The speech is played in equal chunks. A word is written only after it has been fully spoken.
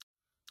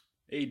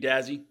Hey,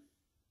 Dazzy.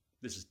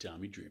 This is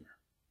Tommy Dreamer.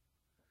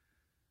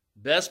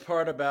 Best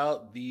part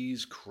about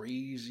these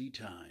crazy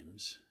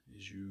times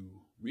is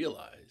you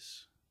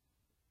realize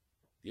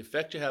the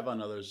effect you have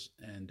on others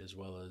and as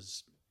well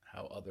as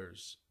how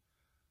others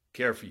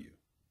care for you.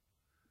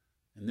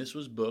 And this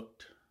was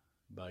booked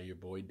by your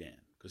boy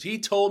Dan because he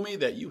told me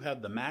that you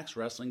have the Max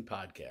Wrestling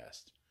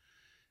Podcast.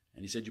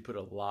 And he said you put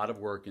a lot of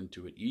work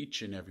into it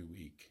each and every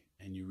week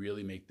and you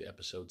really make the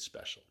episode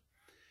special.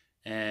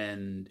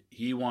 And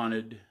he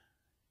wanted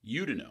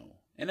you to know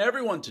and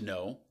everyone to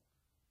know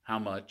how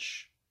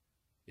much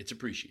it's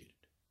appreciated.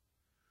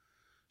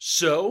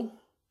 So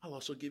I'll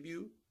also give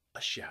you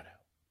a shout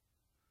out.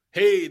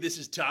 Hey, this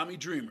is Tommy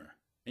Dreamer,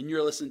 and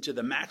you're listening to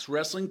the Max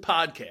Wrestling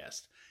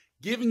Podcast,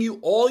 giving you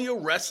all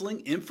your wrestling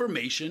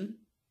information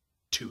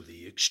to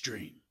the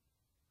extreme.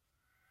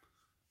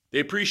 They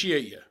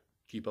appreciate you.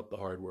 Keep up the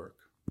hard work.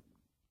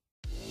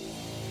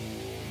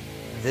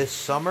 This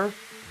summer,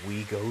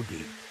 we go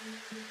deep.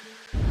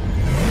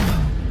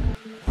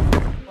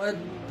 What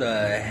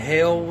the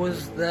hell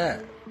was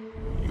that?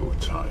 Your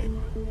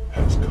time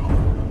has come.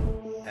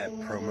 At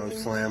Promo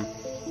Slam,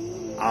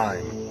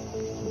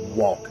 I'm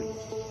walking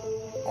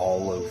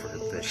all over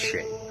the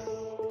shape.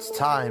 It's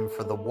time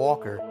for the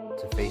Walker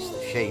to face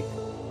the Shape,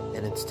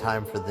 and it's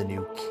time for the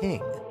new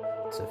King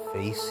to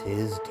face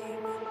his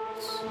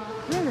demons.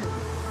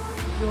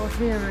 You're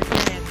here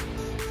again.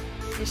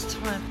 It's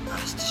time for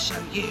us to show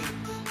you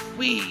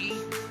we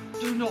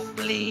do not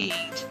bleed.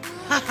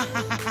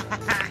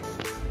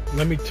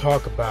 Let me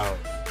talk about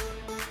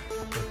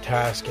the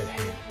task at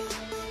hand,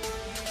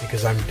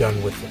 because I'm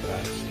done with the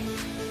past,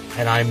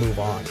 and I move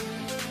on.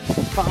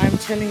 But I'm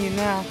telling you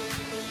now,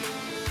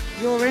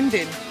 you're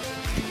ending.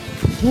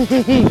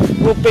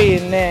 We'll be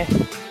in there.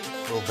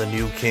 Will the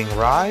new King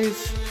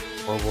rise,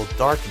 or will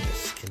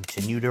darkness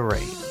continue to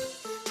reign?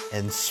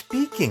 And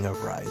speaking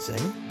of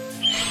rising...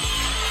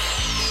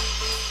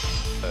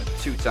 A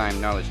two-time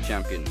knowledge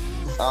champion.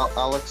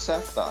 I'll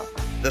accept that.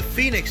 The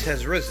Phoenix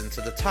has risen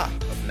to the top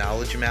of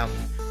Knowledge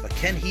Mountain, but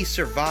can he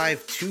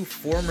survive two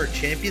former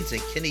champions in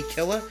Kenny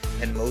Killa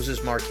and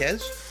Moses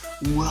Marquez?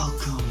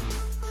 Welcome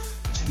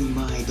to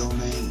my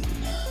domain.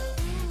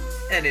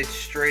 And it's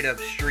straight up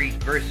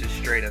street versus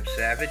straight up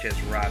savage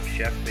as Rob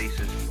Chef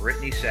faces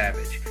Brittany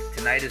Savage.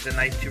 Tonight is a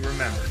night to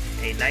remember,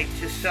 a night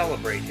to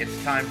celebrate.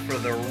 It's time for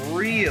the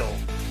real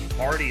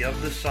party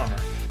of the summer.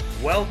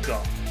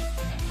 Welcome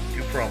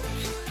to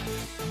Promos.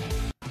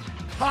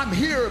 I'm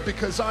here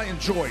because I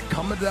enjoy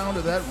coming down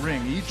to that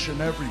ring each and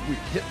every week,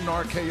 hitting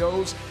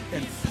RKOs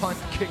and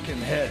punt-kicking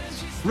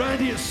heads.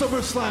 Randy, at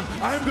SummerSlam,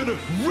 I'm gonna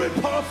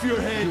rip off your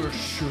head. You're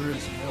sure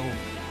as hell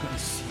gonna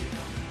see it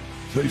coming.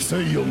 They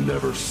say you'll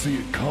never see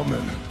it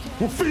coming.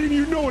 Well, Fiend,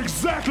 you know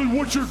exactly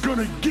what you're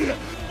gonna get.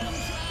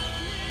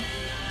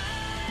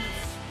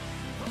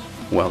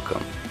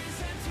 Welcome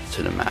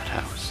to the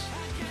Madhouse.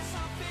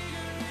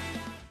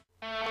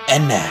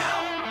 And now,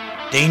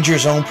 Danger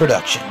Zone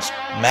Productions,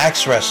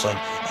 Max Wrestling,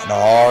 and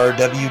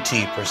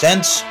RWT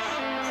presents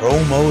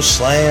Promo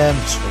Slam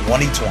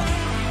 2020,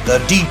 the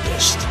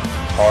deepest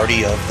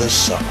party of the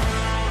summer.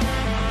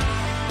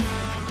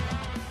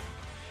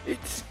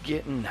 It's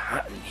getting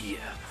hot in here.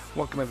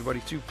 Welcome everybody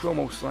to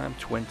Promo Slam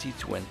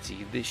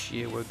 2020. This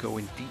year we're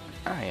going deep.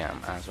 I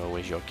am, as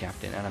always, your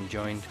captain, and I'm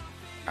joined,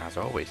 as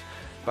always,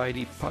 by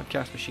the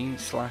podcast machine /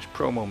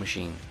 promo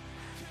machine,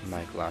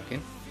 Mike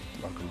Larkin.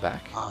 Welcome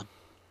back.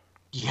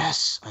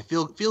 Yes,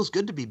 feels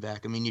good to be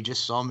back. I mean, you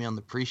just saw me on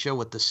the pre-show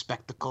with the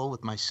spectacle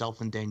with myself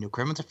and Daniel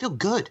Crimmins. I feel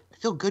good. I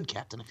feel good,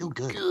 Captain. I feel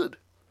good.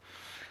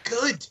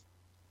 Good.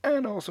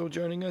 And also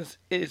joining us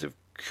is, of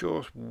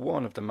course,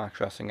 one of the Max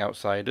Wrestling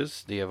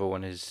outsiders. The other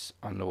one is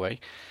on the way.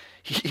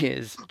 He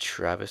is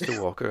Travis the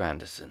Walker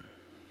Anderson.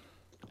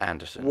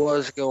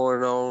 What's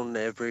going on,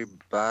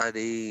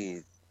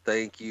 everybody?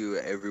 Thank you,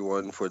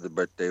 everyone, for the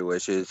birthday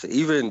wishes.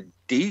 Even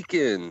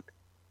Deacon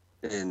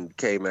and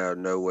came out of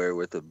nowhere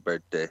with a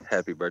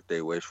happy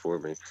birthday wish for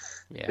me.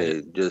 Yeah.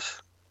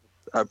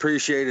 I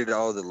appreciated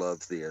all the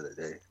love the other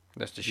day.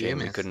 That's a shame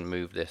we couldn't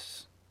move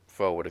this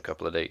forward a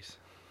couple of days.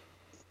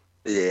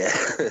 Yeah.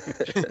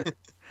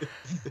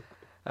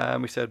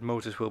 We said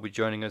Moses will be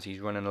joining us. He's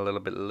running a little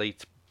bit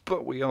late,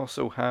 but we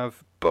also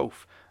have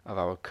both of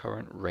our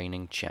current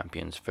reigning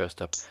champions.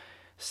 First up,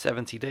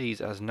 70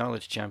 days as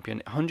Knowledge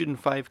Champion,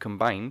 105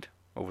 combined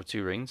over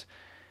 2 reigns.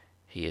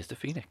 He is the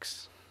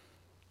Phoenix.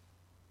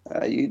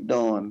 How you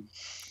doing?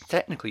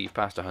 Technically, you've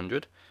passed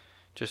 100,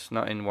 just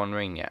not in 1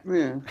 reign yet.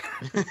 Yeah.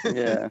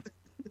 Yeah.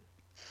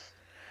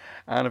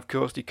 And of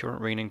course, the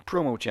current reigning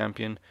promo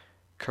champion,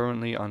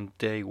 currently on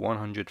day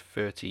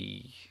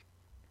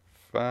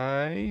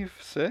 135,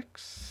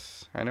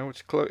 6. I know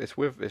it's close. It's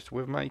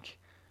with Mike.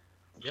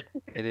 Yep.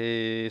 It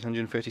is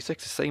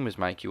 136, the same as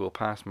Mike. You will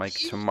pass Mike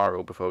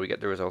tomorrow before we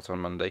get the results on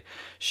Monday.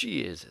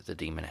 She is the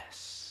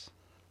Demoness.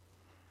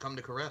 Come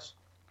to caress.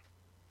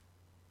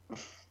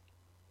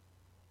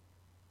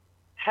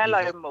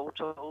 Hello,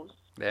 mortals.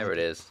 There it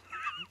is.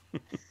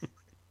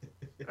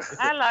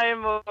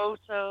 Hello,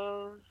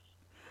 mortals.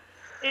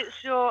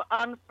 It's your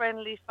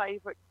unfriendly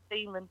favourite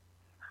demon.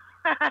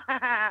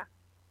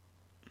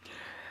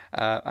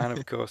 And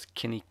of course,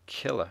 Kenny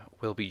Killer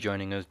will be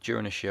joining us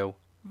during the show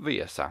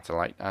via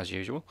satellite, as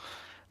usual,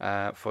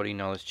 for the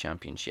Knowledge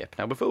Championship.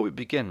 Now, before we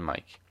begin,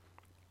 Mike,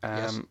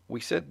 Yes.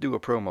 we said do a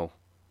promo.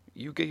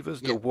 You gave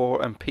us the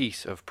War and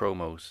Peace of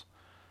promos.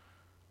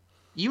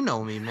 You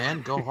know me,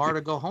 man. Go hard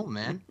or go home,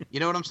 man. You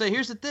know what I'm saying?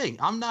 Here's the thing.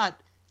 I'm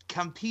not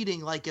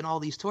competing like in all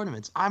these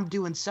tournaments. I'm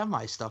doing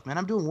semi stuff, man.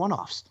 I'm doing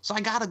one-offs. So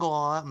I got to go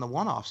all out in the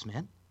one-offs,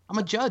 man. I'm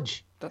a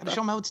judge. Got to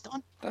show them how it's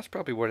done. That's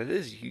probably what it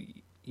is.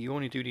 You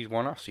only do these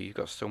one-offs, so you've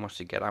got so much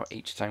to get out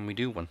each time we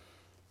do one.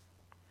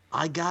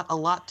 I got a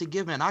lot to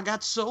give, man. I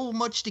got so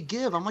much to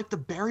give. I'm like the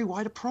Barry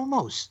White of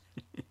promos.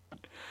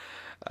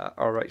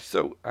 All right,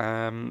 so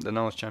the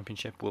Knowledge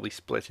Championship will be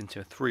split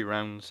into 3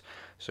 rounds.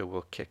 So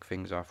we'll kick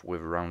things off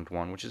with round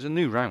 1, which is a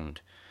new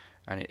round,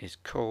 and it is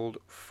called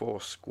 4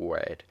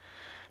 Squared.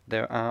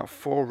 There are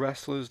 4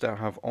 wrestlers that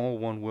have all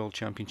won World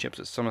Championships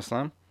at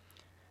SummerSlam.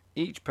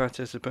 Each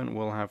participant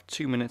will have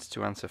 2 minutes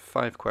to answer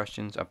 5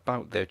 questions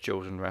about their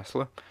chosen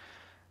wrestler,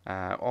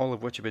 all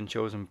of which have been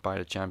chosen by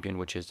the champion,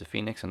 which is the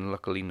Phoenix, and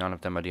luckily none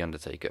of them are the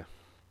Undertaker.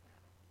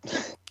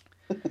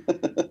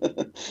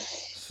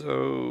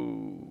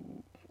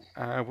 So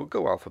we'll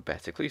go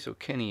alphabetically. So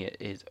Kenny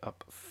is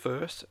up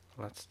first.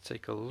 Let's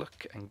take a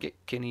look and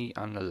get Kenny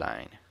on the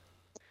line.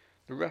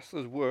 The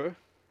wrestlers were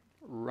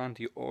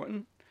Randy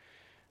Orton,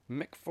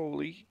 Mick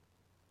Foley,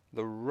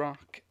 The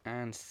Rock,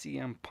 and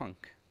CM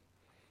Punk.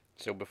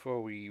 So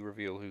before we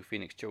reveal who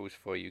Phoenix chose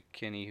for you,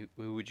 Kenny,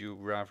 who would you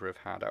rather have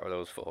had out of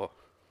those 4?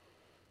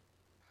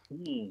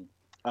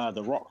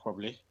 The Rock,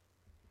 probably.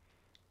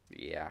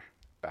 Yeah,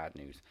 bad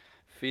news.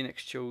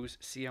 Phoenix chose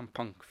CM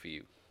Punk for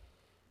you.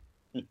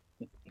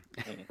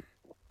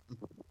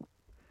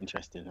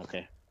 Interesting,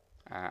 okay.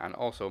 And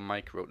also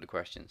Mike wrote the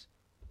questions.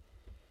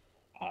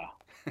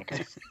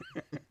 Okay.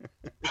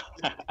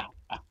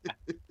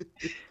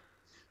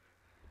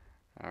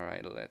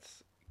 Alright,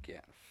 let's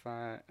get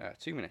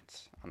 2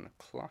 minutes on the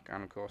clock,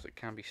 and of course it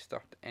can be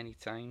stopped any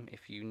time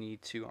if you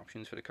need 2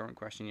 options for the current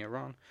question you're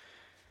on.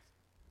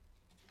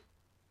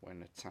 When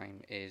the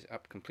time is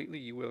up completely,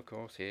 you will of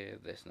course hear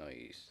this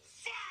noise.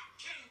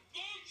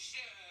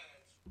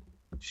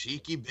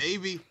 Cheeky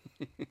baby.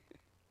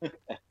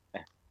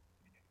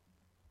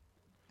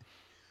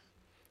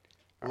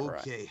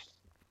 Okay.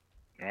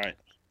 All right.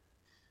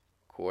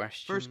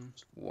 Question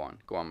 1.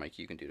 Go on, Mike.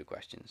 You can do the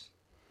questions.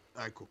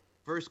 All right, cool.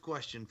 First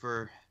question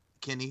for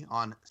Kenny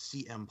on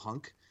CM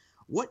Punk.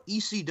 What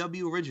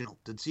ECW original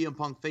did CM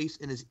Punk face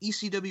in his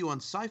ECW on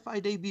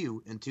Sci-Fi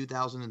debut in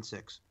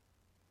 2006?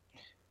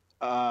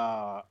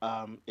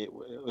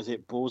 Was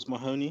it Balls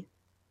Mahoney?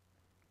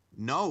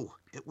 No,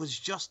 it was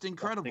Just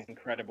Incredible. Just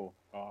Incredible.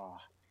 Oh.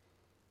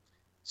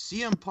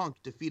 CM Punk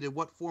defeated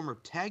what former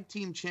tag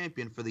team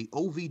champion for the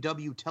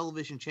OVW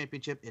Television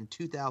Championship in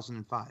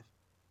 2005?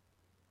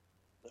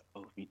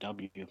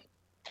 OVW.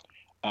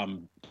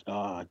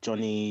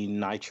 Johnny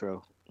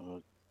Nitro.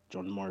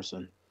 John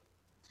Morrison.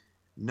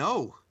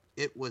 No,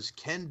 it was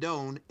Ken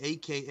Doane,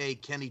 a.k.a.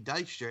 Kenny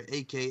Dykstra,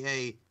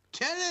 a.k.a.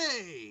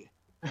 Kenny!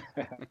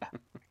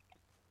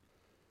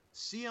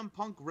 CM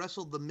Punk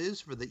wrestled The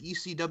Miz for the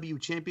ECW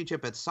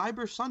Championship at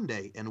Cyber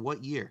Sunday in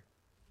what year?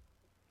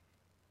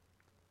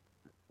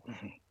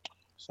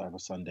 Cyber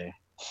Sunday.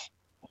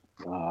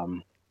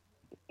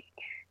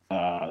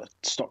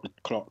 Stop the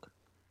clock.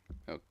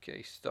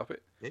 Okay, stop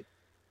it. Okay.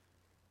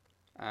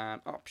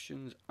 And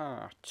options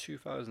are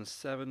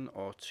 2007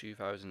 or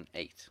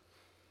 2008.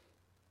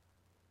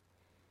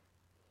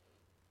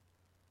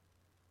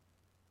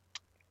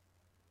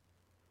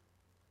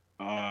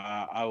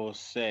 I will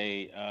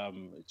say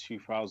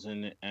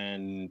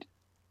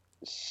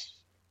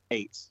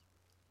 2008.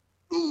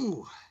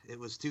 Ooh, it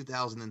was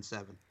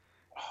 2007.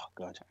 Oh,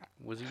 God.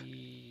 Was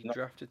he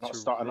drafted to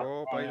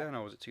Raw by then,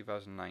 or was it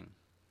 2009?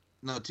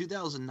 No,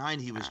 2009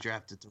 he was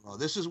drafted to Raw.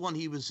 This is when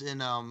he was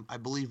in, I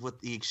believe,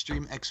 with the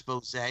Extreme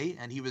Expose,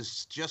 and he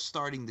was just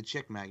starting the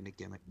Chick Magnet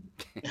gimmick.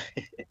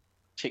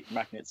 Chick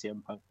Magnet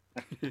CM Punk.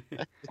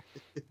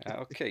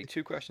 Okay,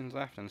 2 questions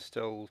left and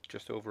still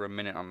just over a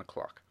minute on the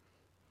clock.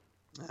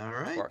 All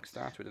right. The clock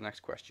starts with the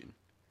next question.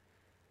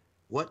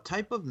 What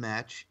type of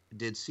match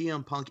did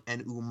CM Punk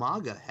and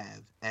Umaga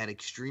have at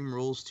Extreme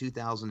Rules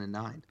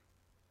 2009?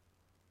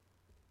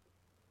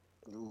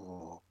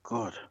 Oh,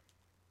 God.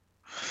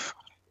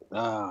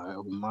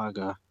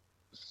 Umaga.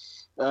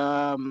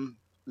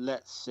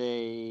 Let's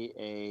say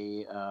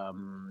a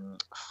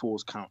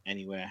Falls Count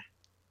Anywhere.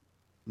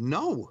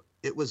 No,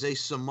 it was a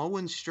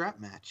Samoan strap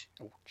match.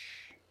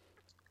 Ouch.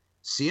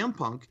 CM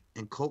Punk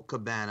and Colt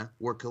Cabana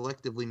were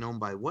collectively known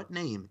by what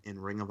name in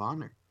Ring of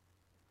Honor?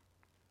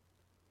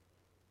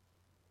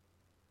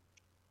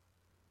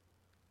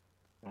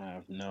 I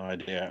have no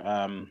idea.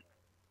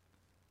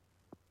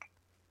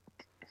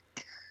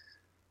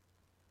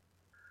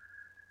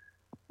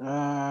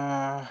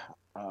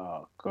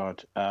 Oh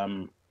God.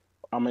 How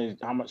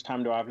much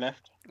time do I have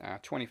left?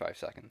 25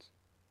 seconds.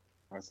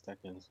 5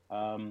 seconds.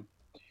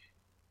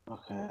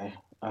 Okay.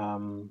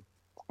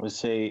 I would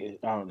say,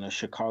 I don't know,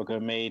 Chicago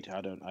made.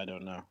 I don't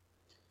know.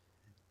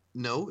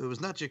 No, it was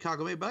not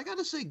Chicago Med, but I got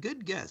to say,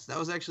 good guess. That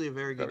was actually a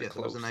very good guess.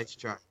 It was a nice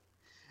try.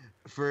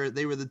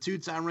 They were the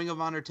 2-time Ring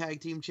of Honor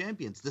Tag Team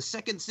Champions, the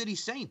Second City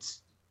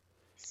Saints.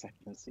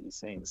 Second City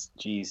Saints.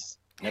 Jeez,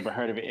 never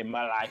heard of it in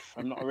my life.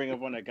 I'm not a Ring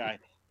of Honor guy.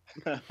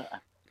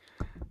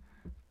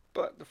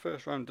 But the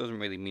first round doesn't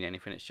really mean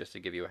anything. It's just to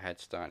give you a head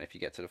start if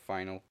you get to the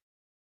final.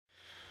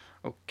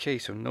 Okay,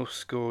 so no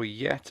score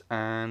yet,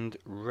 and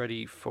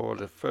ready for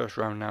the first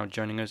round now.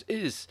 Joining us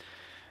is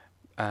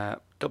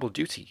double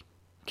duty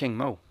King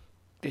Mo.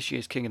 This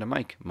year's King of the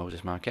Mic,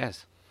 Moses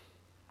Marquez.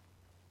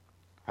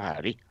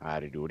 Howdy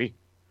doody.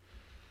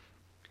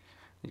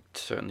 You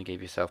certainly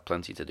gave yourself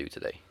plenty to do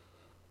today.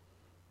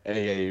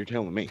 Hey, you're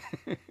telling me.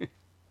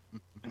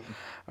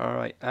 All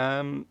right.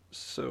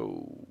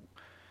 So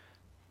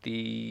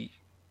the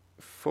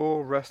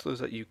 4 wrestlers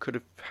that you could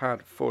have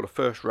had for the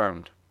first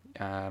round.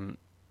 Gotcha.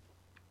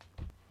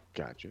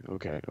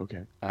 Okay.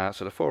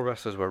 So the 4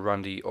 wrestlers were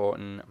Randy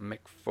Orton,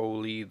 Mick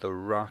Foley, The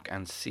Rock,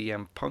 and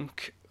CM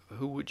Punk.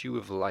 Who would you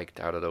have liked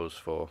out of those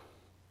 4?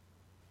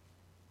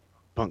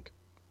 Punk.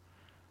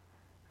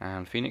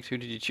 And Phoenix, who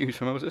did you choose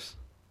for Moses?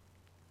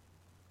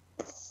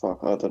 Fuck,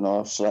 I don't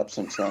know. I've slept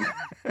since then.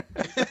 I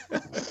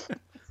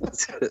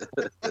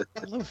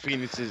love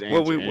Phoenix's answer.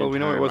 Well, we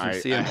know it wasn't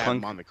CM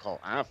Punk. On the call.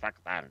 Fuck,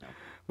 I don't know.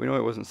 We know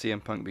it wasn't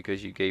CM Punk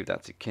because you gave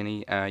that to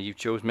Kenny. You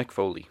chose Mick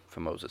Foley for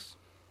Moses.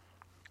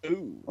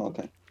 Ooh.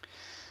 Okay.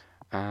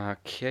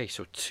 Okay,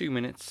 so 2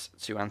 minutes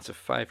to answer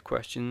 5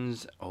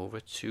 questions. Over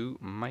to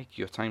Mike.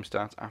 Your time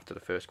starts after the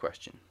first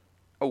question.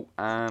 Oh,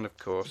 and of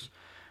course,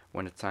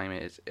 when the timer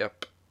is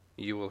up,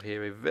 you will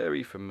hear a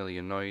very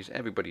familiar noise,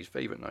 everybody's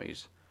favourite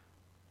noise.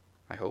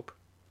 I hope.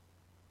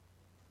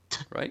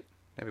 Right?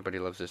 Everybody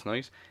loves this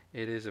noise.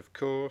 It is, of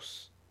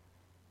course...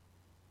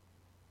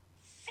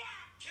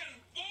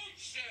 Fucking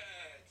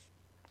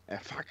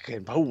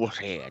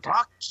bullshit.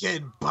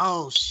 Fucking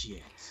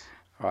bullshit.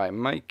 Alright,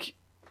 Mike,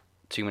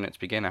 2 minutes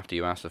begin after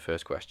you ask the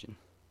first question.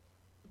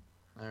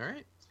 All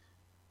right.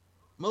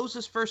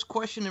 Moses' first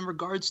question in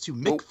regards to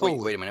Mick Foley.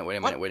 Wait a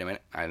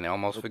minute. I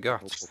almost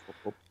forgot.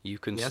 You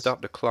can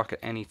stop the clock at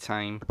any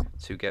time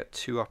to get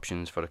 2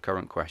 options for the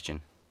current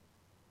question.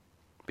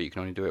 But you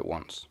can only do it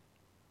once.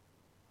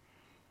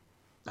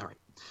 All right.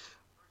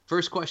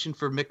 First question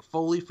for Mick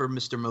Foley for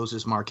Mr.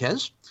 Moses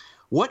Marquez.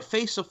 What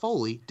face of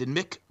Foley did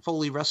Mick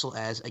Foley wrestle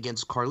as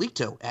against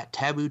Carlito at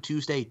Taboo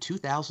Tuesday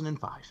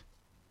 2005?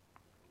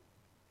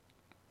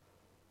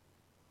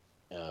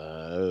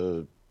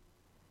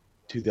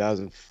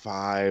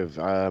 2005.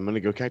 I'm gonna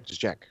go Cactus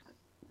Jack.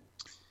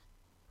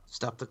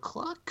 Stop the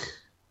clock.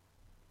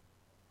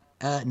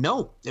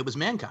 No, it was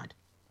Mankind.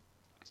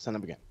 Son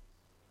of a gun.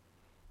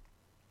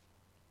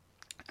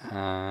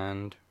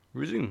 And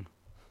resume.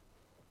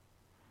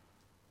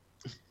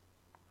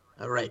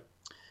 All right.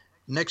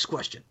 Next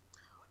question.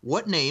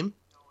 What name?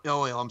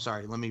 Oh, wait, I'm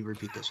sorry. Let me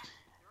repeat this.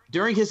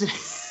 During his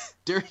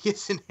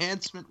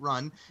enhancement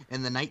run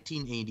in the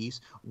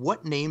 1980s,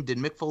 what name did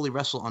Mick Foley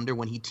wrestle under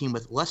when he teamed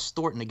with Les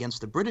Thornton against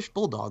the British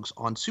Bulldogs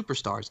on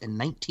Superstars in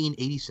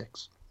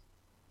 1986?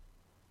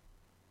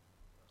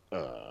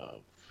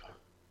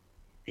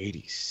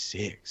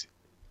 86.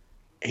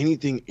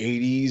 Anything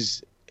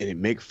 80s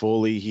and Mick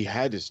Foley, he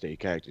had to stay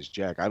Cactus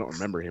Jack. I don't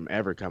remember him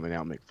ever coming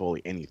out Mick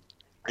Foley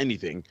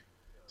anything.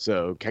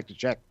 So Cactus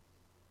Jack.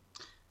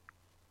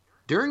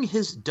 During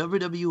his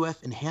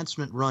WWF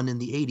enhancement run in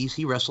the 80s,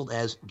 he wrestled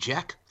as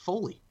Jack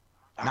Foley.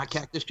 Not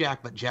Cactus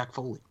Jack, but Jack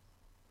Foley.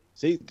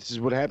 See, this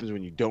is what happens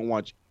when you don't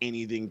watch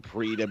anything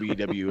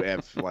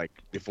pre-WWF, like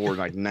before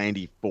like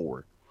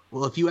 94.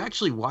 Well, if you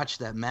actually watch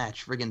that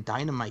match, friggin'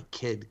 Dynamite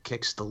Kid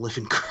kicks the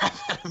living crap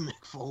out of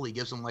Mick Foley,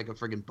 gives him like a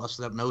friggin'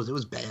 busted up nose. It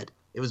was bad.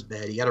 You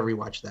got to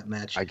rewatch that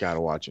match. I got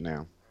to watch it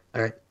now.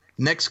 All right.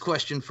 Next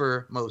question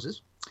for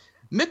Moses.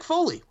 Mick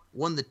Foley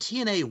won the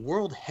TNA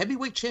World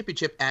Heavyweight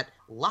Championship at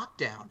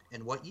Lockdown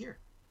in what year?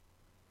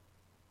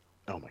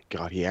 Oh my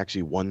God, he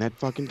actually won that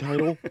fucking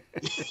title?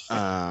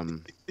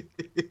 Oh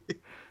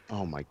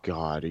my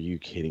God, are you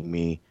kidding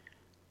me?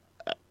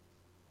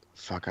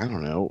 Fuck, I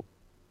don't know.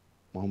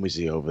 When was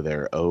he over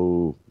there?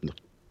 Oh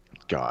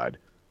God.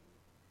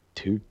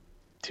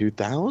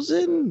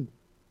 2000?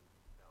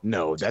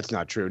 No, that's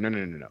not true.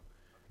 No.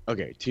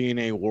 Okay,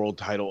 TNA World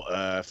title,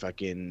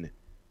 fucking...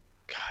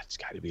 God, it's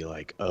got to be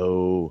like,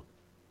 Total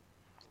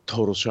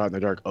Shot in the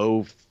Dark,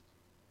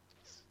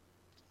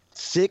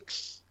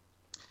 06?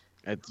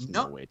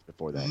 No, wait,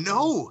 before that.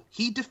 No,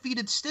 he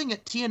defeated Sting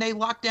at TNA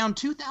Lockdown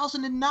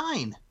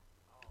 2009.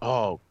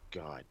 Oh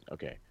God,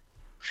 okay.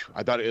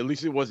 I thought at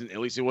least it wasn't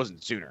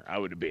sooner. I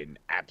would have been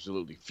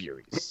absolutely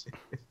furious.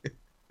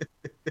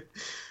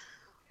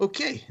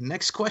 Okay,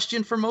 next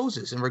question for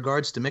Moses in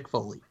regards to Mick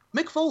Foley.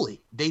 Mick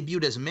Foley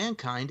debuted as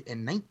Mankind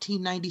in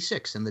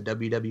 1996 in the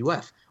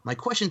WWF. My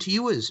question to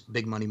you is,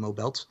 Big Money Mo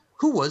Belts,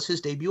 who was his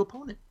debut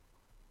opponent?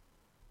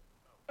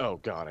 Oh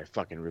God, I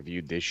fucking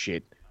reviewed this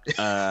shit.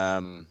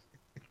 God,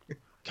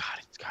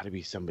 it's got to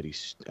be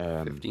somebody's.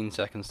 15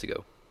 seconds to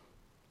go.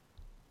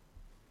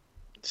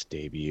 It's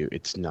debut.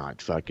 It's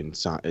not fucking.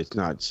 It's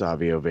not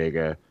Savio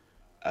Vega.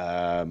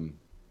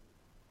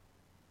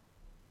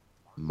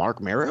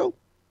 Mark Marrow?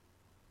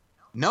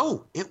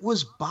 No, it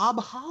was Bob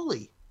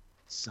Holly.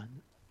 Son,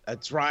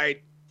 that's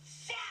right.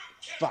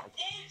 Fuck.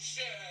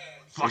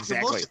 Fuck Exactly.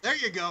 the bullshit. There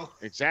you go.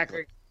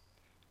 Exactly.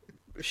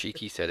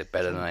 Shiki said it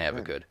better than I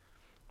ever could.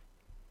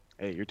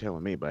 Hey, you're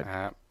telling me, bud.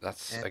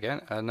 That's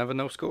again another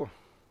no score.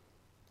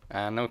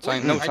 No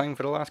time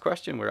for the last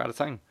question. We're out of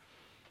time.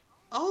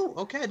 Oh,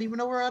 okay. I didn't even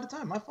know we're out of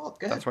time. My fault.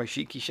 Go ahead. That's why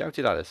Shiki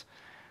shouted at us.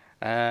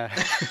 I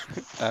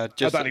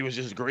thought he was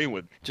just agreeing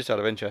with. Just out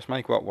of interest,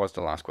 Mike, what was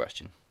the last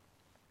question?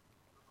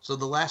 So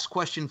the last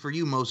question for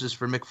you, Moses,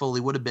 for Mick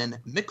Foley would have been,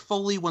 Mick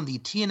Foley won the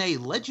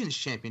TNA Legends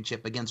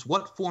Championship against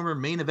what former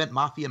Main Event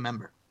Mafia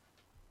member?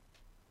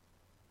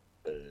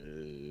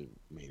 Main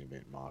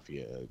Event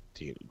Mafia.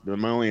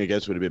 My only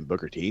guess would have been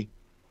Booker T.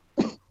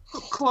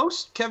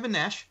 Close. Kevin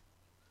Nash.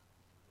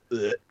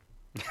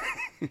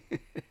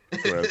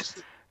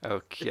 Gross.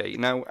 Okay,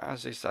 now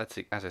as I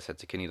said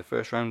to Kenny, the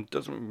first round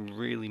doesn't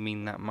really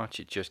mean that much.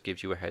 It just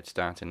gives you a head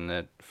start in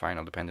the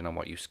final, depending on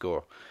what you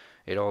score.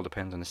 It all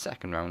depends on the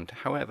second round.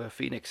 However,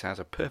 Phoenix has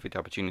a perfect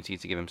opportunity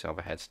to give himself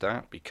a head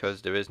start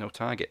because there is no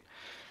target.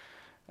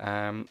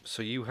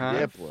 So you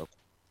have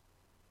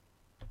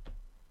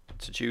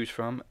to choose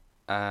from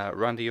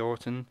Randy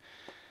Orton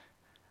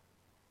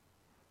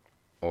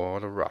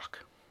or The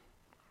Rock.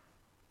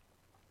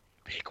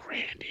 Big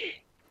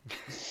Randy.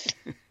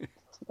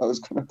 I was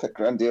going to pick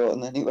Randy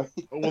Orton anyway.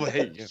 Well,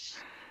 hey, yes.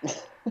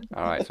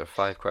 Alright, so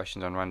 5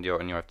 questions on Randy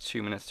Orton. You have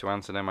 2 minutes to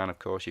answer them, and of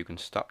course you can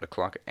stop the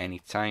clock at any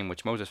time,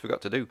 which Moses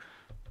forgot to do.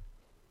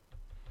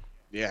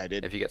 Yeah, I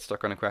did. If you get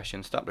stuck on a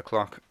question, stop the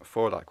clock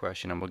for that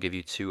question, and we'll give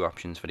you 2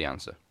 options for the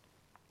answer.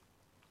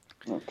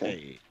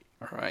 Okay.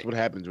 Alright. That's what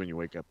happens when you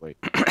wake up late.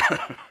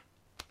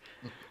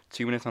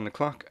 2 minutes on the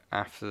clock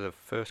after the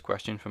first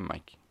question from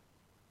Mike.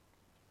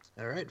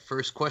 All right,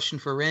 first question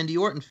for Randy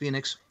Orton,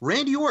 Phoenix.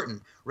 Randy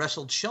Orton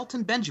wrestled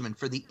Shelton Benjamin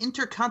for the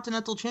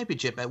Intercontinental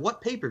Championship at what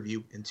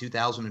pay-per-view in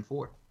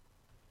 2004?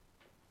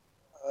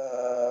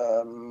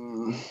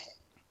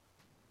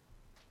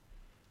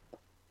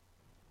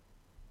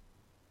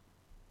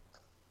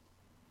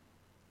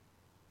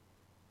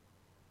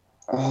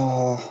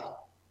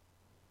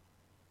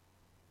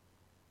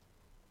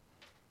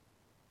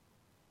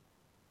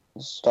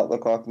 Stop the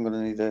clock. I'm going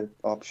to need an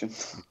option.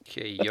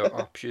 Okay, your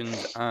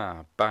options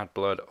are Bad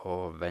Blood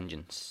or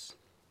Vengeance.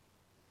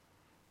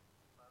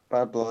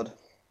 Bad Blood.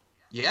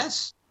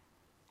 Yes.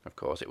 Of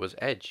course, it was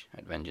Edge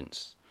at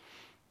Vengeance.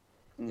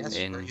 Yes,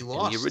 in where he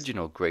lost. the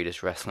original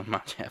greatest wrestling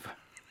match ever.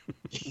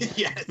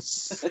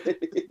 Yes.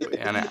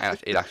 And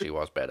it actually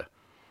was better.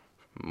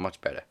 Much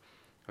better.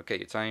 Okay,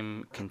 your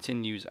time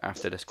continues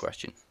after this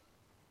question.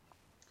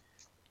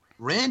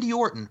 Randy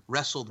Orton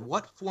wrestled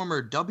what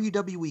former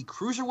WWE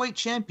Cruiserweight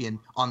Champion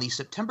on the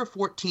September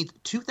 14th,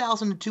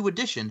 2002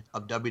 edition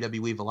of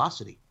WWE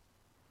Velocity?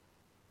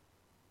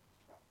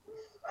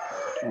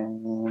 I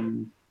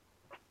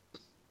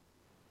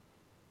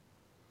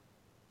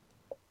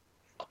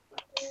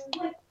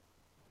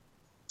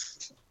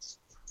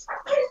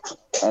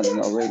don't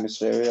know, Rey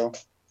Mysterio.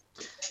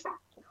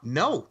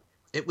 No,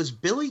 it was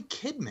Billy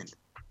Kidman.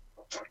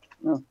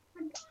 No.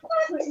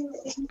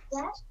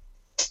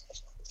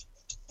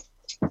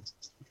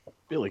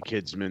 Billy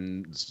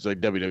Kidman,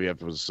 like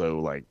WWF was so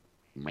like,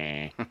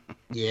 meh.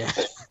 Yeah.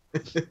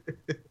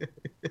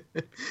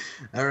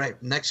 All right,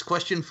 next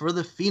question for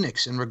the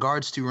Phoenix in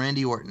regards to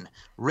Randy Orton.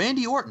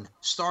 Randy Orton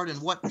starred in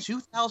what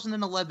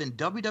 2011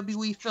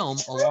 WWE film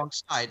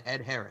alongside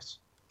Ed Harris?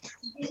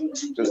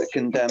 Was it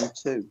Condemned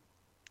 2?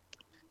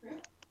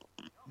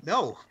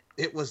 No,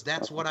 it was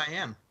That's What I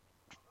Am.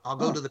 I'll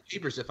go to the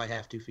papers if I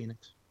have to,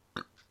 Phoenix.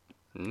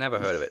 Never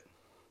heard of it.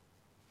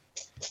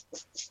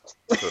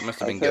 So it must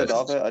have been I've heard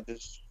good. of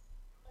it,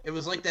 It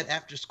was like that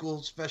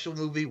after-school special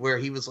movie where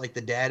he was like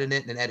the dad in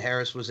it, and Ed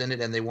Harris was in it,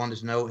 and they wanted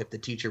to know if the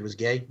teacher was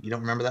gay. You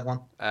don't remember that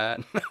one?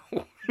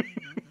 No.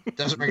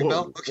 Doesn't ring a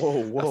bell? Okay.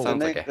 Whoa. That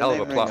sounds like a hell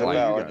of a plot line.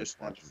 I just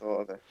thought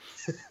of it.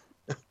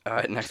 All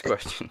right, next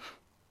question.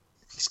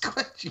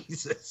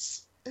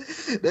 Jesus.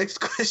 Next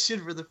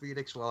question for the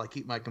Phoenix while I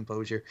keep my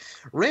composure.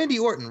 Randy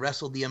Orton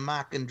wrestled the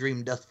American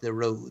Dream Dusty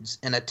Rhodes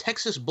in a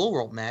Texas Bull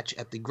Rope match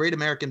at the Great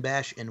American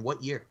Bash in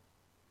what year?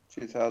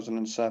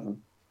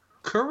 2007.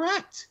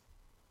 Correct.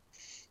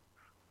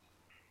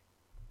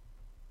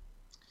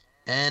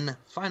 And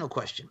final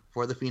question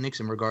for the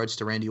Phoenix in regards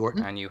to Randy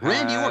Orton. And you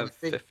Randy have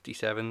Orton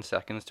 57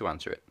 seconds to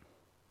answer it.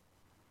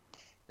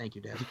 Thank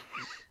you, Dad.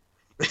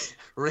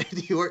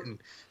 Randy Orton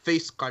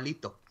faced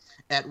Carlito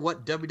at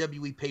what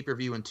WWE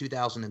pay-per-view in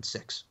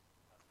 2006?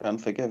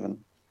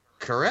 Unforgiven.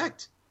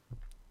 Correct.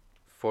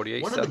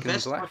 48 One of the seconds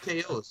best left.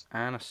 RKOs.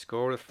 And a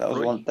score of 3. That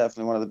was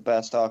definitely one of the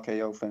best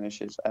RKO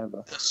finishes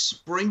ever. The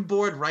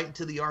springboard right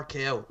into the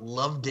RKO.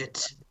 Loved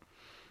it.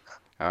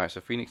 All right,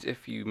 so Phoenix,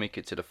 if you make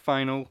it to the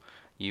final,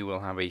 you will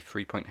have a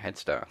 3-point head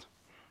start.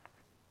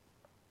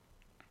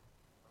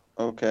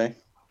 Okay.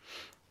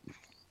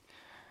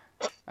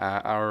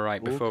 All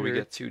right, before we Okay.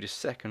 get to the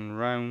second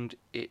round,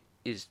 it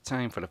is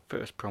time for the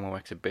first promo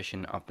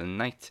exhibition of the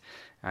night,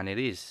 and it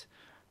is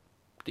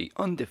the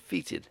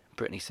undefeated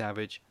Brittany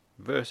Savage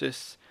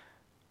versus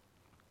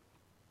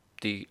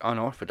the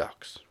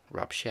unorthodox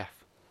Rob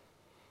Chef.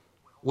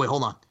 Wait,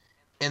 hold on.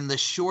 And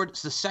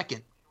it's the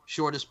second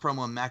shortest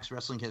promo in Max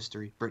Wrestling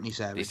history, Brittany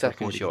Savage. The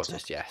second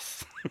shortest,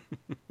 yes.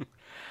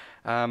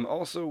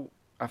 Also,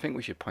 I think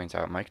we should point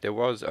out, Mike, there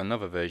was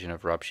another version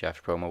of Rob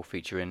Chef's promo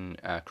featuring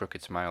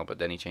Crooked Smile, but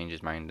then he changed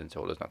his mind and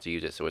told us not to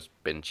use it, so it's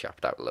been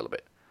chopped out a little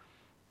bit.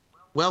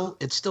 Well,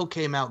 it still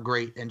came out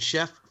great, and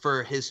Chef,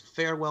 for his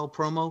farewell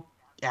promo,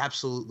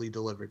 absolutely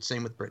delivered.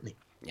 Same with Brittany.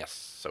 Yes,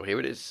 so here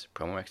it is,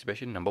 promo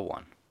exhibition number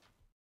 1.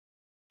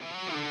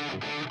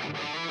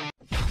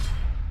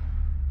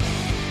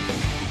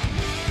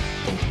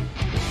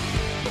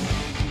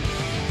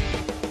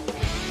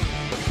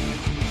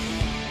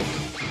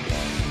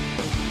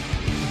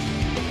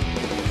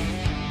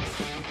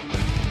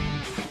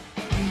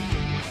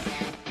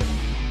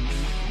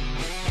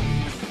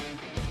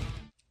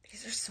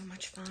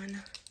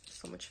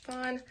 So much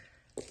fun.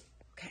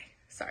 Okay,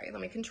 sorry, let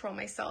me control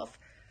myself.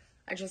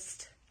 I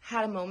just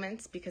had a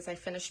moment because I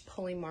finished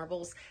pulling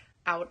marbles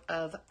out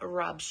of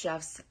Rob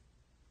Chef's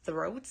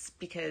throats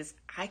because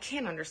I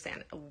can't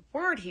understand a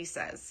word he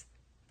says.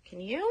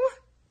 Can you?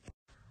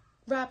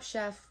 Rob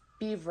Chef,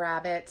 Beav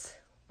Rabbit,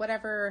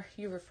 whatever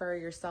you refer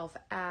yourself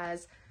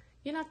as,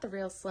 you're not the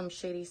real Slim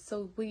Shady,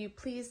 so will you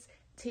please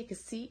take a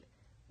seat,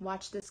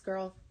 watch this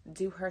girl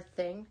do her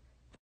thing?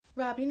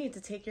 Rob, you need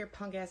to take your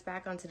punk ass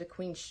back onto the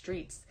Queen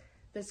streets.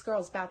 This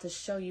girl's about to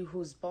show you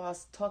who's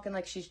boss, talking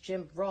like she's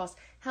Jim Ross.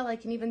 Hell, I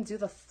can even do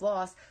the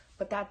floss,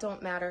 but that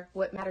don't matter.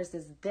 What matters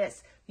is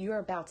this. You're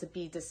about to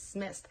be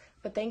dismissed.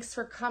 But thanks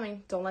for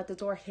coming. Don't let the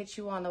door hit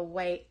you on the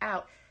way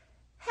out.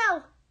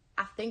 Hell,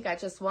 I think I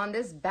just won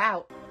this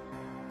bout.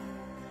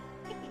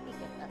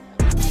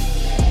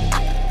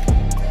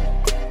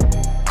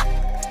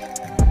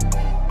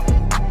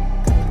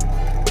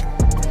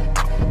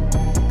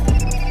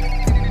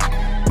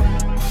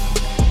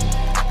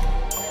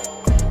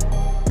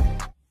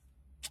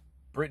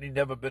 Brittany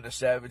never been a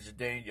savage a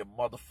day in your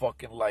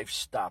motherfucking life.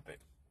 Stop it.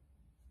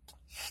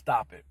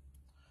 Stop it.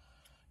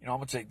 You know, I'm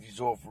going to take these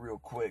off real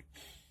quick.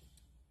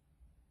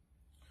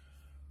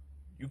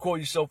 You call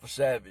yourself a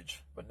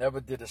savage, but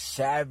never did a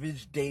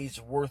savage day's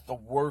worth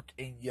of work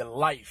in your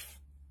life.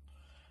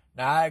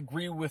 Now, I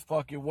agree with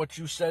fucking what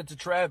you said to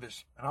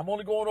Travis, and I'm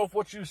only going off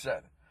what you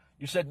said.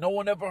 You said no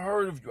one ever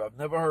heard of you. I've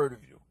never heard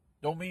of you.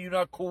 Don't mean you're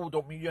not cool.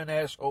 Don't mean you're an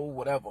asshole,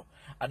 whatever.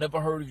 I never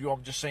heard of you.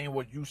 I'm just saying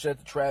what you said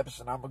to Travis,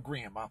 and I'm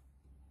agreeing, man.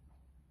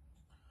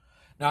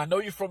 Now, I know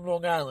you're from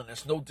Long Island.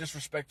 There's no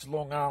disrespect to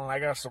Long Island. I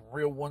got some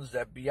real ones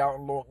that be out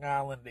in Long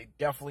Island. They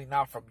definitely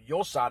not from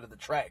your side of the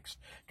tracks,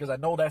 because I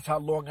know that's how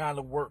Long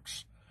Island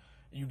works.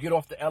 You get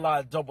off the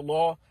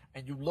LI-double-R,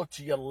 and you look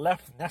to your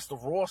left, and that's the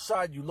raw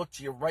side. You look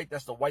to your right,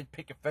 that's the white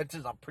picket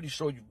fences. I'm pretty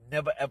sure you've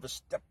never, ever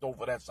stepped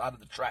over that side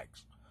of the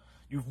tracks.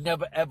 You've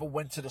never, ever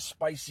went to the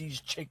Spicy's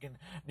Chicken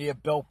near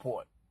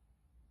Bellport.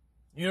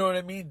 You know what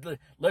I mean?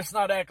 Let's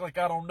not act like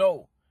I don't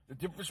know. The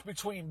difference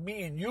between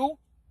me and you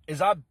is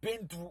I've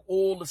been through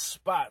all the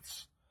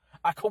spots.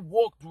 I could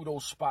walk through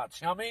those spots,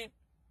 you know what I mean?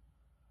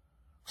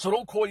 So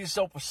don't call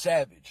yourself a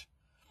savage.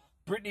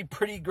 Brittany,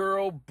 pretty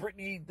girl,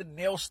 Brittany, the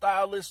nail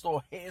stylist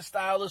or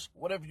hairstylist,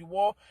 whatever you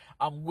are,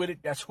 I'm with it.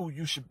 That's who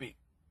you should be,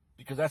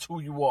 because that's who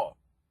you are.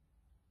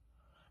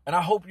 And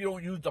I hope you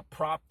don't use the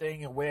prop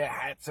thing and wear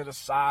hats to the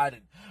side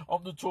and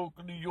I'm the talk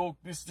of New York,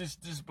 this,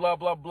 blah,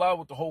 blah, blah,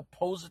 with the whole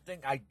poser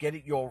thing. I get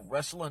it. You're a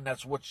wrestler, and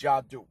that's what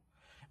y'all do.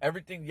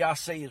 Everything y'all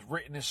say is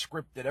written and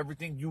scripted.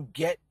 Everything you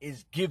get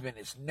is given.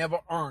 It's never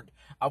earned.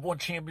 I've won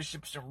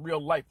championships in real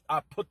life.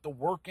 I put the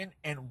work in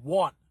and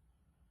won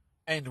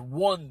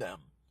them.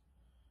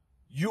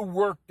 You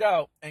worked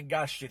out and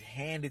got shit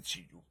handed to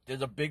you.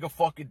 There's a bigger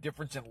fucking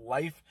difference in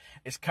life.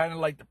 It's kind of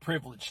like the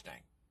privilege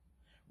thing.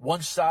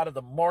 One side of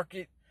the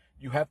market,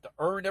 you have to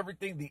earn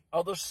everything. The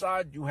other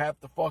side, you have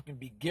to fucking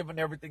be given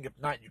everything. If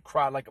not, you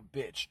cry like a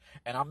bitch.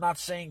 And I'm not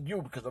saying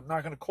you, because I'm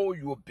not going to call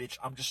you a bitch.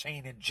 I'm just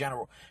saying in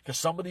general. Because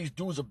some of these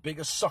dudes are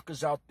bigger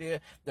suckers out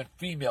there than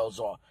females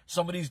are.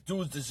 Some of these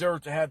dudes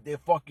deserve to have their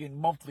fucking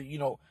monthly,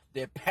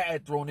 their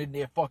pad thrown in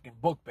their fucking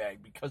book bag,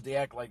 because they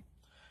act like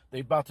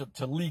they about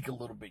to leak a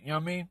little bit. You know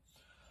what I mean?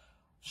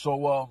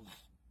 So,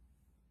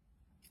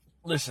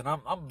 listen,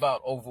 I'm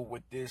about over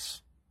with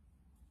this.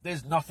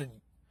 There's nothing.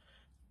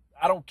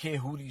 I don't care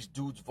who these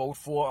dudes vote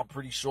for. I'm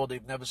pretty sure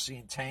they've never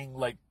seen Tang,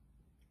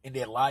 in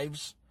their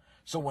lives.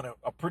 So when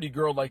a pretty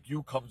girl like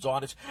you comes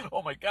on, it's,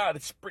 oh my God,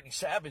 it's Brittany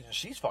Savage, and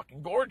she's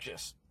fucking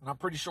gorgeous. And I'm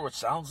pretty sure it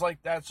sounds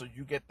like that, so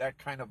you get that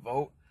kind of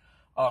vote.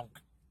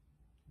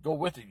 Go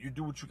with it. You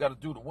do what you got to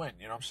do to win.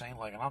 You know what I'm saying?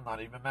 And I'm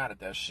not even mad at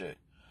that shit.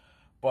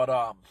 But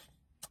I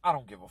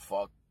don't give a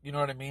fuck. You know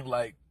what I mean?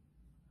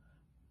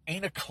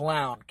 Ain't a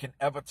clown can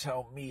ever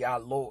tell me I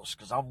lost,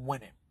 because I'm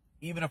winning.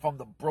 Even if I'm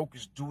the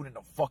brokest dude in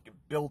the fucking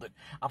building,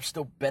 I'm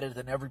still better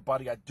than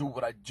everybody. I do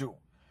what I do.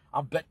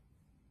 Hold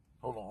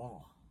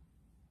on.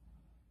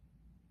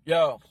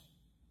 Yo.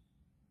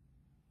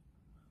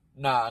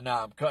 Nah,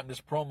 I'm cutting this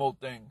promo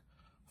thing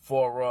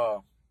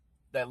for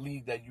that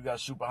league that you got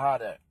super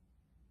hot at.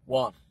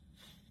 One.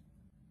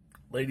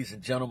 Ladies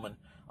and gentlemen,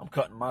 I'm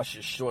cutting my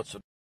shit short.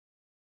 So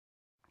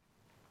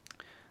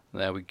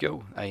There we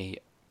go. A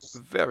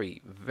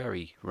very,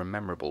 very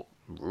memorable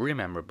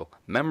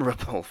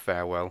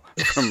farewell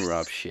from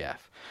Rob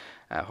Chef.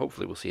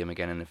 Hopefully we'll see him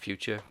again in the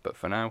future, but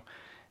for now,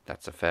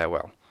 that's a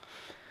farewell.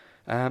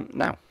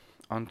 Now,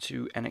 on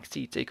to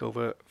NXT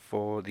TakeOver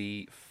for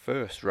the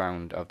first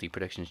round of the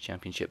Predictions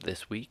Championship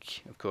this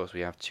week. Of course,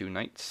 we have 2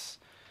 nights.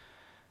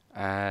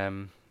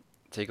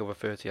 TakeOver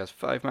 30 has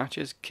 5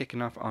 matches,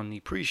 kicking off on the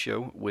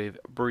pre-show with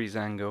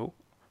Breezango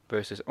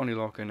versus Oney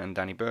Lorcan and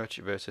Danny Burch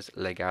versus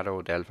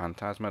Legado del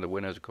Fantasma. The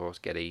winners, of course,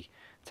 get a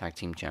Tag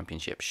Team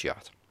Championship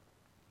shot.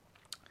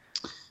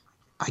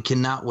 I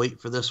cannot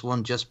wait for this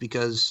one just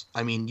because,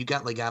 I mean, you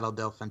got Legado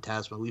del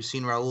Fantasma. We've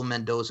seen Raul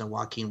Mendoza and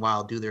Joaquin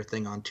Wilde do their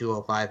thing on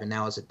 205, and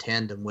now as a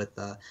tandem with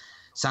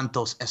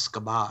Santos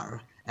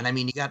Escobar. And, I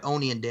mean, you got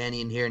Oni and Danny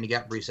in here, and you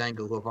got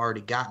Breezango, who have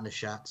already gotten a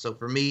shot. So,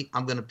 for me,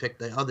 I'm going to pick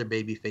the other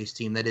babyface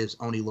team, that is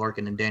Oney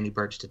Lorcan and Danny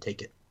Burch, to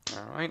take it.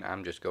 All right,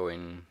 I'm just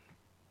going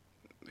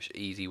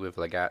easy with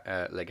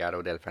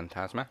Legado del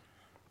Fantasma,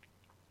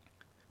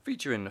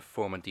 featuring the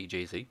former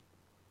DJZ.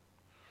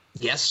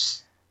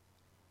 Yes.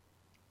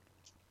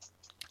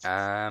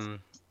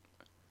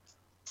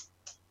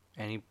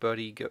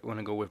 Anybody want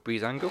to go with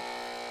Breezango?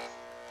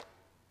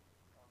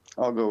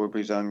 I'll go with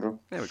Breezango.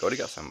 There we go, they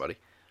got somebody.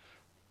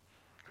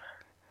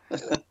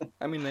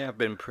 I mean, they have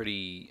been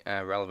pretty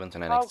relevant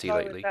in NXT I'll go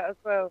lately. with that as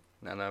well.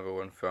 Another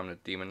one from the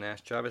Demon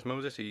Nest. Travis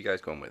Moses, who you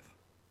guys going with?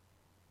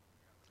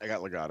 I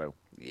got Legado.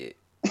 Yeah.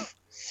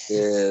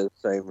 Yeah,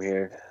 same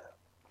here.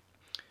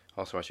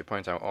 Also, I should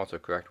point out,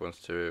 autocorrect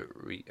wants to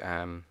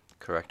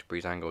correct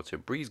Breezango to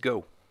Breeze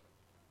Go.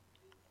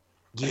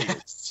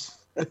 Yes.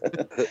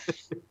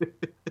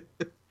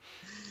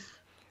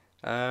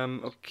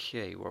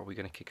 Okay, what are we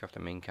going to kick off the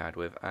main card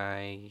with?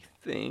 I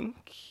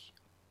think...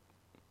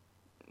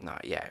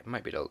 it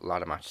might be a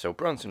ladder match. So,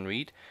 Bronson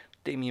Reed,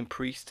 Damian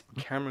Priest,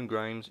 Cameron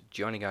Grimes,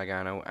 Johnny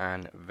Gargano,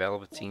 and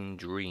Velveteen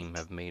Dream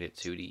have made it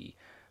to the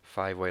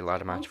 5-way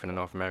ladder match for the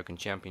North American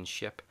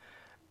Championship.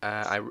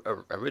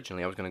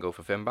 Originally, I was going to go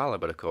for Finn Balor,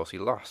 but of course he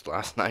lost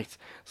last night.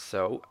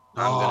 So,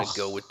 I'm going to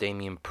go with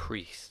Damian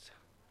Priest.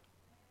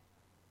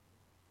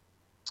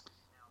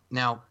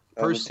 Now,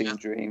 Velveteen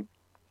Dream.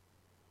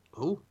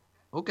 Oh,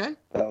 okay.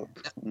 Oh.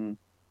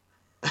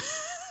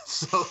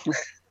 So,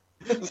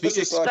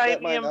 Phoenix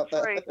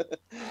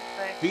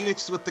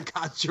with the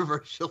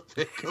controversial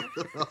pick of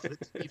the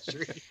Velveteen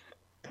Dream.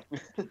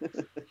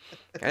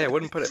 Hey, I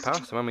wouldn't put it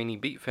past him. I mean, he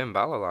beat Finn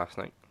Balor last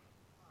night.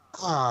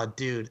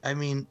 Dude. I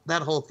mean,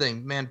 that whole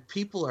thing, man,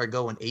 people are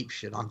going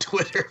apeshit on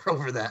Twitter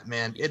over that,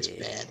 man. It's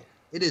bad.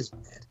 It is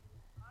bad.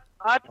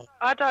 I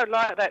don't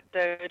like that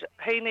dude.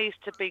 He needs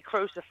to be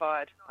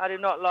crucified. I do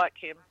not like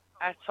him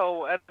at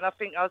all. And I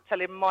think I was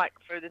telling Mike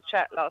through the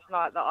chat last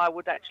night that I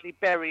would actually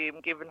bury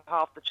him given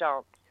half the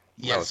chance.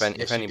 Yes, well,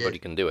 if anybody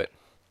can do it.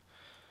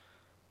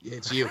 Yeah,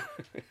 it's you.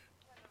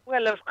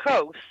 Well, of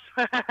course.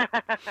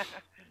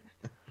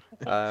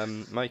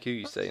 Mike, who are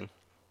you saying?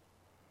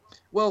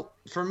 Well,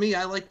 for me,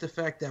 I like the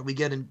fact that we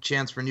get a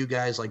chance for new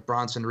guys like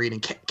Bronson Reed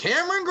and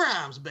Cameron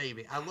Grimes,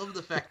 baby. I love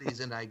the fact that he's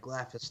in. I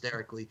laugh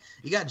hysterically.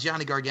 You got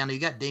Johnny Gargano, you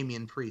got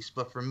Damian Priest.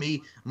 But for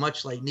me,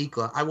 much like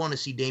Nikla, I want to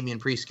see Damian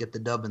Priest get the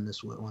dub in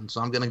this one.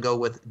 So I'm going to go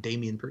with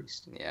Damian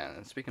Priest. Yeah,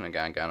 and speaking of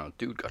Gargano,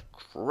 dude got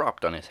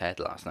dropped on his head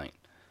last night.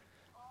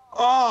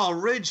 Oh,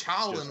 Ridge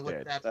Holland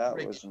with that.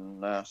 That was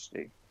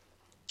nasty.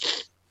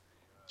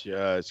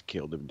 Just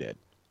killed him dead.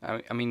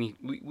 I mean,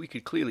 we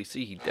could clearly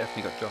see he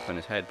definitely got dropped on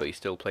his head, but he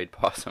still played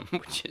possum,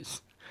 which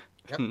is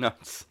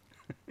nuts.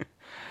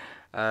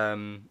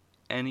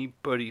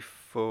 Anybody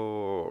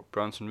for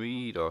Bronson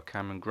Reed or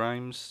Cameron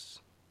Grimes?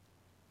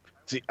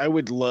 See, I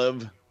would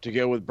love to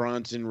go with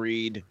Bronson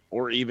Reed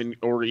or even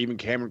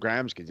Cameron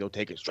Grimes because he'll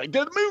take it straight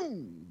to the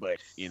moon. But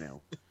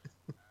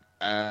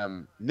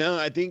no,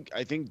 I think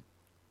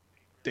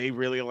they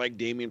really like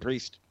Damian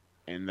Priest,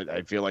 and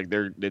I feel like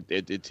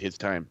it's his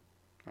time.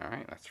 All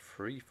right, that's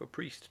 3 for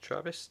Priest.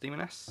 Travis,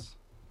 Demon S.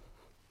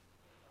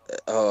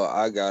 Oh,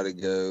 I gotta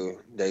go,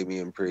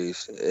 Damian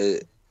Priest.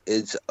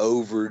 It's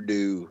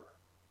overdue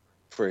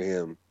for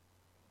him.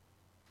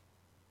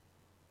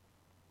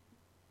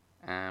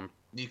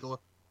 Nicola.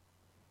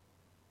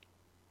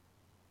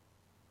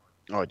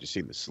 Oh, I just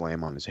seen the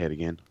slam on his head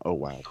again. Oh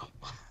wow.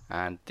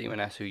 And Demon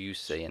S, who you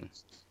saying?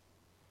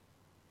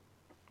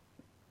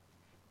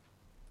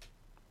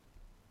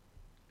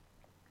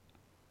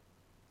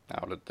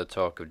 Now, the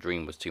talk of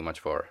Dream was too much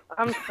for her.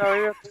 I'm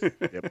sorry.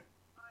 Yep.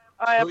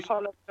 I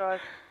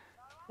apologise.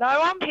 No,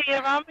 I'm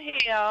here.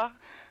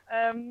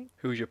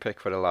 Who's your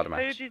pick for the ladder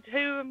match?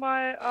 Who am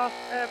I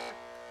asked?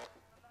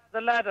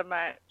 The ladder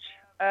match.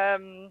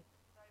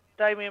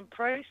 Damian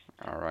Priest.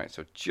 All right,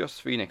 so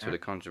just Phoenix with a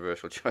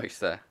controversial choice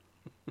there.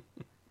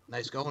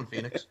 Nice going,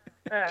 Phoenix.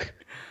 Yeah.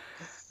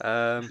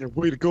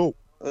 Way to go.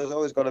 There's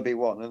always got to be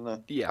one, isn't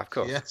there? Yeah, of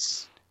course.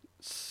 Yes.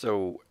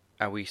 So,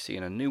 are we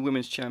seeing a new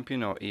women's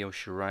champion or Io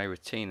Shirai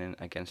retaining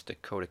against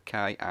Dakota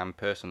Kai? I'm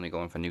personally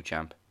going for new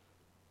champ.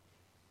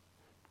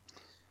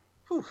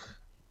 Whew.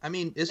 I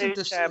mean, isn't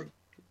this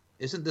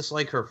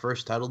like her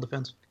first title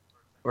defense?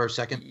 Or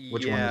second?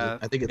 Which one is it?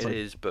 I think it's it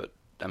is, but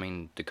I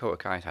mean, Dakota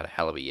Kai's had a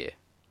hell of a year.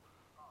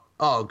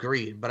 Oh,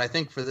 agreed. But I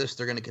think for this,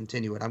 they're going to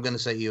continue it. I'm going to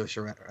say Io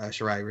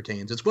Shirai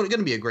retains. It's going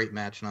to be a great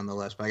match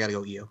nonetheless, but I got to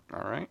go Io.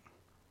 All right.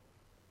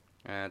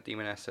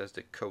 Demon S says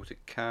Dakota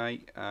Kai.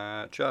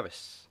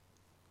 Travis.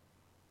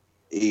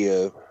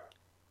 Io.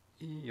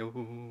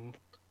 Io.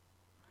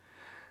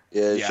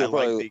 Yeah, she'll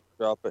probably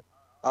drop it.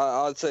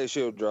 I'd say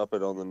she'll drop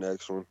it on the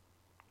next one.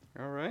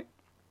 All right.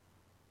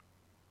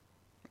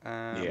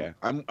 Yeah,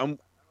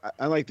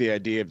 I like the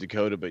idea of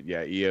Dakota, but yeah,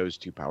 Io is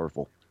too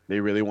powerful. They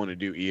really want to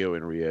do Io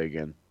and Rhea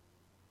again.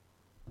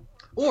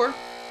 Or,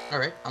 all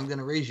right, I'm going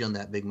to raise you on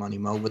that, Big Money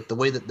Mo, with the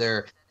way that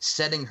they're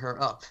setting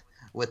her up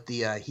with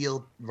the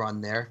heel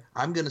run there.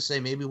 I'm going to say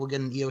maybe we'll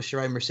get an Io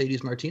Shirai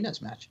Mercedes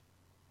Martinez match.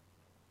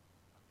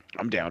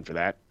 I'm down for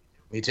that.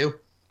 Me too.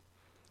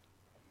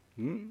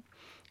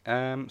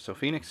 So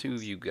Phoenix, who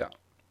have you got?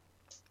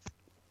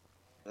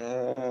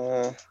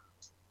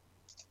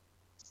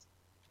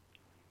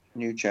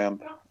 New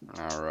champ.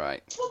 All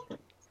right.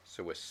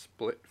 So we're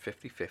split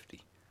 50-50.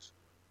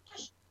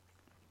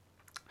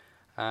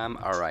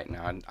 All right,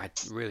 now I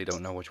really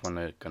don't know which one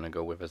they're going to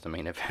go with as the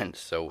main event,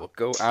 so we'll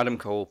go Adam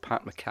Cole,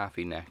 Pat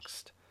McAfee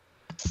next.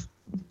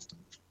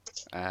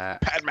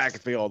 Pat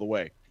McAfee all the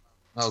way.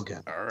 Oh,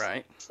 God. All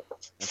right.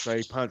 That's how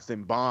he punts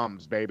them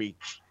bombs, baby.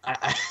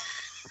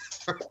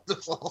 First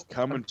of all,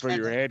 coming for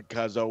your head,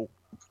 cuzzo.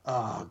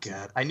 Oh,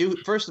 God. I knew,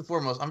 first and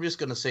foremost, I'm just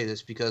going to say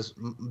this because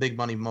Big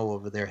Money Mo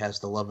over there has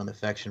the love and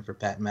affection for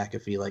Pat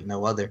McAfee like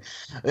no other.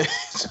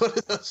 It's one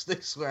of those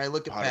things where I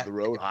look at Part Pat of the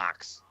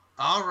Roadhawks.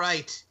 All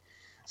right.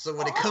 So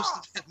when it comes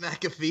to Pat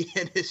McAfee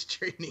and his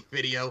training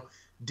video,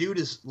 dude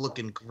is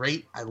looking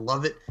great. I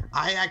love it.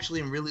 I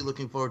actually am really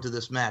looking forward to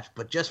this match,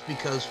 but just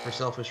because, for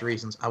selfish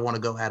reasons, I want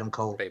to go Adam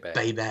Cole. Baby.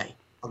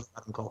 I'll go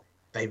Adam Cole.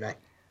 Baby.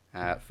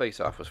 Face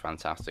Off was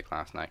fantastic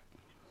last night.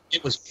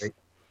 It was great.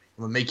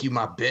 I'm going to make you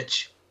my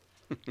bitch.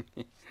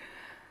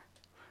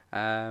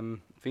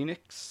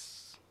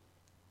 Phoenix?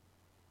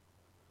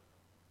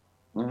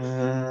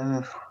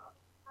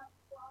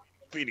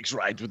 Phoenix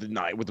rides with the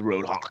night with the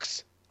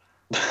Roadhawks.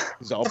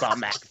 It's all about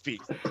McAfee.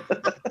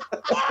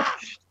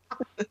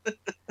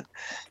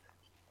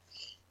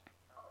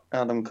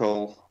 Adam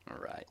Cole. All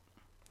right.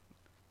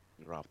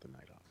 You're off the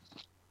night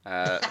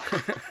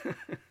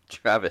off.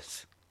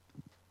 Travis.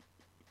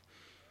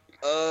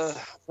 I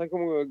think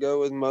I'm going to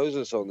go with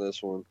Moses on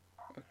this one.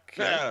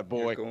 Okay,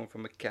 boy. You're going for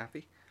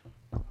McAfee.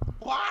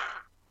 I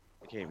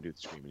can't even do the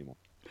scream anymore.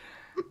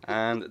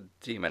 And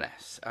Demon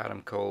S,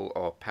 Adam Cole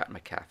or Pat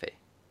McAfee?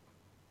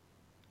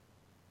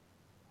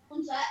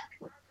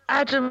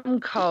 Adam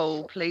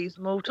Cole, please,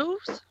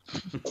 mortals.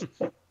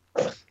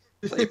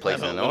 So you place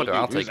it in order.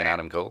 I'll take an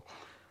Adam Cole.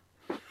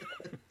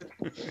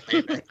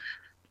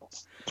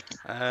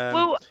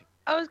 Well,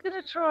 I was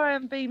going to try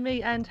and be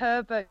me and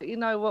her, but you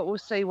know what? We'll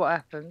see what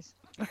happens.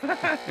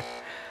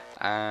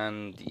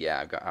 And yeah,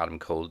 I've got Adam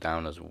Cole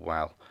down as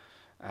well.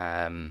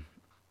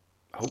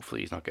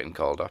 Hopefully he's not getting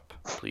called up.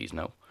 Please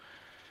no.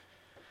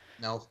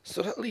 No.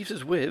 So that leaves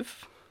us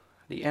with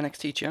the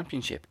NXT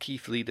Championship.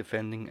 Keith Lee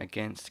defending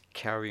against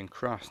Karrion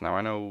Kross. Now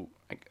I know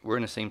we're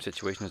in the same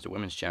situation as the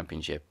Women's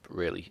Championship,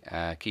 really.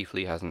 Keith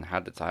Lee hasn't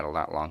had the title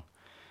that long.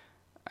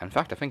 In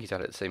fact, I think he's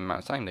had it the same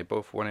amount of time. They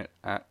both won it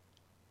at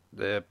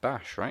the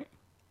Bash, right?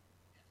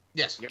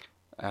 Yes. Yep.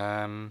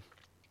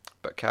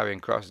 But Karrion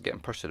Kross is getting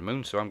pushed to the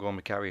moon, so I'm going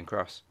with Karrion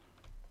Kross.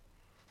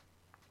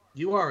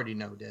 You already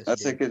know this. I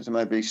think it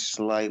might be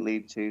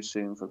slightly too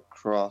soon for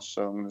Cross,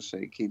 so I'm going to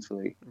say Keith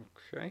Lee.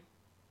 Okay.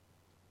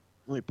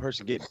 The only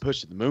person getting pushed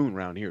to the moon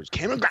around here is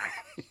Cameron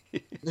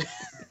Grimes.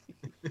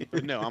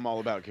 But no, I'm all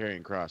about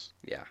Karrion Kross.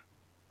 Yeah.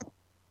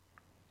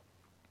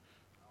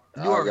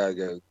 I gotta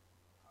go.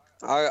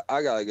 I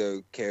gotta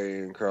go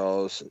Karrion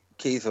Kross.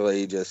 Keith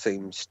Lee just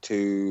seems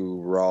too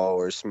Raw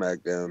or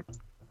SmackDown.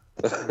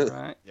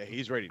 Right. Yeah,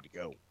 he's ready to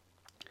go.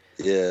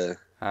 Yeah.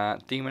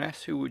 Demon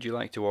S, who would you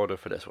like to order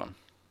for this one?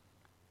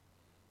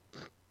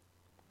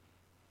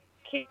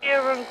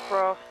 Karrion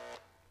Kross.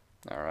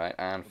 All right,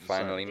 and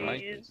finally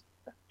Mike.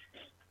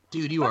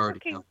 Dude, you already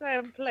keep know.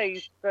 saying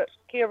please, but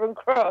Karrion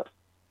Kross.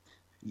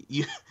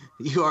 You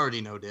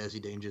already know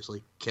Dazzy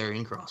Dangerously.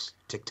 Karrion Kross.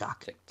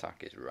 TikTok.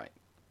 TikTok is right.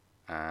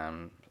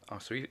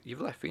 So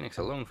you've left Phoenix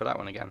alone for that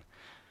one again.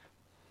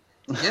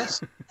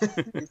 Yes.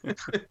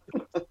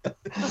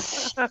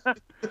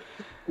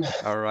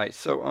 All right,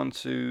 so on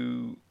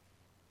to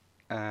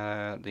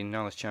the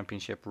Knowledge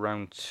Championship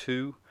round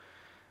 2.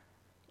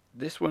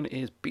 This one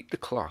is Beat the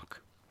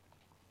Clock.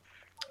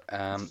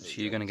 So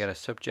you're going to get a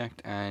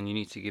subject, and you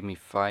need to give me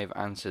 5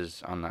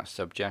 answers on that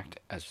subject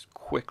as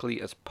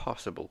quickly as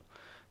possible.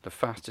 The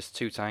fastest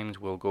 2 times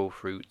will go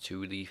through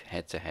to the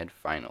head-to-head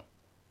final.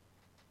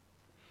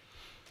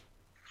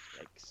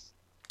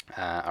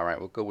 Alright,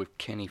 we'll go with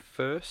Kenny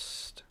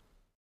first.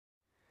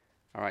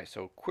 Alright,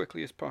 so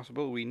quickly as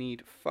possible, we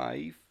need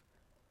 5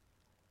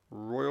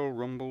 Royal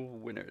Rumble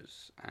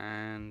winners.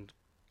 And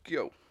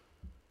go.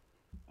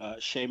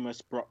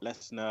 Sheamus, Brock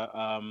Lesnar,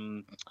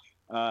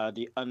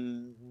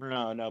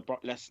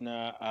 Brock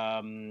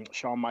Lesnar,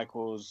 Shawn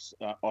Michaels,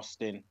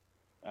 Austin,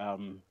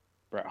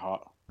 Bret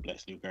Hart,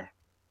 Lex Luger.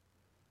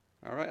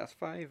 All right, that's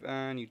 5,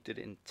 and you did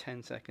it in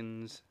 10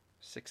 seconds.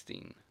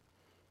 16.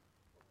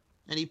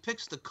 And he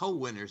picks the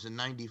co-winners in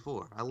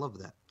 '94. I love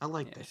that. I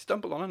like that.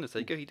 Stumbled on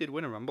Undertaker. He did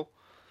win a Rumble.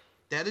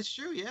 That is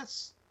true.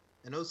 Yes,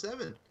 in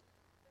 07.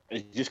 You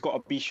just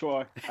gotta be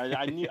sure.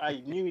 I knew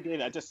he did.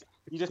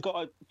 You just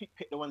gotta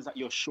pick the ones that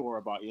you're sure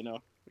about, you know.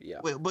 Yeah.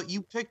 Wait, but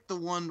you picked the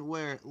one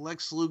where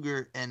Lex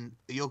Luger and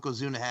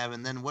Yokozuna have,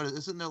 and then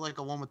isn't there like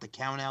a one with the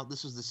count out?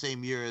 This was the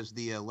same year as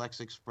the Lex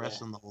Express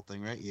and the whole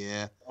thing, right?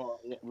 Yeah. Oh,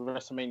 yeah,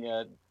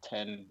 WrestleMania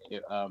 10.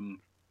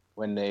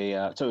 When they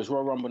so it was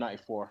Royal Rumble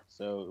 94.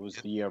 So it was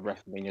the year of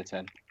WrestleMania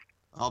 10.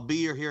 I'll be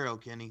your hero,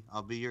 Kenny.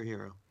 I'll be your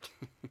hero.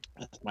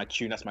 That's my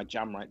tune. That's my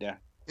jam right there.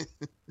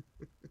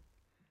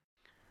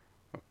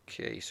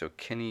 Okay, so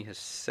Kenny has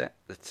set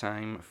the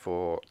time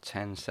for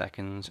 10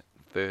 seconds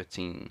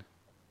 13.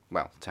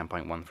 Well,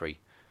 10.13.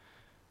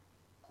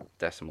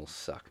 Decimals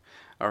suck.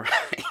 All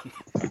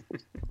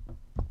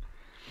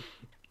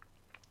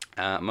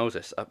right.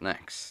 Moses, up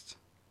next.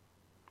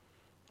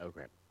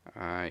 Okay.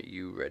 Are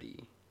you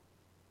ready?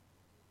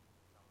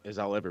 As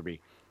I'll ever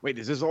be. Wait,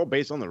 is this all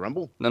based on the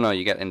Rumble? No,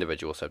 you get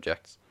individual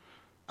subjects.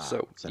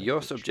 So, it's an your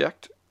individual.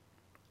 subject,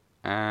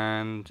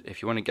 and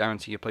if you want to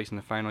guarantee your place in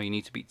the final, you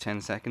need to beat 10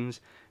 seconds.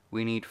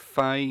 We need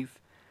 5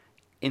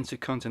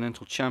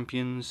 Intercontinental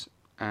Champions,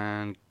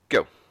 and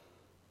go.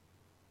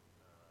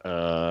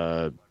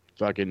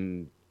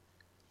 Fucking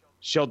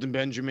Shelton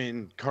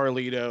Benjamin,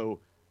 Carlito,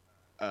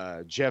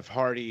 Jeff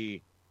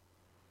Hardy,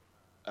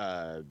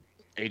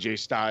 AJ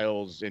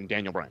Styles, and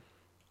Daniel Bryan.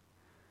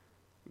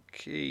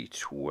 Okay,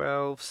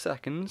 12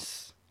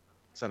 seconds.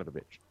 Son of a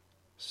bitch.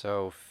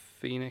 So,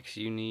 Phoenix,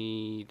 you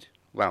need,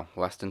 well,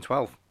 less than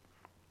 12.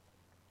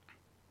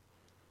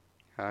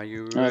 Are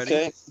you ready?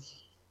 Okay.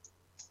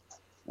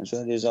 As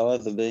ready as I'll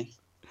ever be.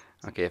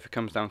 Okay, if it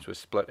comes down to a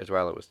split as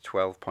well, it was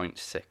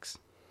 12.6.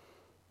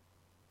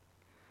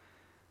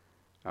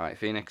 Alright,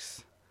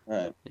 Phoenix.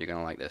 Right. You're going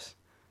to like this.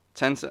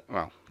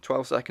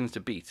 12 seconds to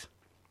beat.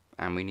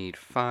 And we need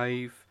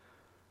 5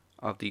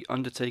 of the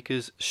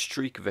Undertaker's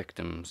streak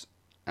victims.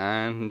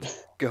 And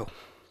go.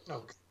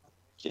 Okay.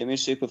 Jimmy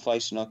Superfly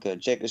Snuka,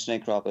 Jake the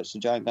Snake Roberts,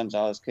 Giant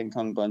Gonzalez, King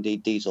Kong Bundy,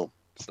 Diesel.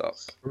 Stop.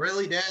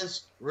 Really,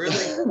 Daz? Really?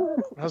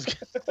 I was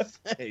gonna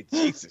say,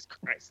 Jesus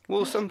Christ.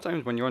 Well,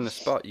 sometimes when you're on the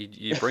spot,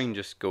 your brain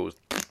just goes.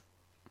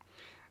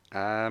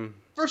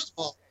 First of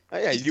all,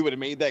 yeah, you would have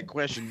made that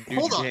question. New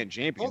Hold on. Japan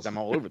champions. I'm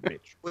all over the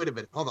pitch. Wait a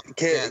minute. Hold on.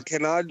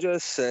 Can I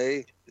just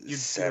say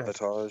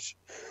sabotage?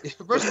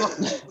 First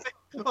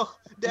of all,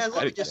 Daz,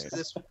 let me just say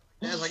this.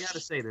 Daz, I gotta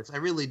say this. I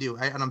really do.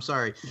 And I'm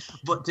sorry,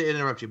 but to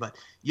interrupt you, but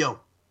yo,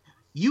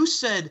 you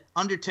said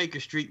Undertaker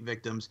street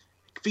victims.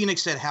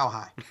 Phoenix said how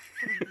high?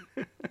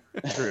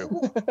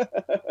 True.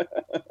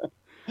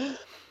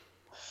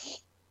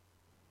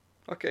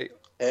 Okay.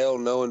 Hell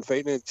no, in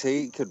Phoenix,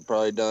 he could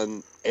probably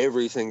done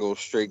every single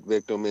streak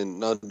victim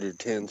in under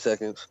 10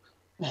 seconds.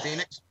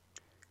 Phoenix?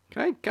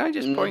 Can I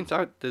just point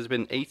out there's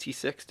been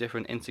 86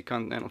 different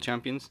Intercontinental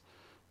Champions?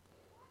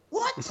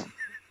 What?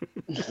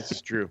 This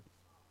is true.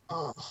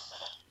 Oh.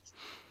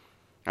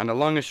 And the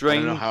longest reign.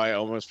 I don't know how I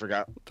almost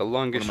forgot. The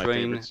longest one of my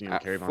reign favorites,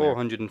 at Kerry Von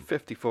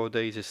 454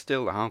 days is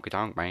still the Honky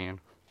Tonk Man.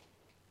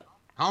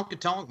 Honky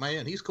Tonk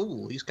Man, he's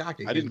cool. He's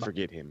cocky. I didn't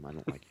forget him. I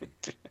don't like him.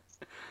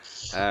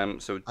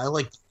 So I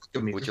like.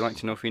 Would you like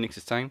to know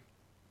Phoenix's time?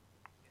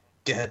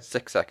 Go ahead.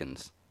 6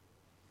 seconds.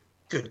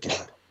 Good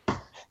God.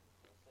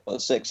 Well,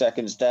 6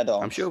 seconds dead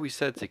on. I'm sure we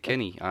said to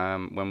Kenny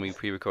when we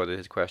pre-recorded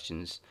his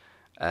questions,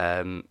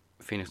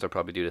 Phoenix will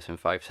probably do this in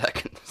 5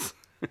 seconds.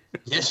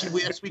 Yes,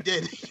 we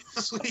did.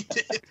 Yes, we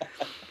did.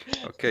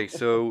 Okay,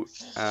 so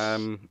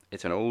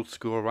it's an old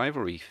school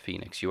rivalry,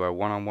 Phoenix. You are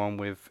 1-on-1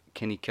 with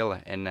Kenny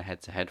Killer in the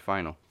head-to-head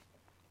final.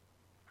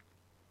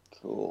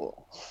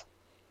 Cool.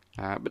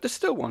 But there's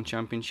still one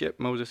championship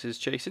Moses is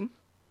chasing.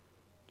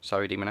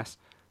 Sorry, Demon S.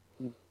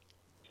 You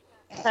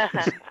can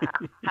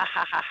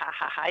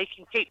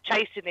keep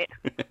chasing it.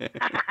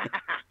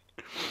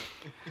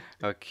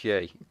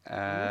 Okay.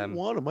 I don't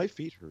want to. My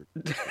feet hurt.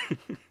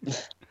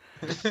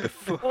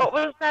 What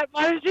was that,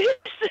 Moses?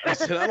 I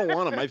said I don't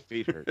want to. My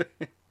feet hurt.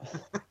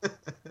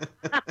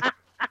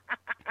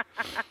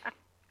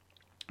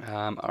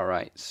 All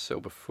right. So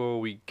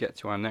before we get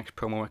to our next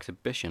promo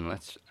exhibition,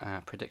 let's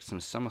predict some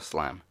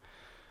SummerSlam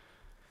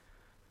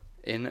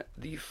in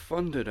the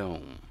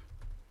Thunderdome,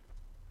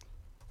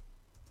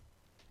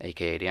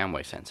 aka the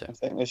Amway Center. I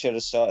think we should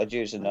have started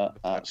using that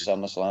at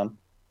SummerSlam.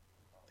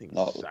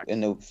 Not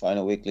in the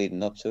final week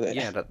leading up to it.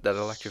 Yeah, that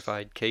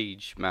electrified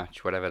cage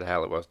match, whatever the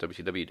hell it was,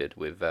 WCW did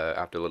with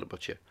Abdullah the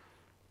Butcher.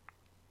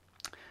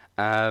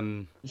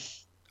 Or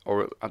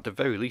at the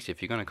very least,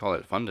 if you're going to call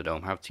it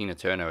Thunderdome, have Tina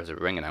Turner as a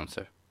ring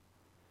announcer.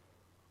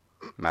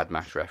 Mad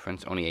Max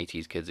reference. Only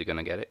 80s kids are going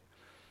to get it.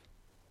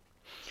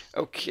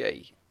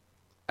 Okay.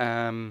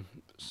 Nothing.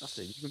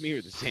 You and me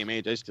are the same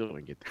age. I still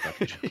don't get the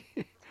fucking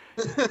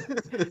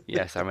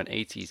Yes, I'm an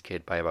 80s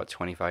kid by about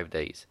 25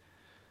 days.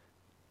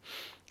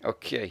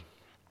 Okay.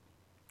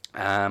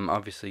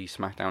 Obviously,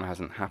 SmackDown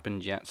hasn't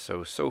happened yet,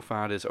 so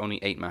far there's only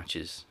 8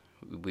 matches.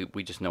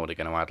 We just know they're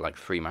going to add like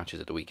 3 matches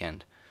at the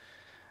weekend.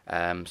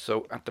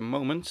 So at the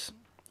moment,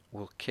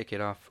 we'll kick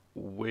it off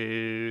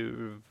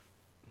with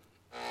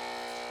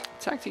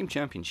Tag Team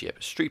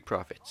Championship, Street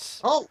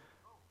Profits. Oh,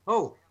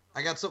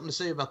 I got something to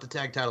say about the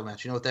tag title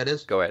match. You know what that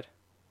is? Go ahead.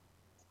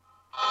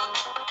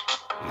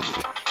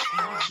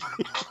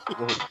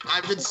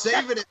 I've been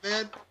saving it,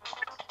 man.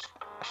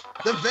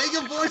 The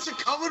Vega Boys are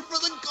coming for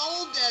the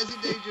gold,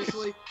 Dazzy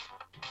Dangerously.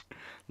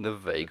 The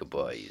Vega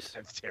Boys.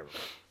 That's terrible.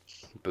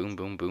 Boom,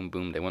 boom, boom,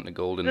 boom. They want the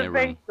gold in The their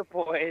ring. Vega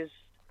Boys.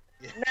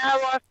 Now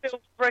I feel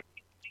freaking.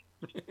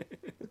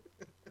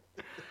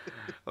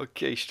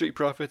 Okay, Street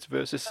Profits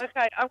versus...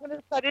 Okay, I'm going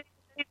to say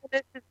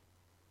this.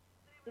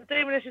 The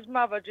Demoness's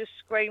mother just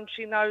screamed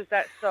she knows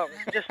that song.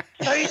 Just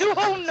so you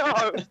all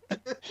know.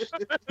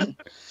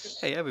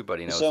 Hey,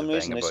 everybody knows For some the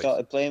reason, Venga they Boys.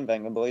 started playing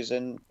Venga Boys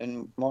in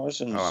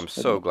Morrison's. Oh, I'm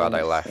so glad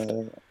I left.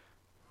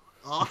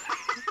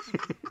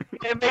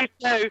 Yeah, me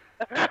too.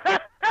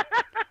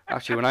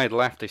 Actually, when I had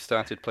left, they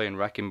started playing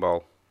Wrecking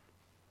Ball.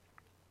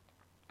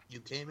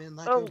 You came in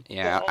like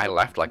Yeah, I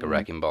left like a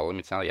wrecking ball, let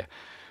me tell you.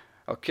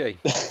 Okay,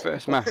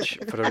 first match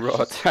for the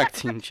Raw Tag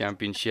Team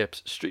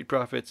Championships, Street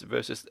Profits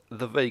versus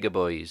the Vega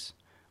Boys,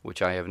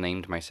 which I have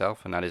named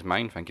myself, and that is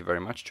mine, thank you very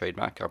much,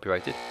 trademark,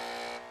 copyrighted.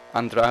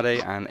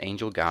 Andrade and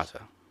Angel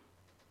Garza.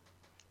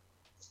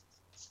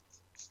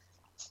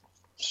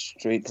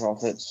 Street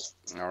Profits.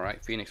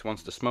 Alright, Phoenix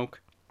wants to smoke.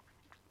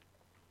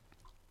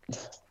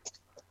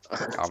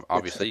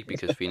 Obviously,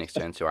 because Phoenix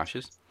turned to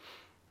ashes.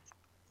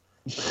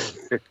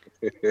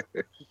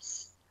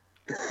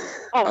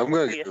 I'm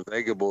going to get the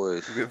Vega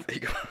Boys.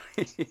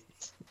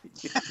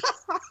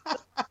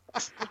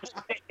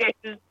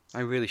 I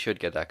really should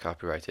get that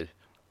copyrighted.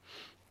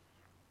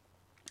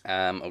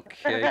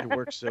 Okay. It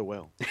works so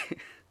well.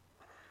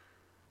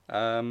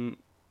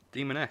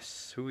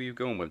 Demoness, who are you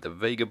going with? The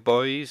Vega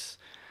Boys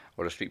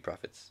or the Street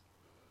Profits?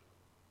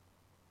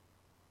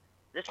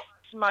 The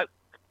smoke.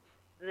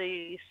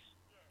 The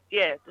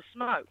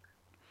smoke.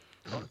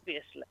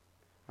 Obviously.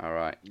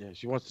 Alright. Yeah,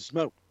 she wants to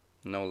smoke.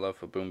 No love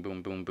for boom,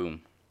 boom, boom,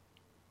 boom.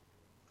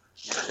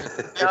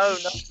 No.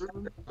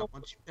 From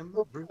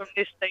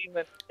this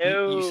demon.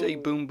 No. You say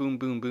boom, boom,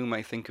 boom, boom,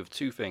 I think of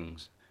 2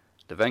 things.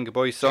 The Venga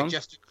Boys song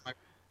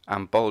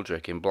and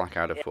Baldrick in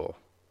Blackadder 4.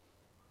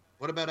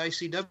 What about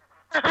ICW?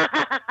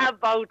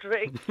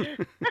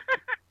 Baldrick.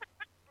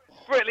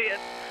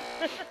 Brilliant.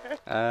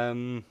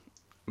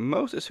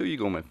 Moses, who are you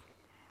going with?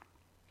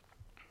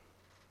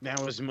 Now,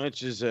 as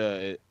much as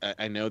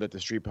I know that the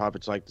Street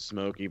Profits like to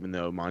smoke, even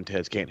though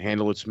Montez can't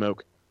handle its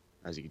smoke,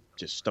 as he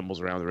just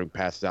stumbles around the ring,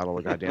 passes out all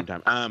the goddamn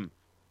time.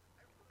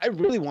 I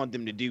really want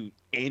them to do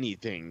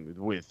anything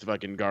with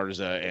fucking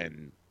Garza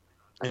and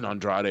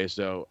Andrade,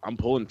 so I'm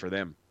pulling for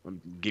them.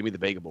 Give me the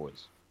Vega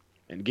Boys,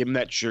 and give them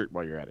that shirt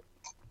while you're at it.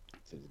 It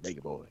says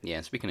Vega Boy. Yeah,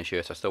 and speaking of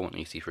shirts, I still want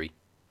EC3.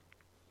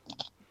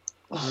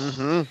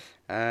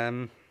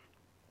 Mm-hmm.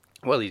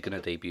 Well, he's going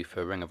to debut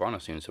for Ring of Honor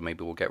soon, so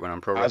maybe we'll get one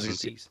on Pro Wrestling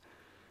Tees.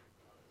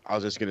 I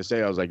was just going to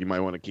say, I was like, you might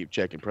want to keep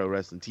checking Pro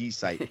Wrestling Tees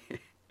site.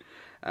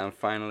 And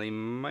finally,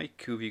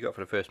 Mike, who have you got for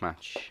the first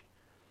match?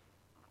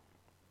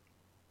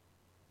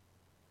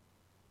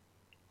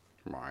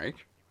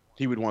 Mike?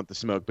 He would want the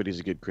smoke, but he's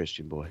a good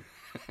Christian boy.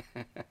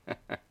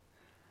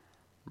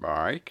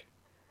 Mike?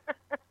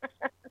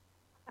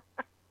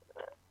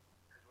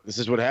 This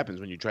is what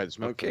happens when you try to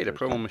smoke. Okay, the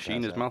promo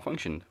machine has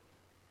malfunctioned.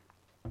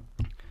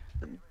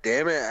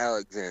 Damn it,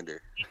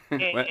 Alexander.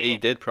 Well, he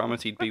did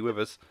promise he'd be with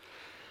us.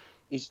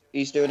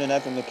 He's doing an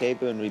Evan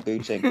McCabe and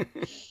rebooting.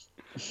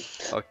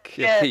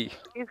 Okay. Yeah,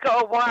 he's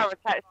got a wire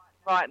attached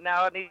right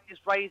now, and he's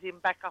raising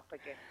back up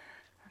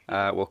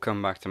again. We'll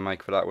come back to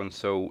Mike for that one.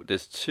 So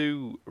there's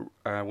 2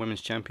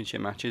 women's championship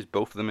matches.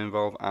 Both of them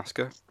involve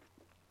Asuka.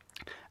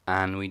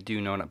 And we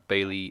do know that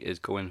Bayley is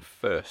going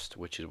first,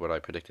 which is what I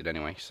predicted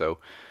anyway. So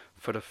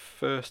for the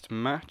first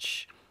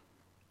match...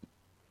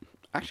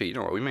 Actually, you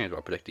know what? We may as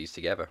well predict these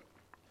together.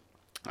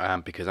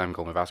 Because I'm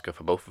going with Asuka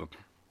for both of them.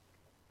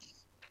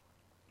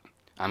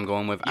 I'm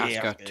going with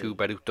Asuka to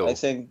Baruto. I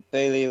think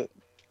Bayley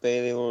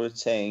will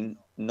retain,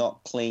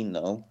 not clean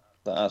though,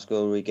 but Asuka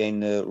will regain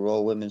the Raw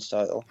Women's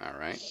title.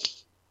 Alright.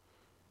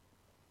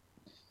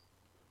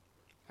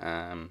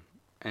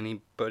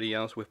 Anybody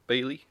else with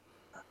Bayley?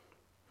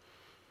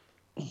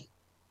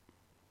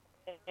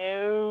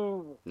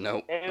 No.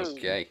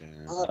 Okay.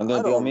 I'm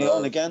going to be on me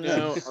on again then.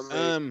 No,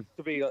 I mean,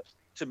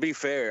 to be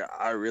fair,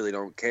 I really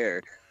don't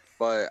care,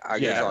 but I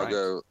guess I'll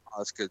go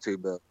Asuka 2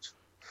 belts.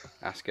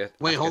 Asuka.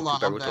 Wait, Asuka hold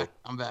on. to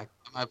I'm back.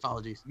 My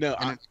apologies. No,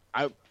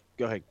 I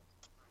go ahead.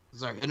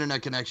 Sorry,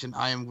 internet connection.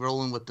 I am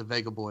rolling with the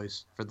Vega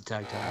Boys for the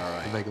tag title. All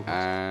right. The Vega Boys.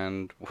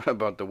 And what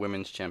about the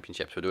women's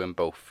championships? We're doing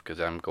both because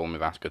I'm going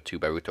with Asuka to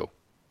Baruto.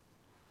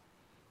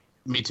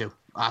 Me too.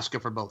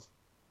 Asuka for both.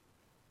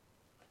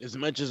 As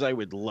much as I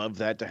would love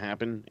that to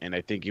happen, and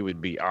I think it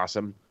would be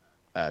awesome,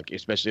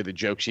 especially the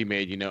joke she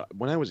made. You know,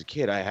 when I was a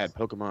kid, I had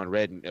Pokemon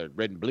Red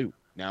and Blue.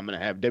 Now I'm gonna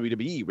have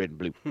WWE Red and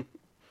Blue.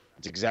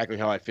 It's exactly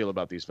how I feel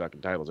about these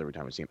fucking titles every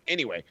time I see them.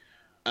 Anyway,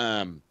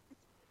 I'm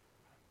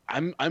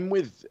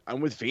with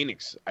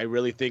Phoenix. I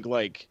really think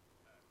like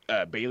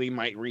Bayley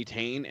might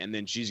retain, and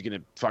then she's gonna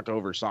fuck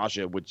over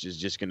Sasha, which is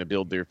just gonna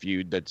build their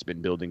feud that's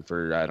been building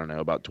for I don't know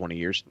about 20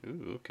 years.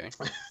 Ooh, okay.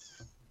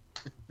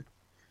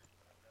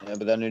 Yeah,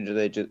 but then who do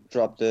they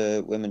drop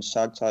the women's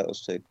tag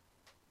titles to?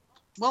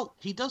 Well,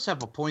 he does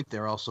have a point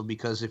there also,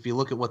 because if you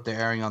look at what they're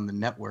airing on the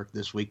network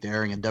this week, they're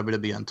airing a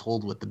WWE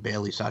Untold with the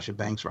Bayley-Sasha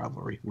Banks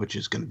rivalry, which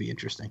is going to be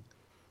interesting.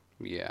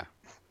 Yeah.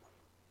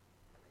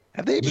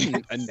 Have they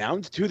even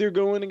announced who they're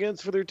going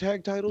against for their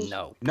tag titles?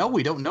 No. No,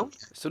 we don't know.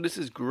 So this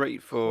is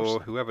great for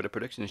whoever the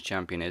predictions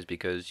champion is,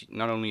 because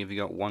not only have you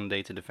got 1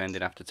 day to defend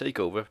it after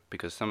TakeOver,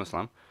 because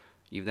SummerSlam,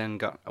 you've then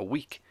got a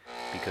week,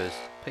 because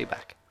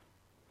Payback.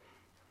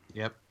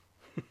 Yep.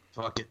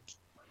 Fuck it.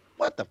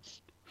 What the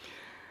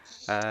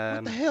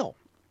hell?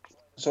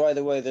 So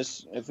either way,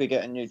 this if we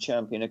get a new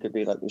champion, it could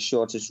be like the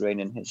shortest reign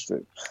in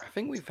history. I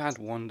think we've had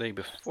 1 day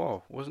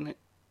before, wasn't it?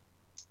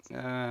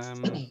 I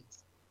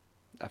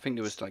think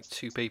there was like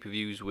 2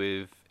 pay-per-views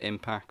with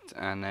Impact,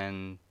 and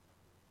then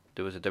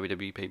there was a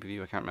WWE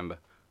pay-per-view. I can't remember.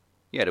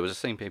 Yeah, there was the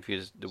same pay-per-view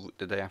as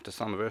the day after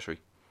Slammiversary.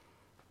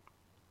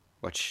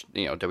 Which,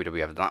 you know, WWE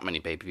have that many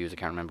pay-per-views. I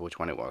can't remember which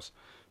one it was.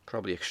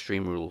 Probably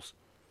Extreme Rules.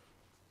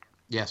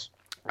 Yes.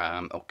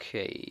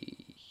 Okay.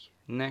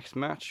 Next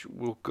match,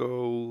 we'll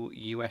go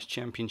US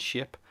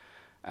Championship.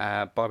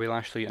 Bobby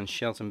Lashley and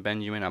Shelton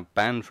Benjamin are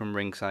banned from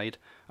ringside.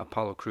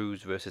 Apollo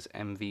Crews versus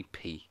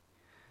MVP.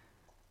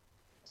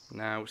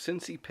 Now,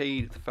 since he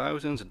paid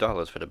thousands of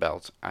dollars for the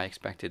belt, I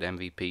expected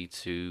MVP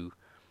to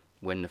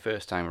win the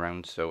first time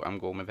around, so I'm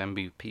going with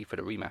MVP for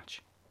the rematch.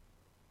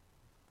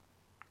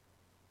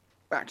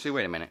 Actually,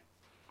 wait a minute.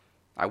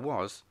 I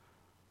was,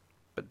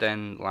 but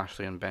then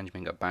Lashley and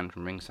Benjamin got banned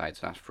from ringside,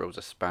 so that throws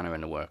a spanner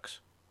in the works.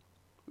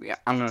 Yeah,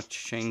 I'm going to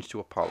change to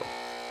Apollo.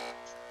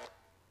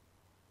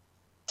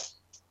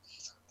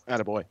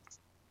 Attaboy.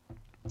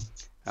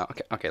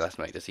 Okay, let's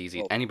make this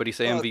easy. Anybody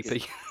say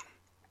MVP?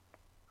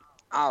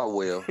 I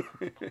will.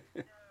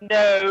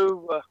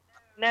 No.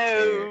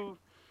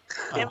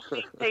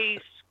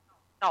 MVP's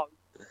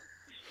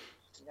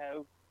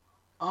no.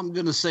 I'm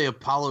going to say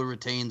Apollo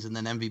retains and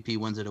then MVP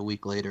wins it a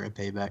week later at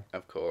Payback.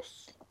 Of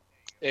course.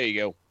 There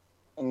you go.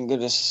 I'm going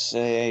to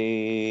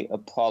say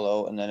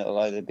Apollo, and then it'll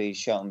either be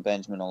Shelton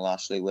Benjamin or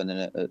Lashley winning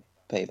it at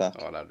Payback.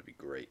 Oh, that would be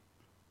great.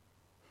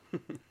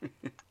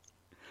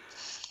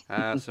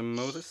 So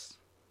Moses?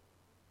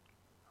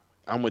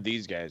 I'm with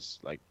these guys.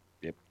 Like,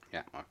 yep.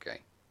 Yeah, okay.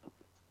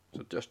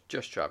 So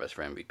just Travis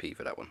for MVP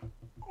for that one.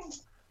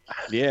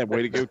 Yeah,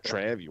 way to go,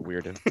 Trav, you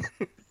weirdo.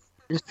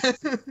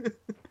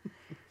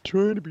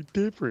 Trying to be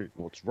different.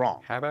 What's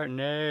wrong? How about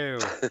no?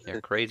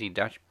 You crazy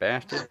Dutch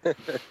bastard.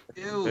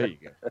 Ew. There you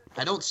go.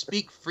 I don't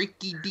speak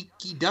freaky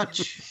deaky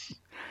Dutch.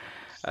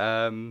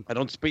 I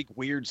don't speak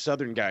weird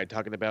Southern guy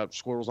talking about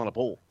squirrels on a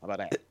pole. How about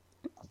that?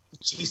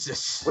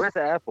 Jesus. With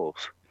apples.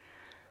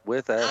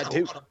 With I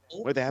apples.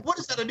 do. With apples. What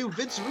is that, a new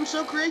Vince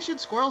Russo creation?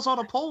 Squirrels on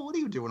a pole? What are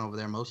you doing over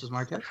there, Moses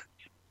Marquez?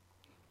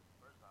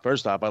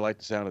 First off, I like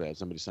the sound of that.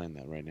 Somebody sign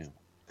that right now.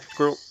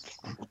 Squirrel.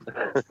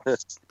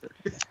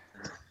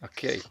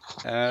 Okay.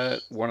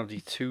 One of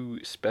the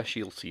 2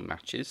 specialty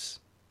matches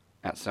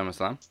at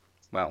SummerSlam.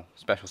 Well,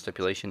 special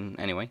stipulation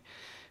anyway.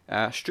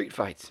 Street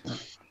Fight.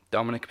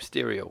 Dominic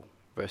Mysterio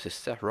versus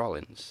Seth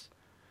Rollins.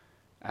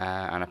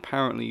 And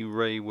apparently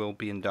Ray will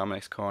be in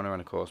Dominic's corner,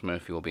 and of course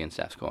Murphy will be in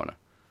Seth's corner.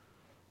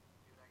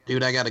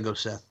 Dude, I gotta go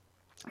Seth.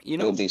 You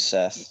know, It'll be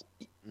Seth.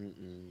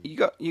 you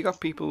got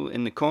people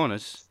in the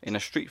corners in a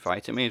street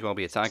fight. It may as well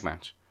be a tag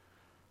match.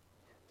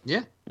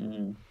 Yeah.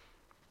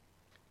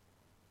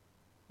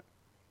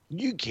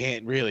 You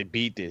can't really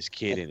beat this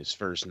kid in his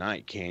first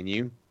night, can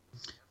you?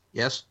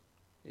 Yes.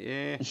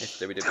 Yeah,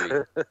 it's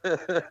WWE.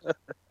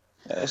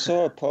 I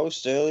saw a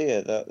post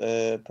earlier that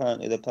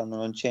apparently they're planning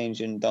on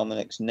changing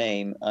Dominic's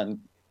name and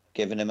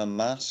giving him a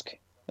mask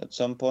at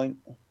some point.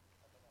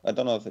 I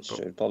don't know if it's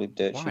true. Probably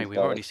dirt. Why? We've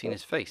already seen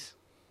his face.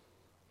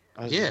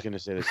 I was just going to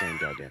say the same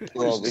goddamn thing.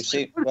 Well, we've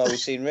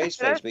seen Ray's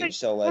face, but he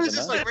still wears a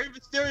mask. Like Rey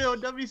Mysterio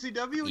in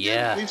WCW?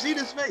 Yeah. We've seen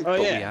his face. Oh,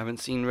 But yeah. we haven't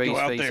seen Ray's Go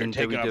out face there in and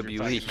take off your WWE.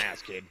 fucking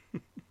mask, kid.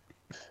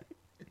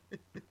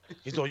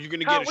 He's like, you're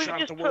going to Can't get a we shot at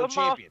just the put world a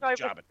mask champion. over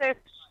Job it. Seth's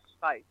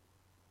face?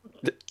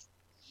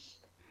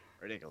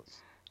 Ridiculous.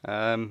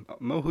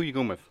 Mo, who you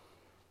going with?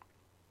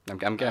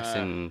 I'm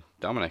guessing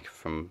Dominic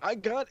from... I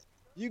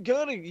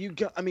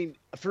mean,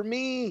 for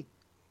me,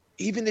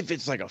 even if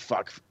it's like a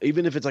fuck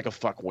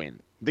win,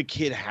 the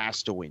kid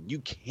has to win. You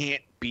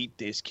can't beat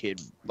this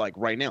kid like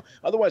right now.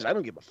 Otherwise, I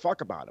don't give a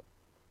fuck about him.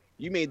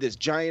 You made this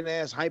giant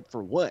ass hype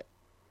for what?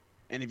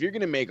 And if you're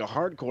gonna make a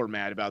hardcore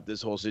mad about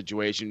this whole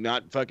situation,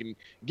 not fucking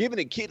giving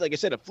a kid, like I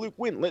said, a fluke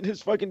win, let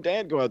his fucking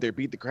dad go out there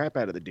beat the crap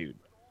out of the dude.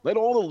 Let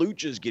all the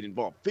luchas get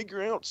involved.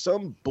 Figure out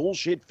some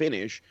bullshit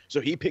finish so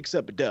he picks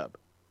up a dub.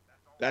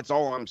 That's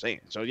all I'm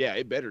saying. So yeah,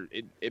 it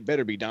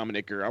better be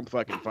Dominic, or I'm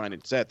fucking finding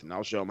Seth, and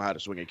I'll show him how to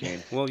swing a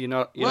cane. Well, you're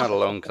not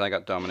alone, because I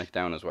got Dominic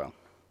down as well.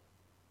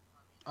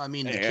 I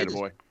mean, Hey,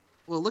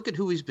 Well, look at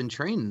who he's been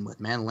training with,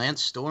 man.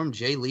 Lance Storm,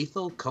 Jay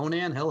Lethal,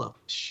 Conan. Hello.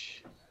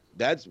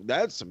 That's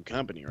some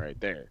company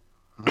right there.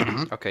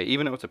 Okay,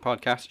 even though it's a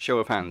podcast, show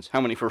of hands. How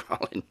many for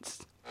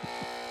Rollins?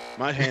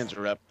 My hands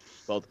are up,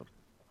 both of them.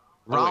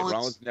 Rollins, oh, wait,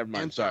 Rollins, never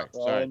mind. Sorry.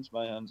 Rollins,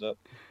 my hands up.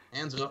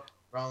 Hands up,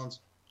 Rollins.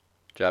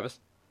 Travis?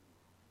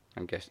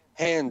 I'm guessing.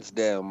 Hands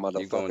down, motherfucker.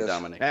 You're going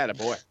Dominic.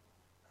 Attaboy.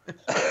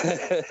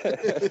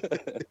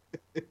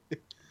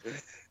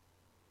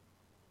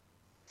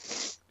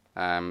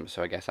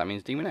 So I guess that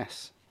means Demon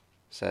S,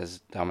 says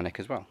Dominic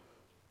as well.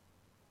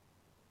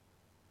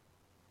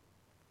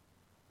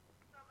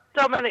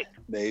 Dominic,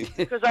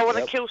 because I want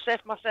to kill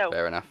Seth myself.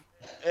 Fair enough.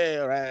 Hey,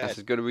 all right. That's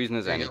as good a reason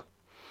as any.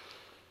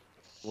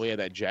 Well, yeah,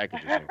 that jacket.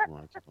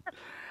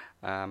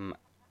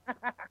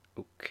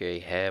 Okay,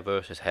 hair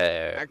versus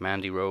hair.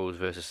 Mandy Rose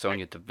versus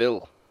Sonya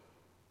Deville.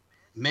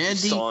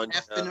 Mandy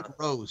effing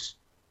Rose.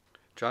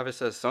 Travis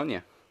says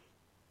Sonya.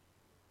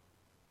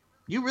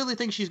 You really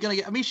think she's gonna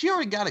get? I mean, she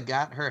already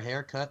got her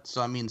hair cut.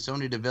 So I mean,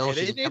 Sonya Deville.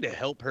 They need to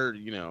help her.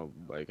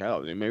 Like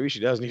hell. Maybe she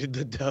does need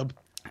the dub.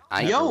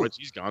 What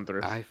she's gone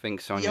through. I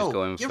think Sonya's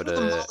going for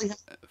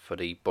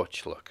the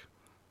butch look.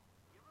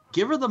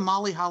 Give her the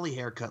Molly Holly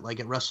haircut, like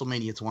at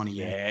WrestleMania 20.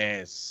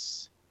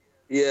 Yes.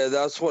 Yeah,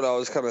 that's what I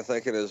was kind of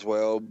thinking as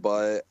well.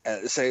 But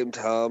at the same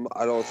time,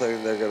 I don't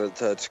think they're gonna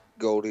touch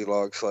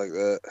Goldilocks like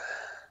that.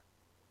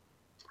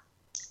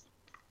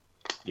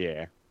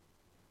 Yeah.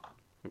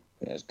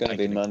 Yeah, it's gonna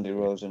be Mandy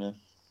Rose in it.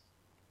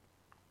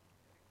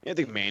 Yeah, I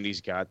think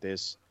Mandy's got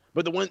this.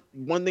 But the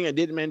one thing I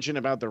did mention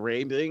about the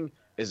Ray thing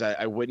is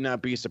I would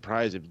not be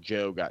surprised if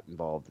Joe got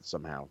involved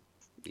somehow.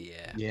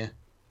 Yeah. Yeah.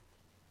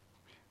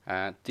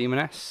 Demon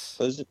S.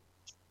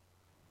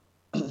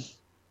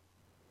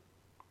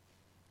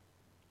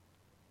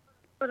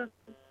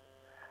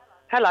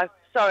 Hello.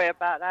 Sorry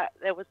about that.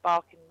 There was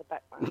barking in the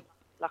background.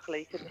 Luckily,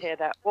 you couldn't hear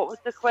that. What was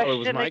the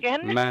question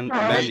again?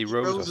 Mandy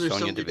Rose or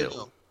Sonya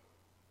Deville?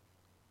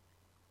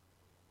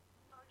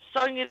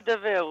 Sonya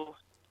Deville.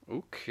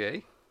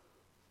 Okay.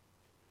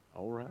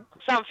 All right.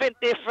 Something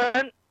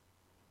different.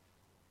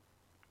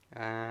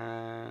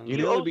 You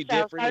know it'd be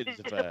different. I'm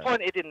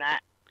disappointed in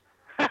that.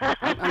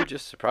 I'm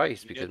just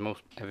surprised because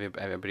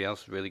everybody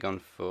else has really gone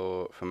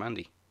for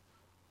Mandy.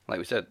 Like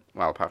we said,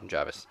 well, apart from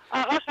Jarvis.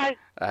 Oh, okay.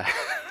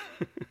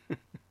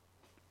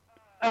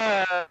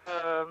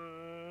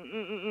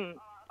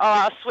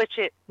 I'll switch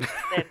it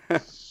then.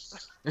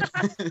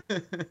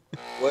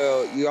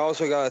 Well, you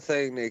also got to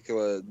think,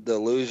 Nicola, the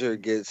loser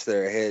gets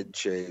their head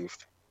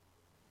shaved.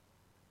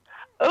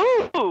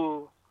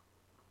 Ooh.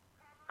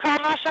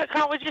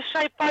 Can't we just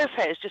shave both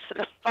heads just for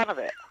the fun of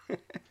it?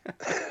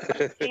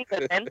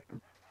 Even then.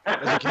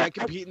 Can I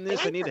compete in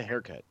this? I need a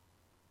haircut.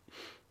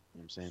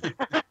 You know what I'm saying?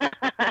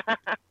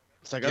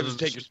 It's like, I'll just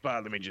take your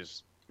spot. Let me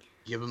just...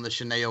 Give him the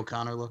Sinead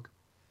O'Connor look.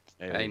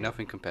 Hey,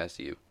 nothing compares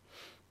to you.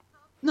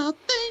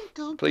 Nothing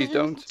compares Please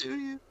don't. to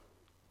you.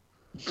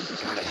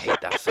 God, I hate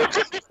that song.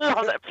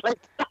 Oh, that place.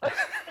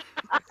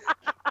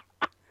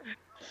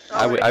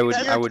 I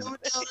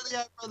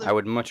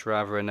would much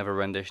rather another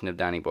rendition of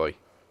Danny Boy.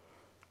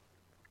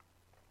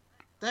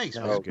 Thanks,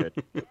 That man. was good.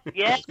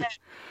 Yeah.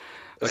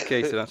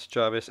 Okay, so that's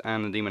Travis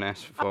and the Demon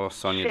S for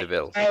Sonya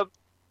Deville.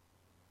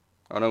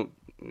 Oh no,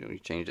 you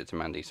changed it to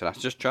Mandy, so that's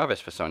just Travis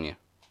for Sonya.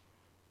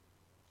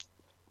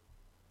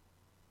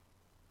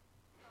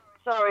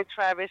 Sorry,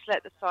 Travis,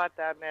 let the side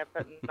down there,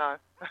 but no.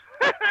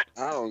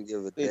 I don't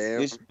give a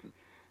damn. At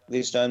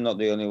least I'm not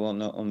the only one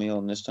not on my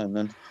own this time,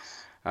 then.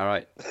 All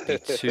right, the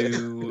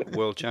two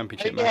World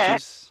Championship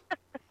matches.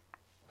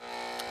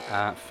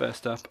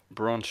 First up,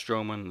 Braun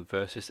Strowman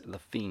versus The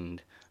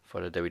Fiend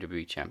for the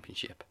WWE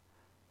Championship.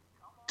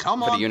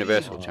 Come for on, the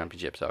Universal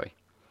Championship, sorry.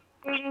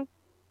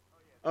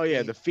 Oh,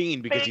 yeah, The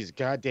Fiend, because he's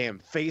goddamn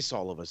face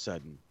all of a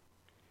sudden.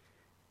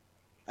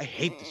 I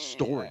hate the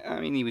story. I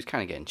mean, he was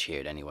kind of getting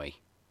cheered anyway.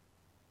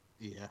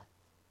 Yeah.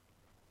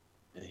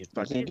 And he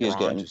fucking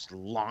Braun just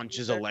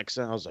launches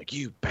Alexa. I was like,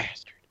 you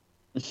bastard.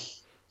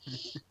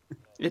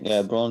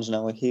 Yeah, Braun's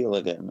now a heel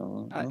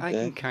again. I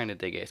can kind of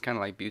dig it. It's kind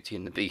of like Beauty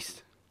and the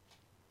Beast.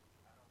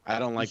 I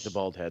don't like the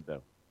bald head,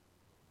 though.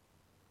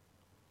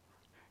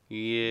 I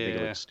think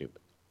it looks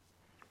stupid.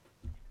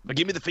 But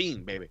give me The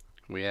Fiend, baby.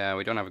 Yeah,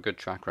 we don't have a good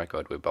track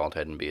record with bald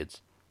head and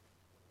beards.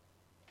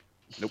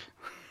 Nope.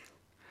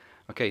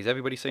 Okay, is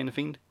everybody saying The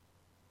Fiend?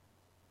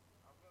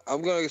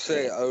 I'm going to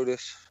say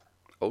Otis.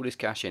 Otis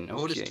cash in. Okay.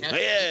 Otis cash in.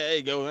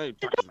 Hey, go ahead.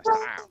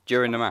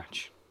 During the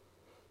match.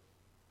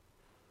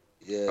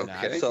 Yeah. Nah,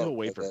 I think he'll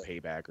wait for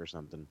payback or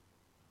something.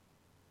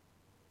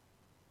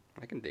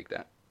 I can dig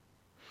that.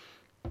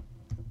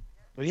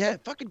 But yeah,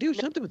 fucking do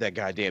something with that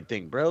goddamn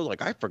thing, bro.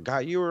 Like, I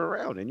forgot you were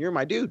around, and you're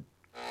my dude.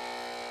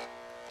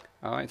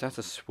 All right, that's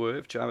a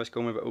swerve. Jarvis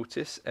going with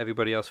Otis.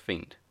 Everybody else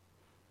Fiend.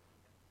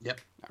 Yep.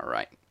 All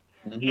right.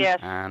 Yes.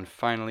 And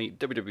finally,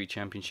 WWE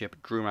Championship,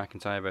 Drew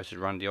McIntyre versus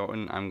Randy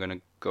Orton. I'm going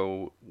to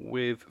go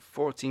with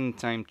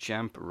 14-time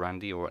champ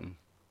Randy Orton.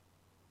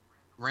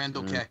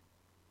 Randall K.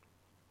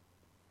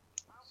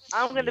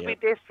 I'm going to be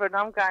different.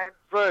 I'm going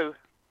Drew.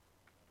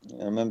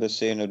 I remember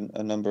seeing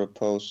a number of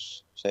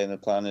posts saying the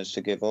plan is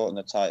to give Orton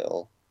the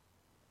title,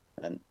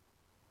 and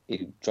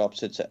he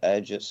drops it to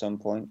Edge at some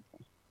point.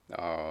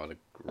 Oh, the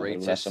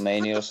greatest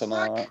WrestleMania or something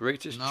like that.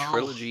 Greatest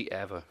trilogy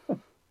ever.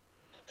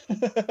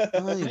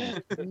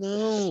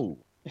 No.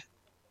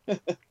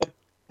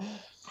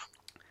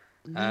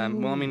 Well,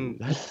 I mean,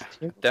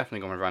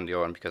 definitely going with Randy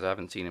Orton because I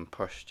haven't seen him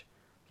pushed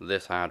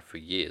this hard for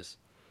years.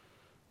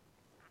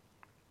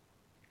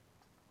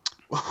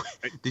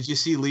 Did you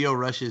see Leo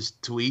Rush's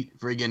tweet?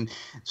 Friggin',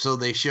 so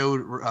they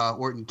showed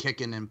Orton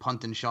kicking and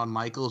punting Shawn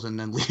Michaels, and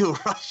then Leo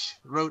Rush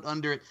wrote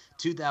under it,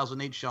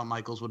 2008 Shawn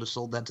Michaels would have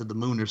sold that to the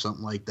moon or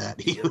something like that.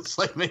 He was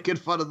like making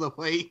fun of the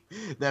way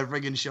that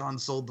friggin' Shawn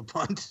sold the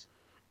punt.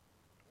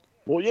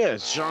 Well, yeah,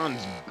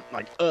 Shawn's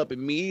like up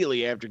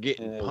immediately after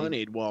getting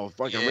punted while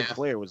fucking Ric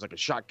Flair was like a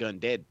shotgun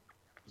dead.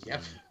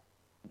 Yep.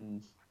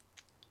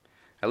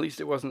 At least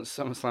it wasn't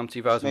SummerSlam Makes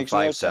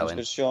 2005 no selling. sense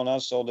because Shawn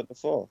has sold it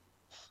before.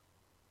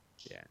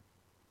 Yeah.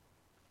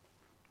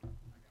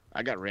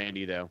 I got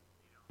Randy though.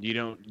 You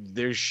don't.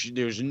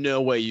 There's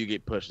no way you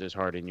get pushed this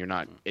hard and you're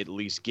not at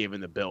least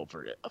given the belt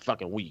for a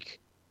fucking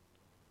week.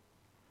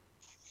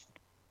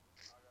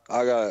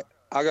 I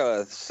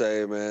gotta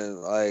say, man,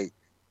 like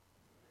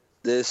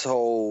this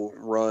whole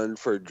run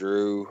for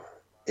Drew,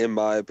 in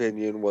my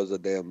opinion, was a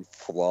damn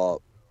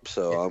flop.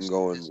 So I'm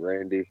going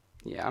Randy.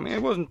 Yeah, I mean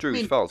it wasn't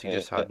Drew's fault. He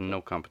just had no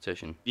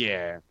competition.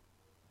 Yeah.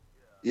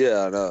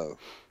 Yeah, I know.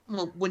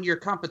 Well, when your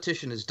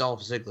competition is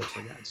Dolph Ziggler,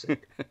 for God's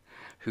sake.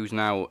 Who's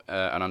now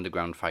an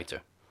underground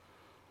fighter.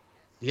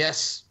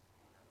 Yes.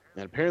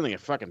 And apparently a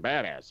fucking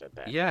badass at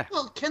that. Yeah.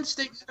 Well, Kent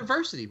State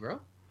University,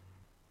 bro.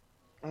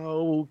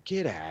 Oh,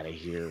 get out of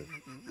here.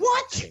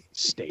 What? Kent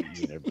State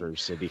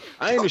University.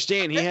 I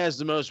understand he has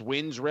the most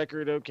wins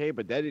record, okay,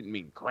 but that didn't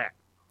mean crap.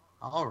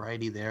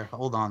 Alrighty there.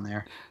 Hold on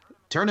there.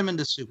 Turn him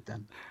into soup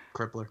then,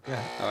 Crippler.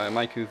 Yeah. All right,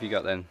 Mike, who have you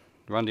got then?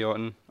 Randy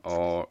Orton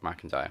or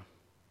McIntyre?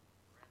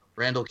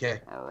 Randall K.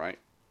 All right.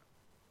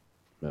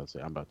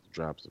 I'm about to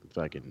drop some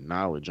fucking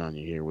knowledge on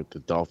you here with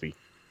the Dolphy.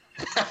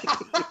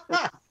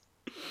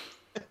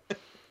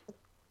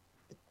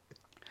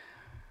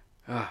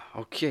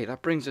 Okay,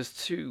 that brings us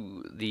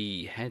to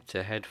the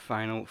head-to-head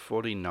final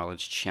for the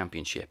Knowledge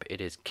Championship. It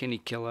is Kenny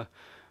Killer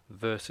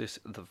versus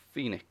the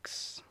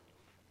Phoenix.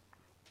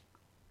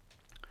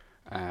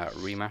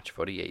 Rematch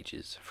for the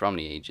ages, from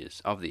the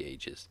ages, of the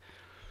ages.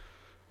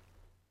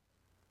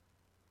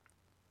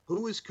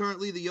 Who is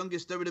currently the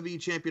youngest WWE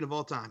champion of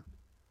all time?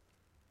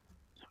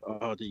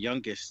 Oh, the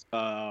youngest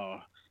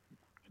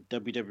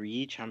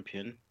WWE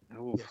champion.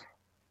 Oh. Yes.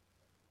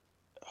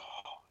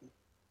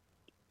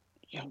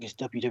 Youngest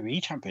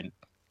WWE champion.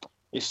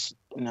 It's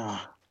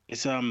Brock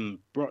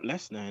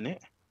Lesnar, isn't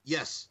it?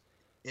 Yes.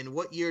 In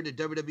what year did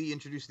WWE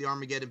introduce the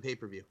Armageddon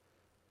pay-per-view?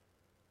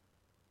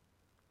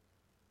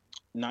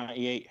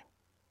 98.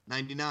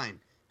 99.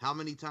 How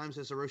many times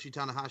has Hiroshi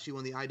Tanahashi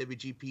won the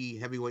IWGP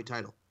Heavyweight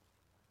title?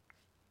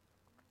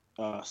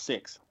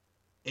 6.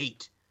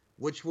 8.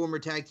 Which former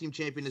tag team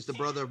champion is the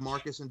brother of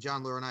Marcus and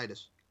John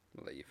Laurinaitis?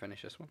 We'll let you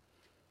finish this one.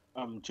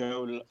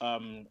 Joe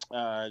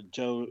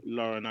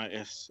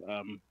Laurinaitis,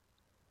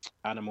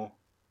 Animal.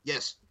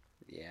 Yes.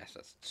 Yes,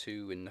 that's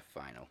 2 in the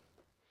final.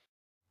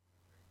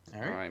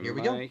 All right, Mike, here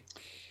we go.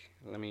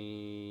 Let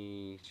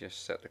me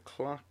just set the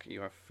clock.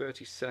 You have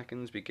 30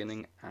 seconds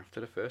beginning after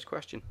the first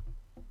question.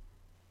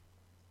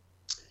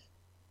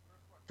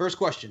 First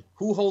question.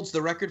 Who holds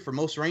the record for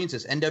most reigns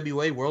as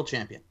NWA World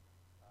Champion?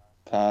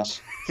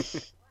 Pass.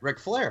 Ric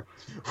Flair.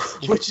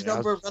 Which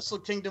number of Wrestle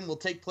Kingdom will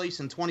take place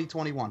in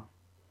 2021?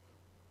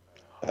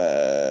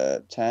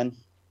 10.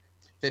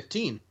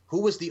 15.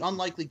 Who was the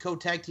unlikely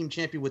co-tag team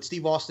champion with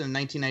Steve Austin in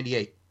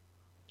 1998?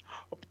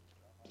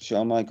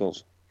 Shawn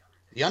Michaels.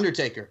 The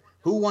Undertaker.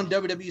 Who won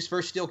WWE's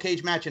first steel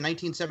cage match in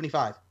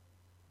 1975?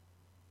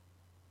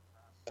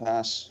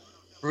 Pass.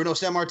 Bruno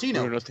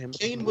Sammartino.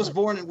 Kane was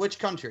born in which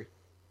country?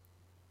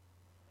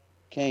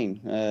 Kane.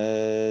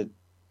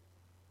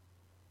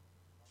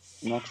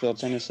 Knoxville,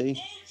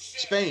 Tennessee.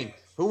 Spain.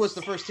 Who was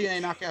the first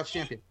TNA Knockouts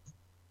champion?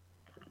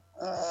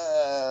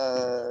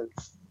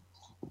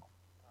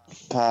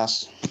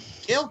 Pass.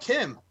 Gail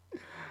Kim.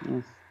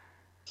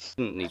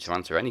 Didn't need to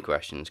answer any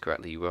questions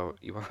correctly. You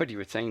already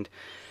retained.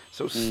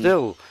 So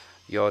still,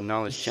 your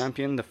knowledge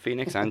champion, the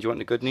Phoenix. And do you want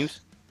the good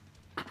news?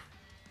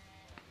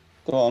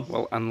 Go on.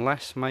 Well,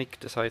 unless Mike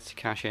decides to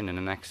cash in the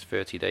next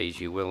 30 days,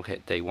 you will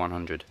hit day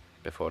 100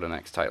 before the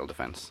next title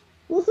defense.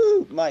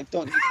 Woohoo! Mike,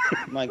 don't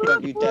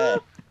you dare.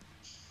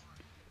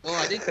 Well,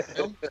 I think I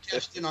almost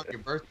cashed in on your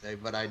birthday,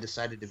 but I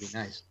decided to be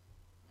nice.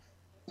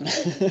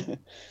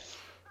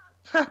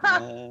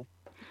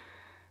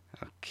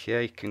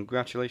 Okay,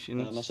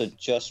 congratulations. I must have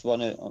just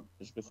won it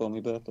just before my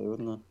birthday,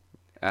 wouldn't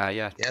I?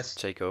 Yeah. Yes.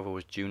 Takeover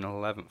was June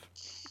 11th.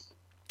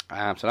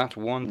 So that's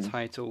one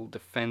title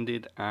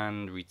defended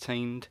and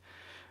retained.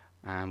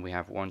 And we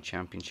have one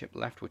championship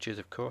left, which is,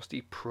 of course,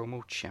 the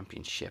Promo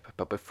Championship.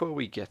 But before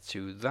we get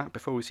to that,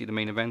 before we see the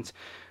main event,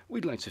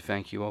 we'd like to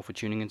thank you all for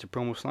tuning into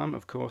Promo Slam.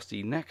 Of course,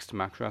 the next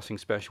Max Wrestling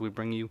special we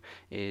bring you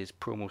is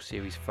Promo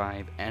Series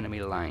 5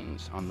 Enemy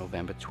Lines on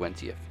November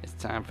 20th. It's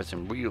time for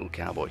some real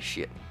cowboy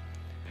shit.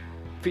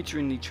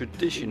 Featuring the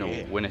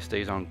traditional Winner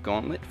Stays On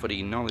Gauntlet for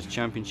the Knowledge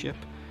Championship,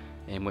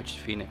 in which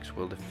Phoenix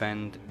will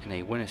defend in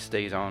a Winner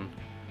Stays On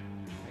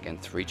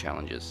against 3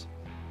 challengers.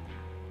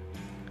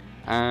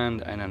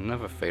 And in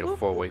another fatal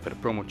 4-way for the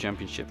Promo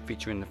Championship,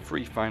 featuring the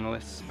 3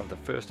 finalists of the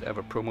first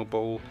ever Promo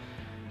Bowl,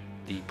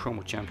 the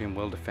Promo Champion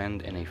will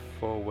defend in a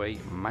 4-way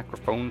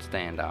microphone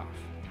standoff.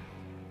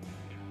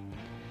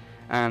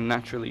 And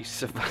naturally,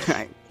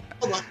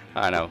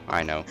 I know.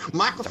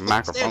 It's a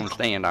microphone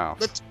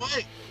standoff.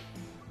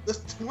 The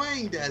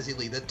twang, Dazzy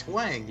Lee, the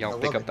twang. Y'all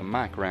pick up the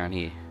mic around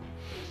here.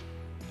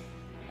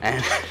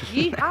 And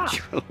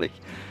naturally,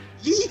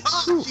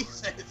 yeehaw, she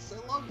said it so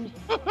long.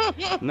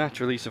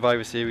 Naturally,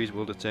 Survivor Series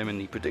will determine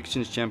the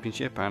Predictions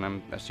Championship, and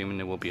I'm assuming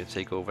there will be a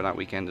takeover that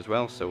weekend as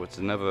well, so it's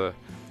another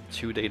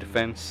 2-day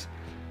defense.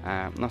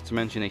 Not to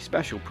mention a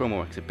special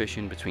promo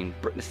exhibition between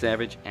Brittany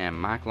Savage and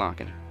Mark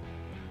Larkin.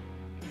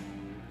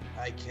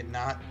 I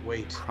cannot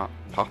wait.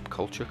 Pop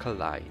Culture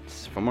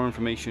Collides. For more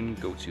information,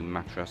 go to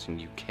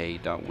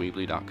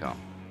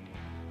matchwrestlinguk.weebly.com.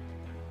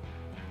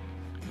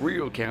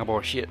 Real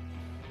cowboy shit.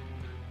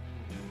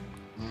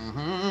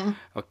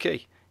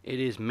 Okay, it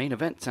is main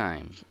event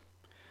time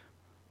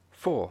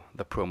for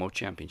the Promo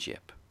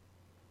Championship.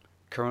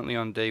 Currently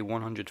on day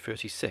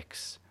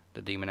 136,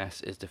 the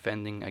Demoness is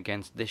defending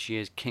against this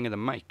year's King of the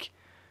Mic,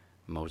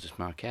 Moses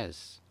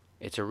Marquez.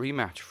 It's a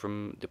rematch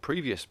from the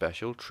previous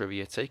special,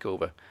 Trivia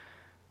Takeover.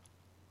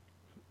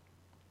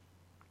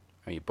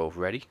 Are you both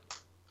ready?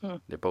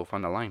 They're both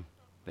on the line.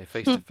 They're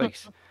face to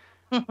face.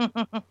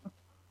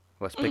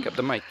 Let's pick up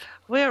the mic.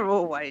 We're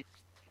always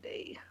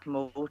ready,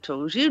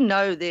 mortals. You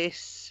know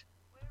this.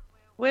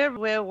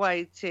 We're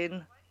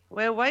waiting.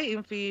 We're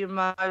waiting for you,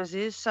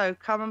 Moses. So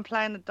come and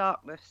play in the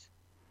darkness.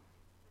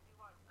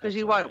 Because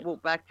you won't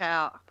walk back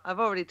out.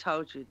 I've already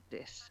told you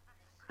this.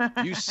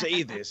 You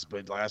say this,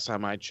 but last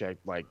time I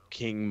checked, like,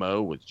 King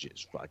Mo was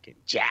just fucking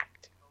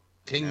jacked.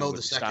 King Mo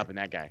the second. Stopping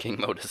that guy.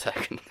 King Mo the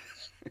second.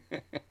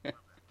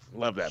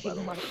 Love that, by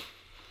the way.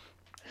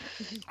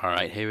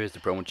 Alright, here is the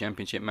Promo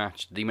Championship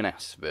match.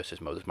 Demoness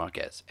versus Moses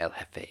Marquez, El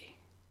Jefe.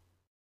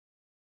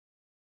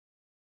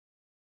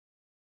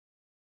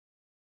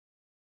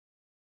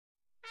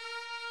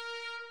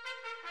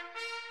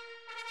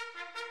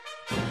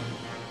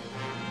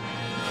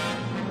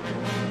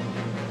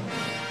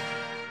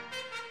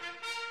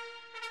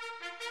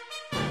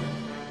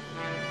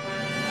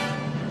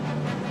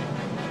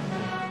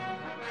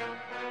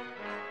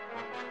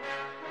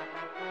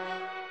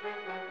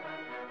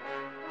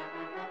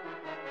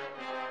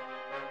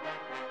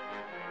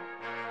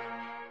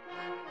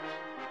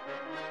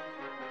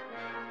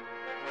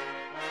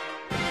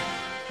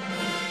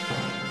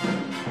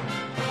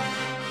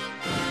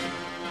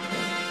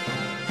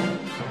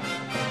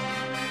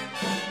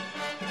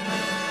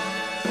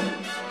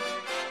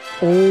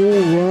 All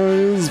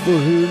rise for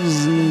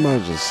His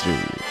Majesty.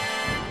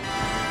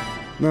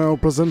 Now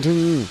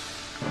presenting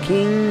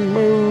King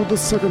Mo II.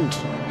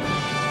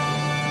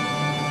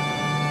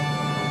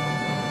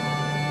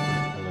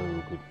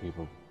 Hello, good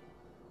people.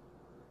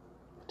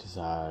 It is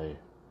I,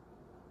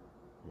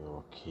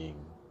 your king,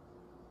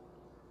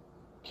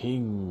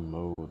 King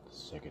Mo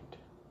II.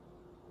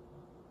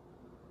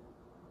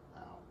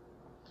 Now,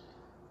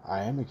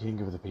 I am a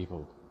king of the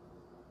people.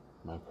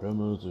 My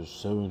promos are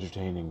so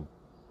entertaining.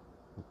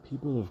 The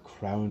people have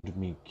crowned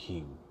me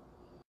king,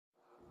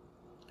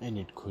 and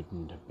it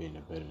couldn't have been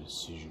a better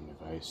decision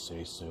if I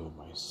say so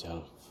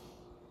myself.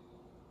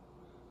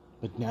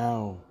 But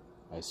now,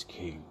 as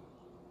king,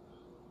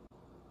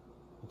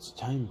 it's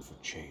time for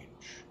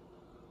change.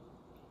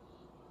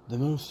 The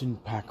most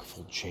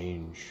impactful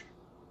change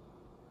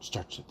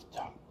starts at the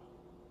top.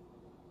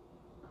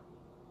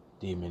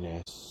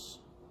 Demoness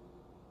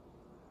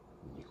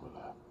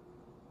Nicola.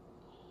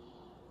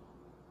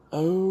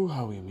 Oh,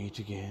 how we meet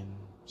again.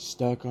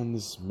 Stuck on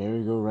this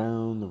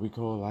merry-go-round that we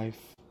call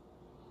life,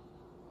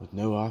 with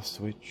no off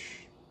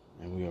switch,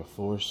 and we are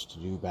forced to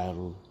do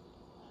battle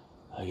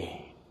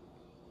again.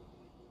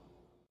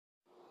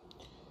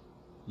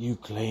 You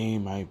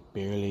claim I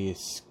barely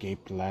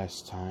escaped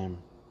last time.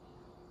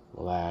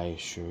 Well, I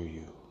assure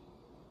you,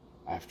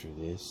 after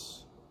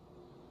this,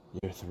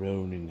 your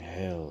throne in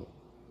hell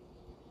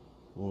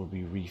will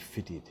be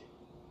refitted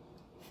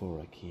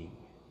for a king.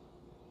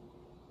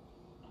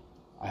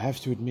 I have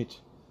to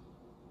admit,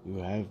 you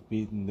have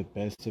beaten the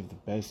best of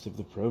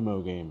the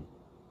promo game.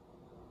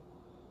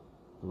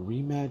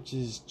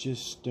 Rematches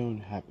just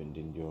don't happen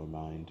in your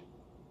mind.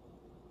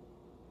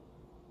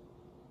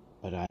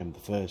 But I am the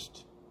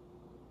first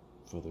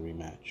for the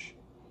rematch.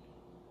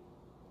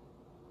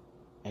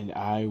 And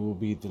I will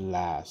be the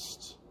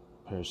last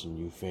person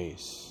you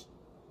face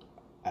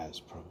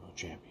as promo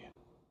champion.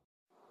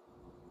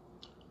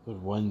 But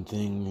one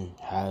thing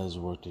has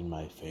worked in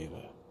my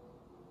favor.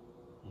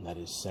 and that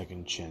is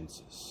second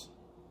chances.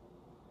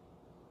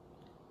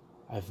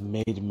 I've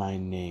made my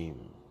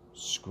name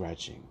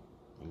scratching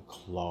and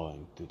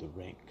clawing through the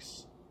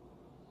ranks,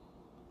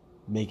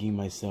 making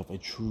myself a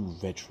true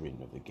veteran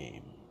of the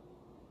game.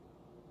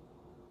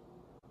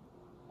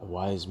 A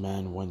wise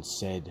man once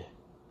said,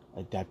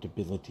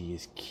 adaptability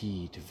is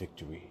key to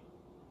victory.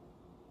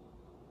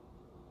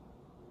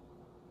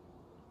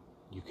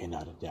 You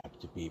cannot adapt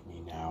to beat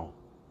me now.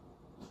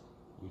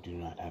 You do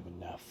not have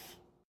enough.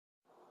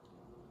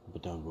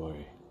 But don't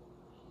worry.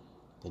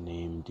 The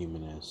name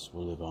Demoness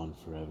will live on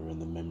forever in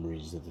the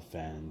memories of the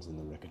fans and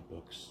the record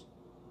books.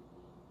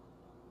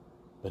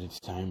 But it's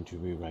time to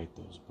rewrite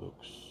those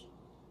books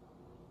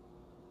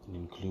and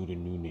include a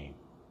new name.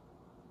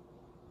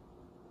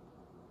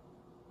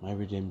 My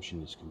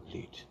redemption is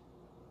complete,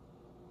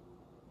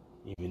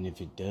 even if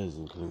it does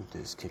include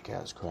this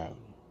kick-ass crown.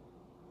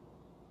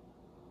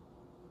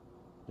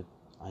 But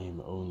I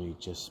am only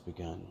just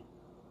begun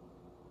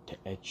to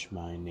etch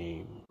my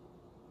name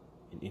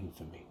in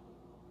infamy.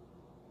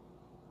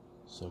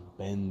 So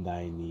bend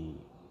thy knee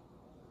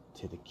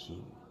to the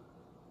king,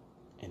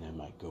 and I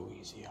might go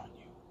easy on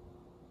you.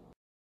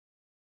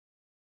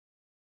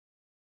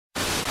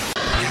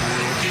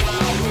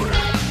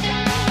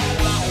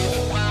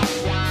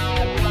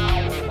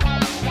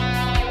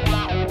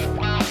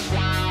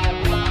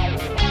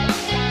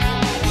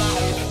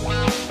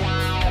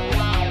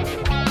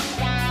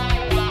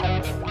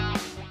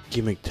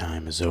 Gimmick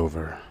time is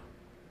over.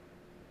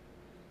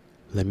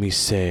 Let me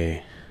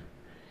say,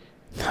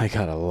 I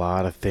got a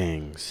lot of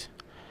things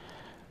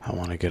I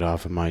want to get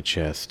off of my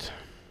chest.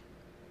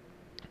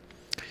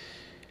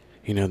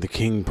 You know, the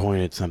king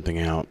pointed something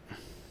out.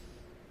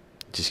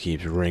 It just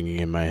keeps ringing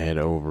in my head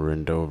over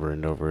and over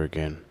and over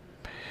again.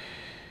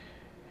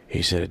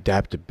 He said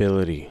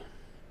adaptability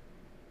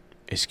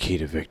is key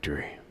to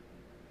victory.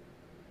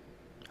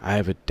 I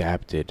have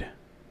adapted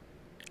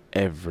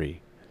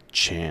every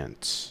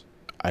chance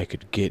I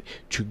could get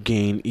to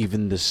gain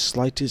even the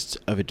slightest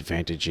of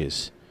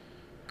advantages,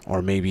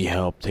 or maybe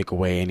help take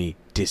away any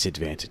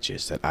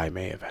disadvantages that I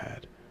may have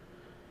had.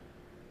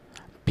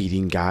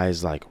 Beating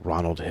guys like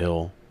Ronald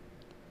Hill,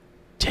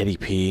 Teddy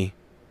P.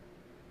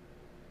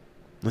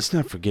 Let's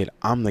not forget,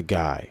 I'm the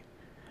guy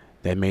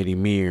that made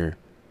Emir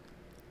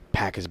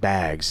pack his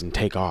bags and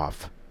take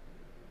off.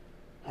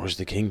 Where's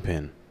the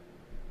kingpin?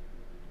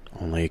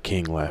 Only a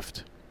king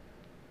left.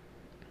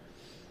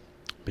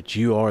 But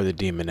you are the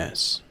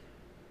Demoness.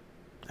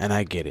 And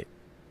I get it.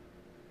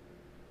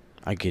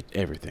 I get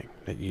everything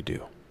that you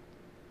do.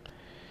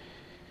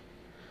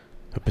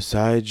 But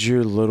besides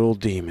your little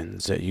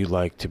demons that you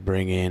like to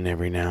bring in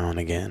every now and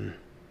again,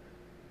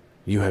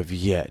 you have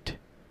yet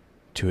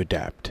to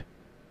adapt.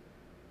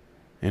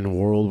 In a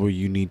world where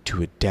you need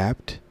to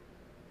adapt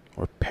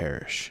or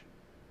perish.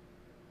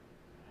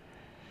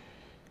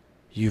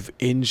 You've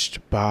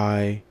inched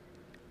by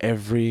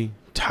every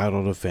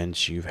title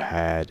defense you've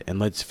had, and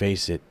let's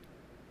face it,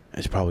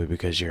 it's probably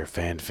because you're a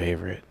fan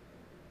favorite.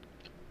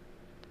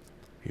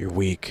 You're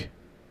weak.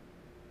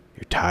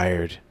 You're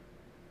tired.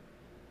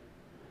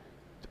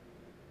 The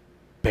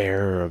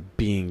bearer of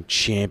being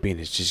champion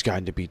has just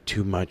gotten to be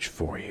too much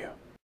for you.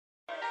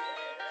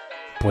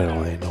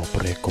 Pero no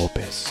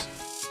preocupes.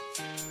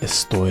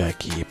 Estoy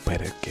aquí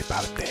para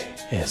quebrarte.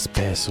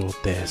 Espeso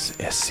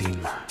desde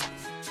encima.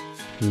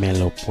 Me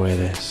lo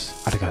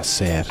puedes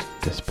agradecer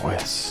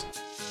después.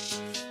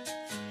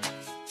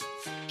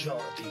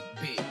 Jordi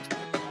Beat.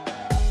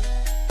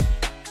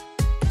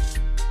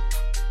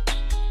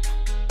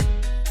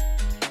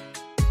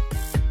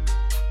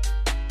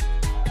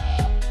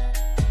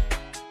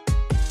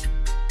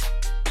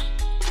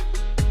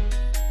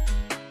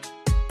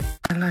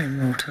 Hello,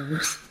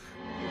 mortals.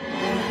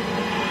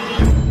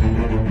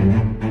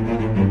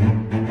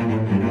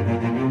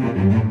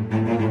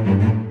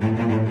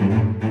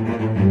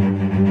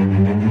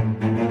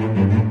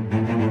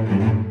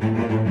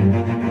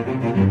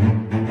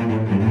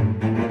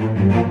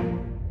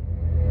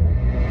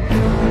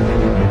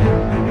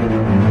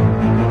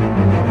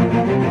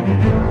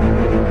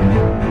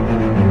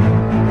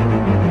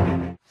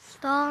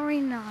 Starry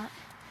night.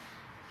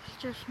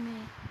 It's just me.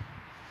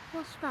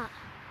 What's that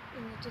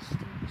in the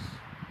distance?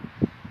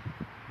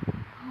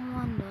 I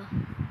wonder.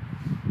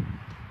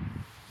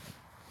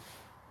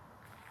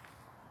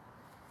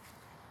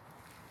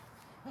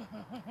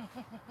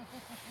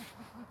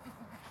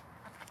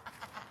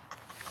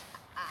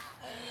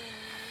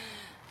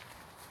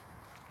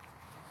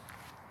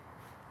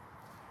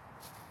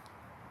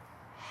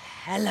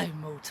 Hello,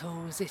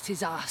 mortals. It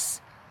is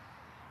us.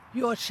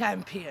 Your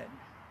champion.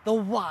 The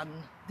one,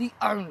 the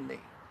only.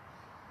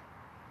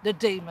 The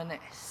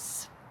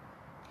Demoness.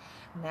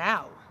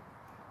 Now,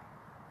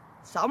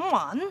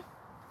 someone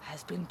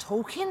has been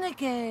talking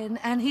again,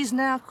 and he's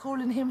now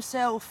calling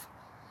himself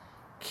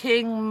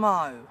King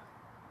Mo.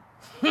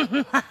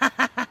 The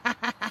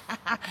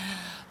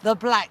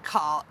Black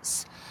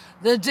Hearts,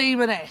 the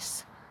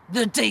Demoness,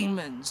 the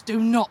demons do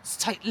not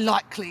take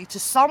lightly to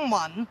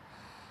someone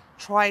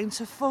trying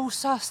to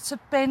force us to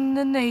bend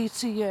the knee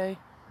to you.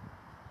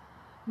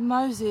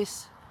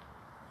 Moses,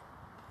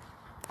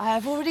 I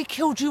have already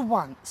killed you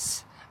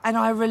once, and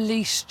I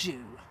released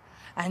you,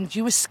 and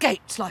you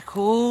escaped like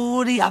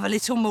all the other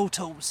little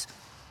mortals.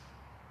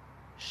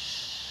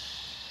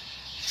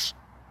 Shh.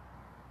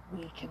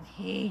 We can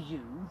hear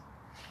you.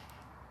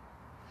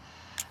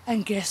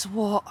 And guess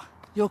what?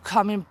 You're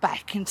coming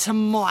back into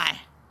my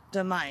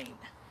domain.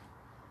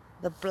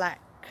 The black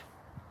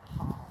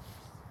heart.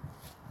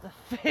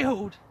 The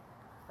field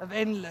of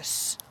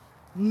endless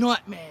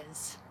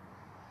nightmares.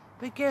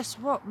 But guess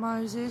what,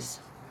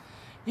 Moses?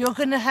 You're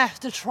gonna have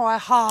to try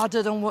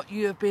harder than what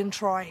you have been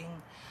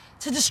trying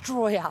to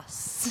destroy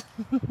us.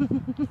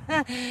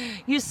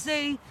 You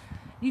see,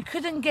 you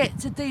couldn't get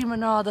to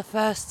Demonar the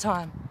first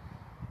time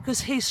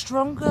because he's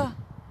stronger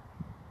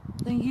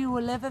than you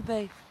will ever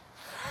be.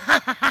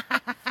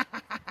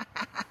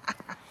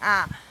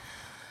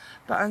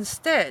 But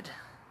instead,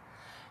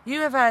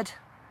 you have had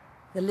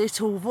the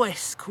little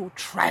voice called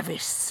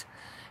Travis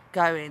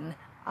going,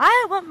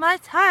 I want my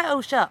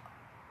title shot.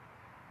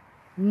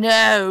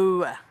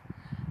 No.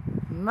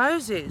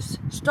 Moses,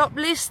 stop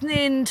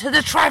listening to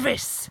the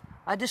Travis.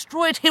 I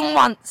destroyed him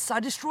once. I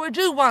destroyed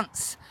you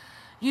once.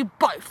 You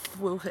both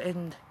will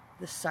end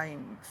the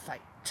same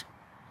fate.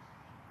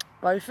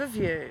 Both of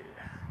you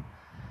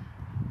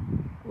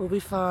will be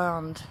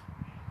found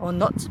or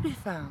not to be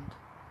found.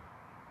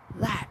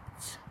 That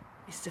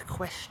is the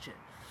question.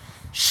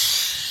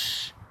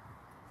 Shh.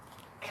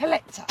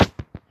 Collector.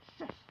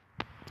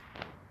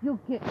 You'll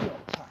get your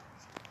chance.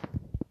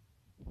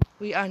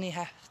 We only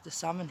have to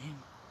summon him.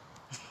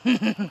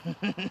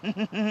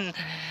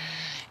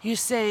 You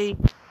see,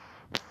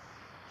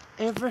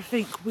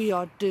 everything we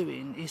are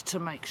doing is to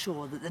make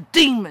sure that the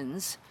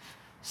demons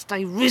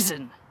stay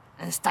risen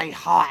and stay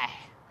high.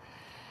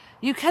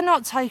 You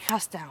cannot take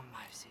us down,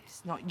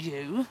 Moses. Not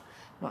you,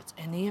 not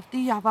any of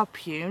the other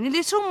puny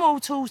little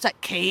mortals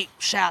that keep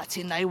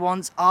shouting they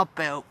want our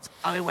belt.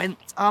 I want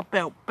our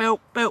belt,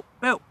 belt, belt,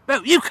 belt,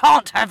 belt. You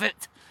can't have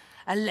it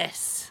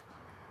unless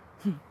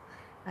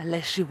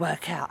you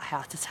work out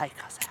how to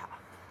take us out.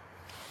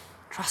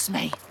 Trust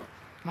me,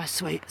 my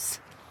sweets,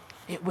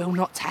 it will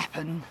not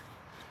happen.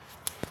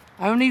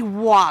 Only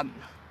one,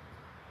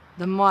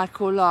 the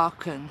Michael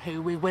Larkin,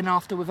 who we went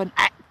after with an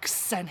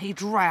axe and he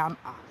drowned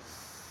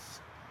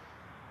us.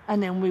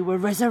 And then we were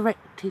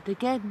resurrected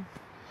again.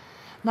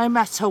 No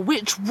matter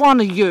which one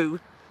of you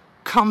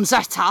comes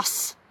at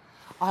us,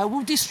 I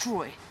will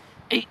destroy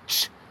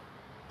each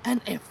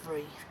and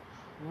every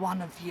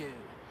one of you.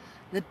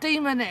 The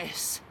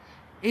demoness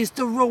is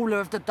the ruler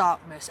of the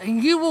darkness,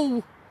 and you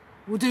all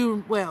will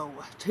do well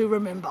to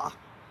remember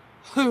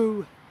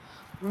who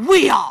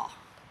we are.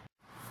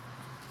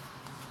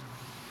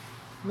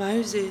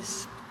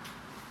 Moses,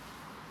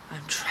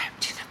 I'm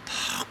trapped in a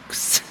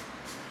box.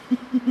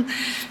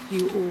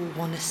 You all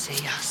want to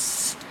see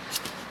us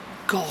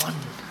gone.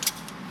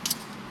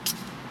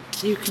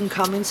 You can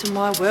come into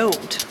my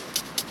world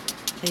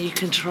and you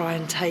can try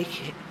and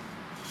take it.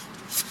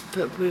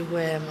 But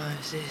beware,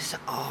 Moses,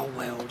 our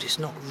world is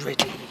not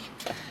ready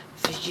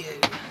for you,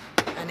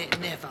 and it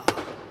never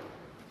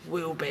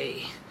will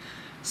be.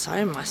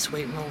 So, my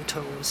sweet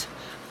mortals,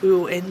 we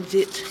will end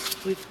it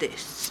with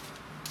this.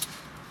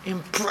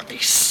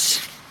 Embrace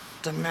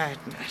the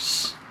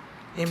madness.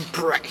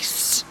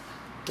 Embrace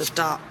the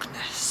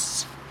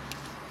darkness.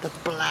 The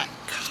black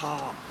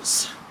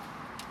hearts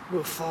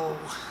will fall.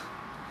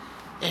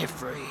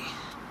 Everybody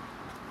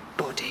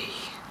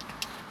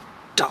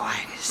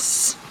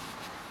dies.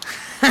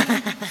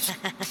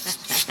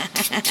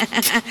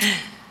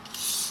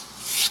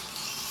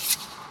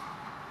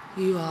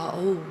 You are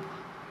all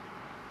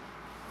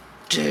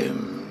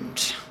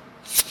doomed.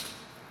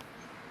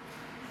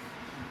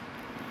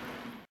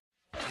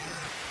 The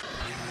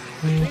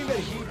thing that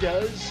he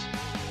does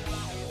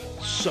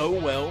so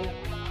well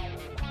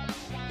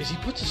is he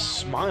puts a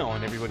smile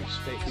on everybody's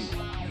face.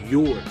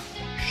 Your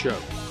show.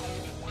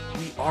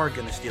 We are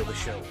gonna steal the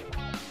show.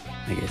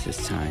 I guess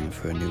it's time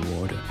for a new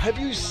order. Have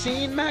you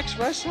seen Max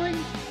Wrestling?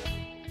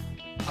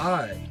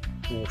 I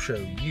will show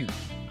you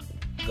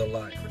the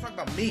light. We're talking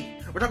about me.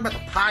 We're talking about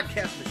the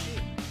podcast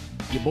machine.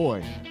 Your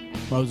boy,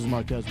 Moses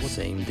Marquez.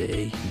 Same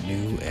day,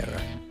 new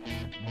era.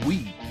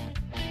 We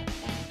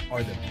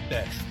are the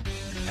best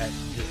at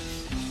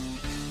this.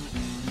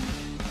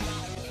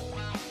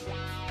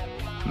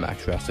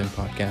 Max Wrestling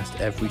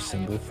Podcast every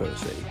single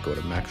Thursday. Go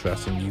to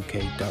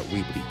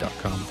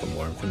maxwrestlinguk.weebly.com for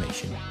more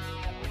information.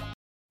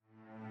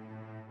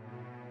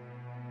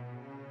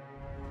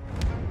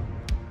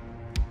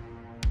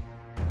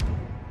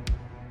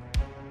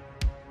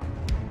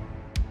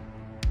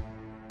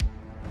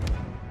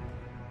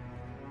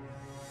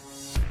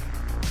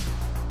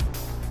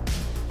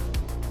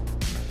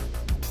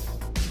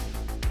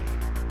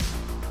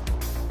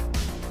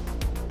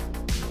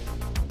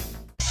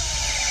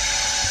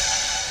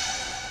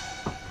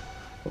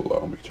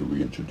 Allow me to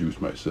reintroduce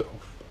myself.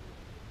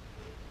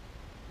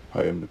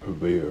 I am the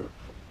purveyor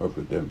of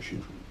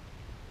redemption,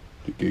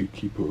 the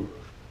gatekeeper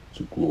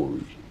to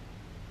glory,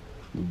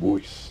 the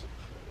voice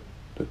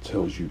that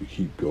tells you to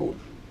keep going.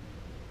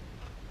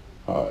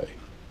 I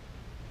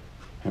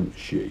am the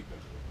shape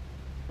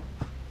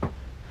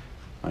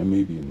I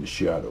may be in the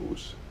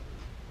shadows,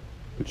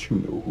 but you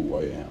know who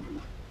I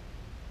am.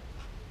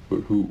 But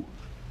who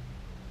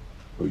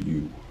are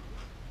you?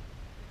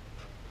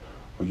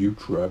 Are you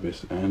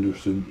Travis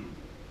Anderson?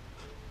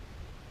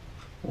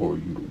 Or are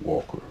you the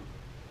Walker?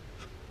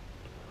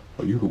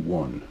 Are you the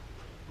one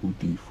who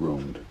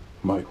dethroned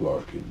Mike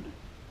Larkin?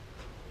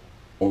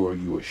 Or are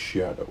you a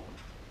shadow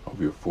of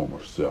your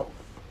former self?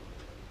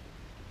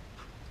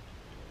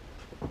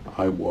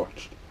 I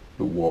watched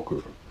the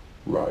Walker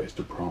rise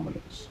to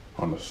prominence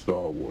on a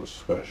Star Wars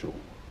special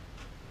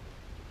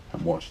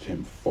and watched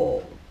him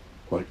fall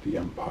like the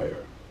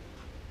Empire.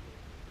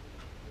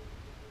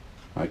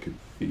 I can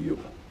feel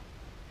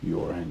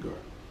your anger.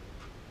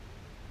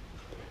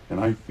 And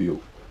I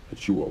feel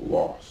that you are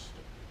lost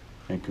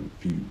and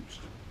confused.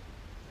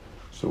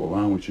 So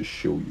allow me to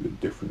show you the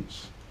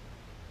difference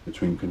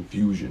between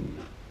confusion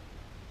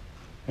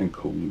and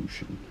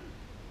collusion.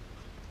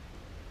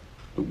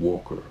 The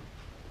Walker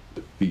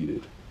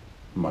defeated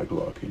Mike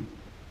Larkin,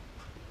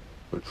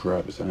 but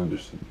Travis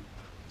Anderson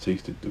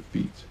tasted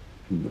defeat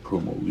in the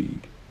Promo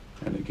League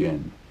and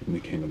again in the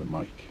King of the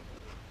Mic.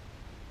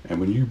 And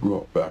when you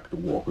brought back the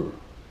Walker,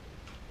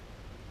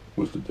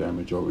 was the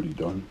damage already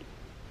done?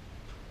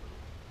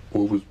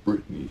 Or was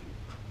Brittany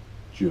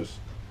just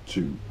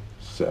too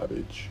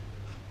savage?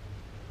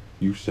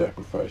 You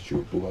sacrificed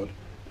your blood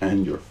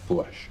and your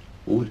flesh,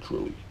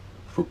 literally,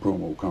 for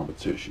promo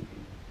competition.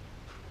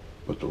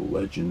 But the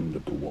legend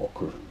of the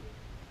Walker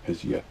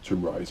has yet to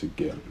rise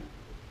again.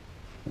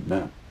 And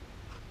that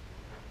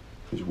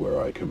is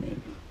where I come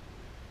in.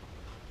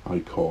 I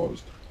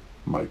caused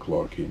Mike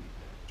Larkin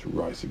to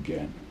rise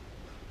again.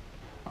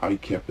 I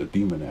kept the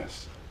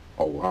Demoness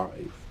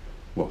alive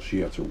while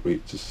she had to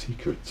wait to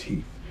seek her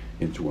teeth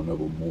into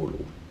another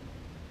mortal.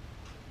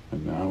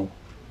 And now,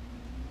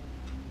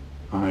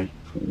 I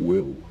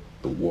will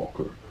the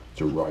Walker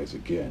to rise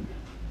again.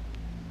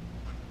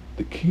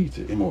 The key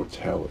to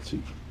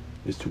immortality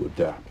is to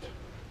adapt,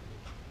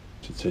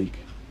 to take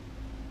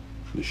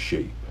the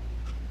shape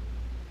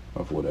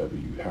of whatever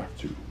you have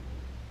to.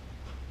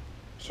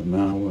 So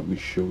now let me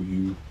show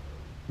you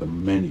the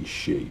many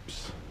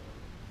shapes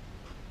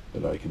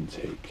that I can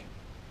take.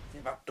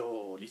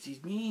 Sebato, this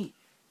is me,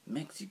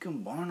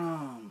 Mexican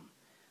Bonham.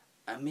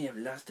 I may have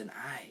lost an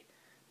eye,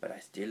 but I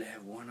still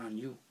have one on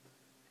you.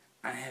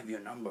 I have your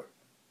number,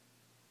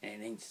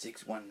 and it ain't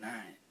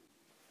 619.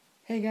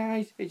 Hey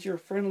guys, it's your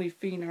friendly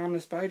phenom,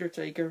 the Spider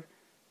Taker.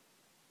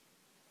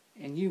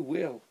 And you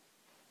will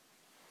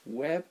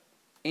web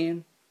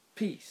in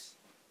peace.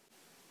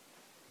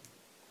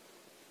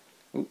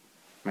 Ooh,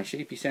 my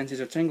shapey senses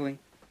are tingling.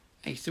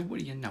 Hey, so what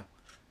do you know?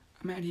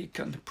 I'm out here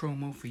cutting the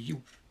promo for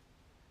you.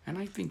 And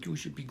I think you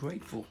should be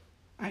grateful.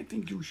 I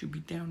think you should be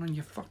down on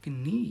your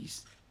fucking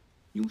knees.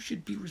 You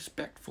should be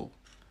respectful.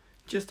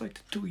 Just like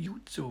the two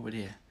youths over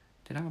there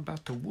that I'm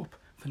about to whoop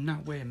for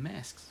not wearing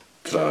masks.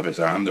 Travis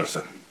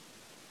Anderson,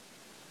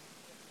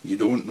 you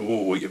don't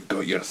know what you've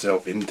got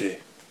yourself into.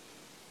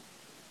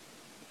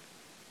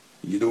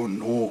 You don't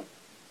know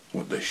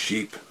what the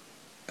sheep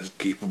is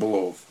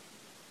capable of.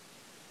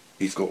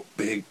 He's got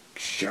big,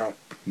 sharp,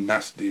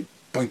 nasty,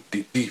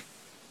 pointy teeth.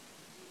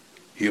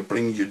 He'll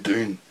bring you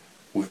down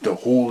with the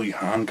holy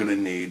hand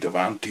grenade of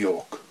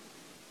Antioch.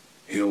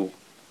 He'll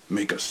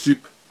make a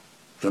soup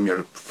from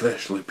your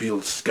freshly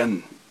peeled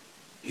skin.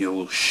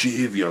 He'll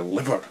shave your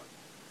liver,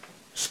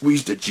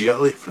 squeeze the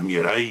jelly from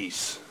your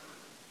eyes.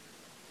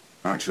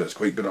 Actually, that's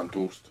quite good on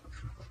toast.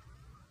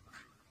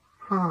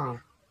 Hi,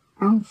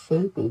 I'm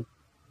Shapey,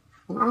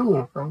 and I'm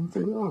your friend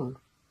again.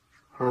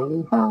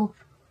 Howdy ho.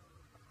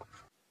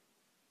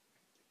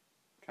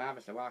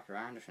 Travis the Walker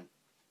Anderson,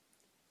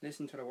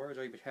 listen to the words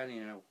I be telling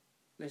you now.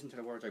 Listen to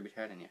the words I be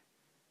telling you.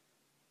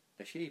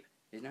 The sheep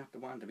is not the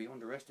one to be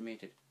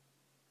underestimated.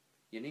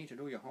 You need to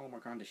do your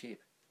homework on the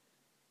sheep.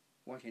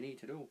 What you need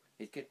to do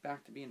is get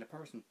back to being the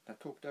person that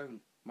took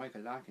down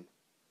Michael Larkin.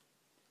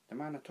 The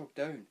man that took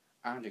down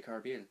Andy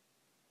Carbill.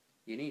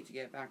 You need to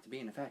get back to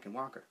being a fucking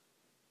Walker.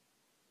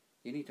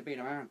 You need to be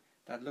the man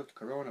that looked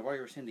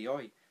coronavirus in the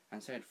eye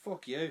and said,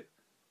 fuck you.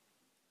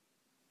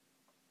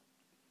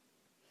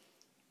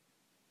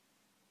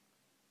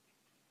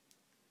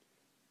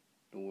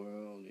 The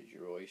world is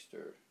your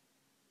oyster,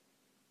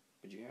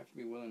 but you have to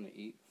be willing to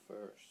eat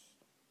first.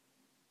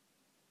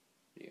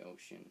 The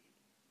ocean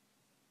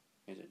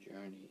is a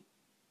journey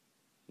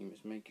you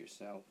must make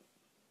yourself.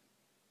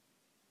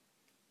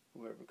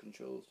 Whoever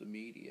controls the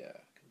media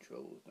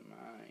controls the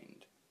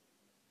mind.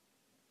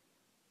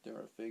 There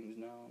are things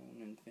known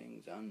and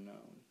things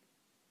unknown,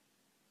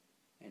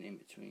 and in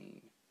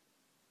between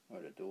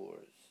are the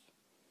doors.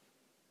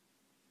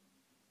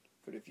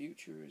 For the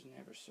future is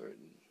never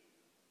certain,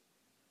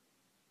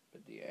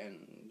 but the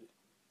end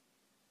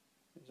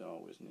is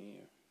always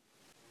near.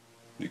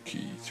 The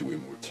key to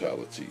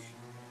immortality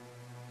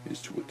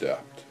is to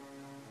adapt.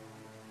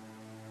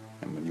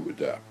 And when you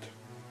adapt,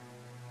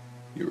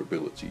 your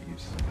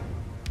abilities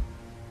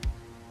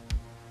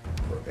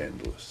are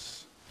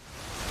endless.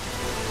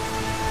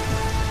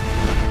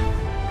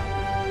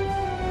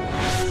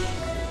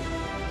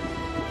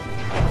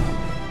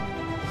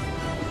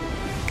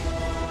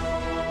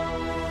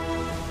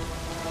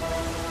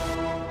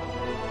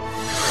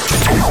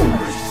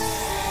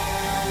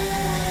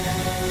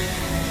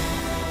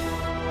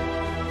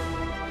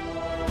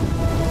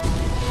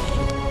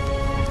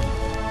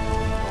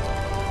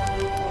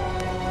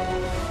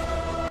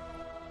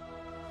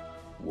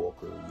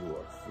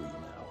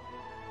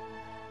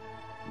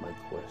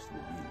 past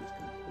review is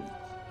complete.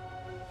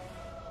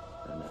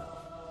 And now,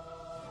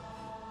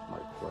 my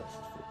quest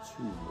for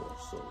 2 more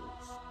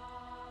souls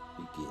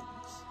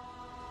begins.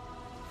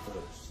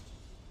 First,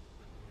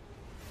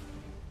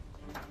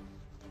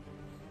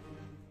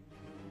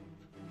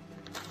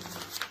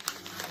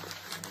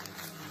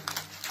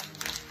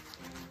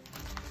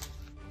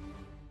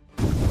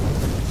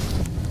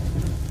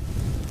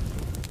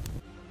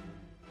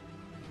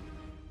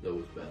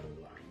 those battle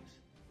lines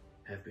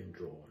have been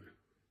drawn.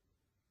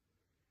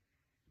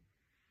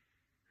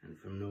 And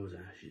from those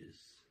ashes,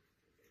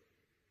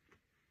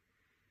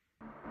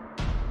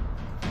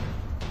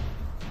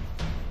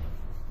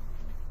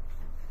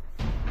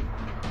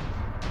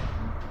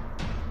 a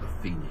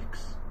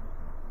phoenix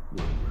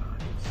will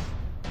rise.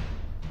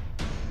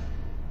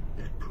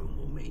 At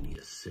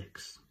Promomania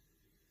 6.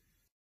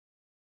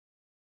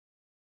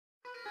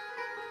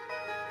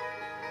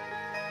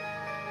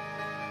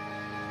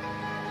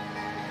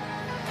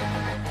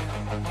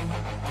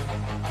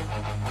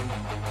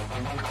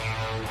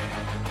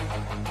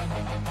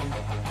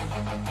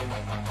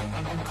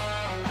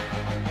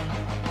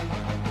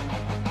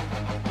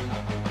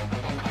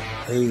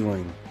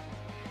 Hailing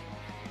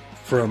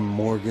from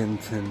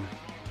Morganton,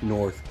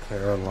 North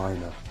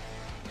Carolina,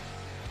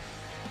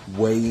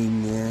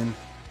 weighing in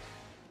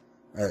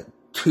at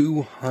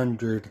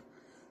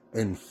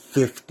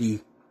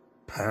 250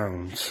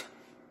 pounds.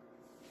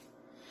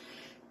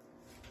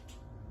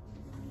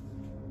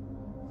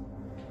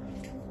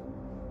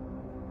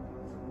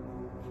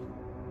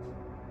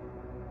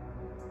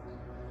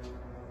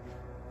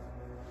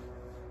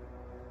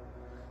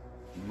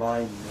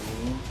 My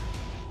name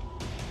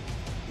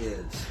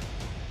is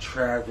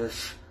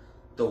Travis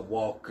the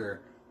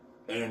Walker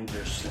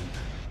Anderson.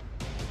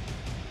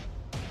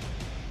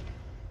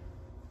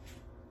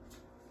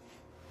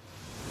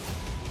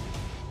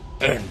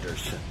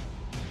 Anderson.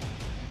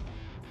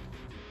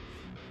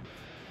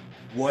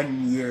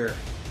 1 year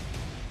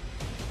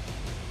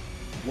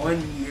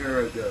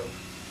ago,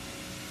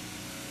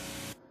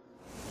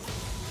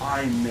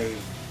 I made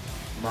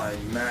my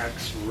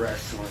Max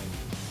Wrestling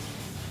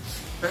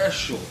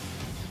special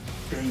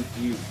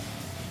debut.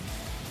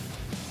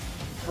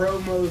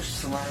 Promo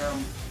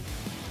Slam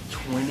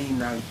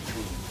 2019.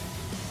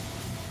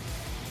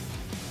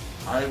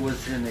 I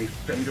was in a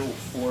fatal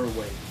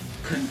 4-way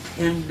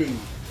contending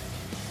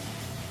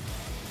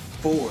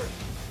for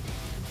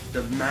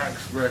the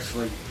Max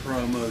Wrestling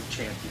Promo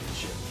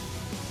Championship.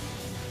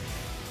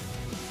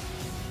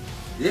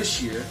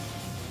 This year,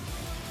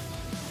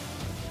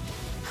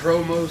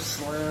 Promo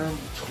Slam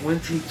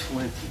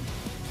 2020,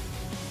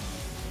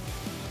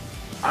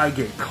 I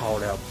get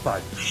called out by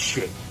the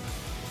Shape.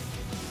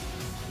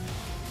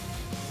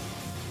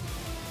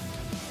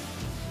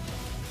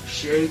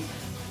 Shape,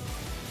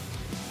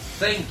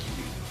 thank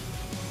you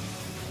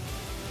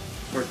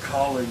for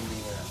calling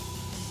me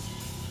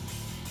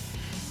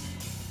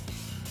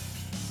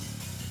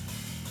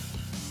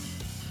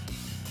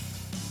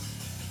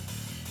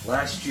out.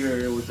 Last year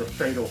it was a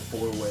fatal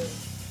 4-way.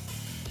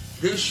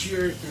 This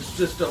year it's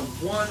just a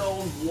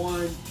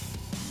one-on-one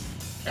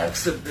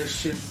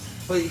exhibition.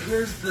 But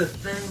here's the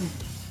thing,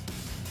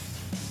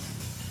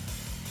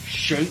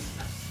 Shape,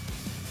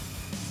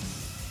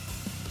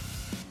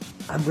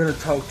 I'm going to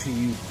talk to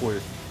you for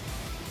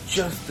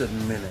just a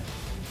minute.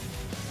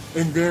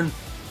 And then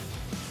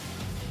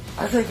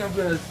I think I'm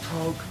going to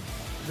talk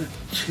to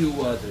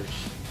 2 others.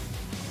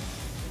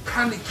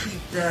 Kind of keep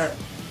that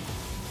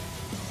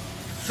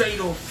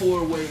fatal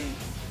 4-way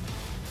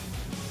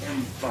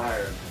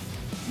environment.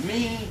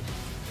 Me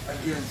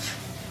against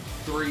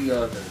 3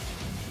 others.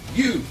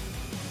 You.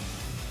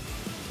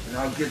 And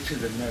I'll get to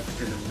the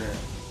next in a minute.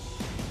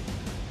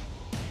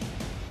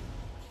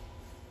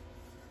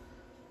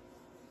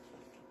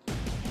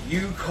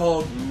 You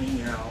called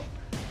me out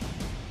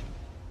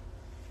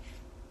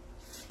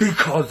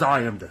because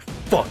I am the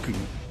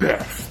fucking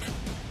best.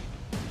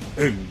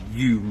 And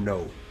you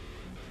know it.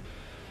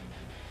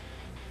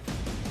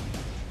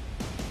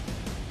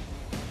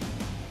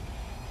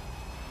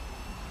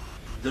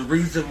 The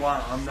reason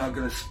why I'm not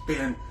going to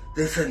spend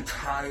this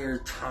entire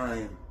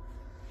time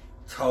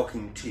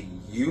talking to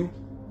you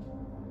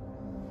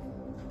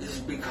is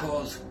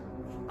because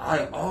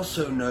I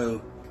also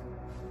know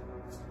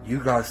you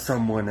got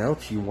someone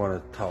else you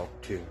want to talk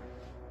to.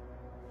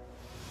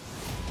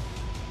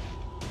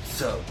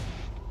 So,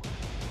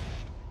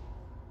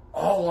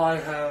 all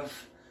I have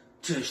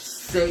to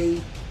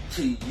say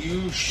to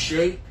you,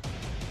 Shape,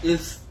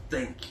 is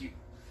thank you.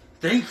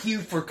 Thank you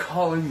for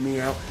calling me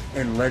out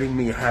and letting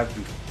me have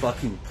the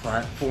fucking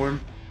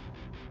platform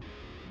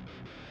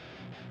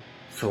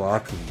so I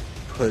can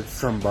put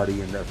somebody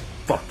in their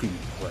fucking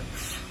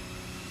place.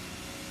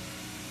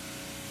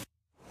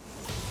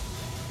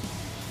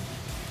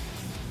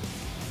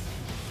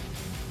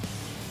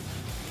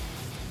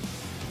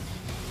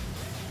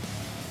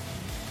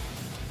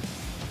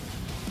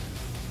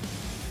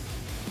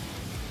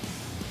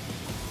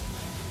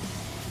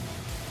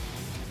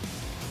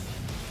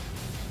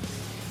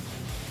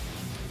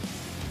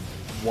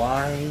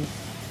 Why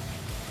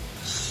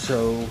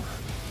so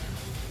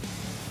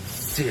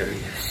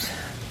serious,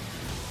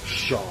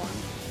 Sean.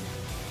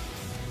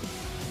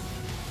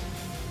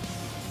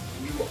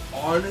 You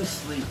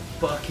honestly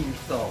fucking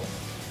thought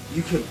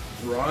you could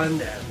run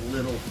that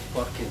little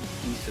fucking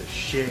piece of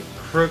shit,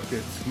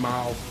 crooked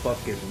smile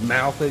fucking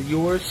mouth of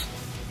yours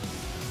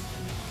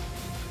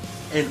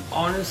and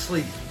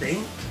honestly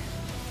think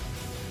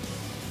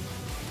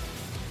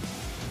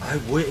I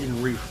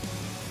wouldn't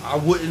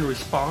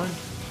respond?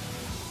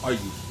 Are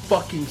you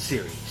fucking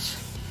serious?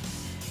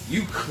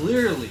 You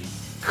clearly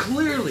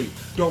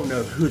don't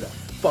know who the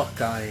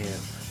fuck I am.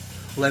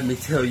 Let me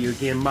tell you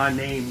again, my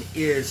name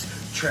is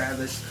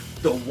Travis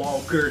the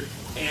Walker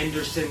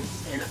Anderson,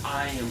 and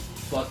I am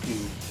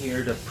fucking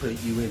here to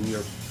put you in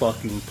your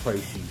fucking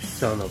place, you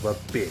son of a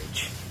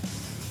bitch.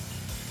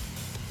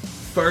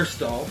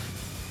 First off,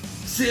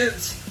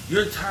 since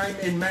your time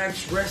in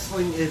Max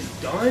Wrestling is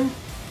done,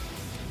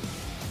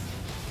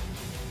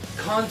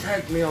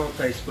 contact me on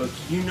Facebook.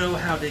 You know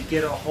how to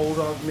get a hold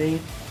of me.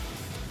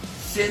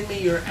 Send me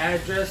your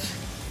address,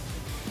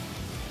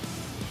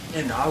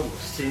 and I will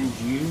send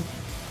you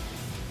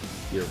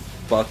your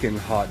fucking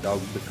hot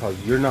dog, because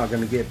you're not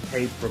going to get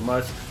paid from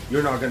us.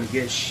 You're not going to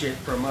get shit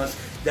from us.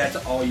 That's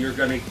all you're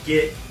going to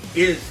get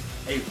is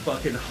a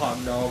fucking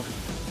hot dog.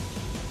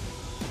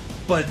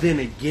 But then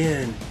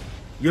again,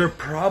 you're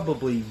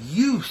probably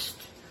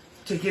used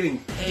to getting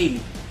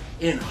paid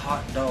in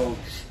hot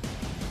dogs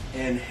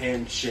and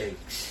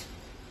handshakes.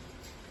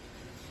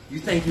 You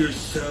think you're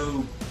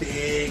so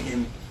big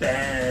and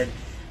bad,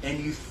 and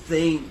you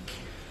think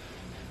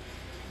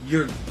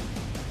you're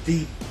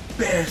the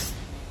best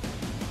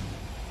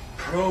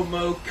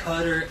promo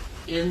cutter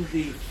in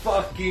the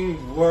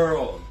fucking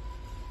world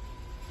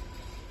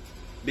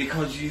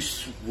because you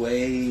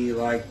sway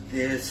like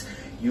this,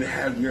 you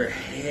have your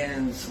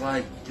hands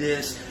like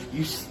this,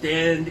 you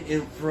stand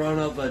in front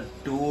of a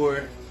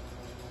door.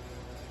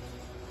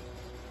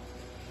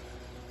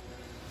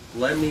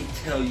 Let me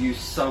tell you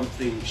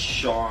something,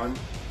 Sean.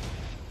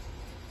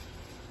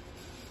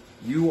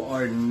 You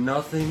are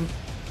nothing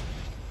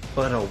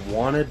but a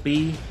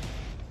wannabe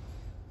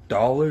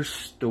dollar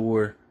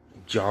store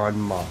John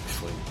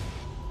Moxley.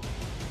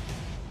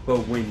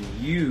 But when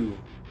you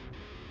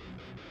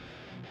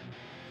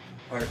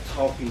are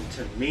talking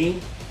to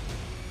me,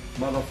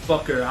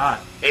 motherfucker, I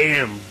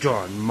am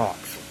John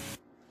Moxley.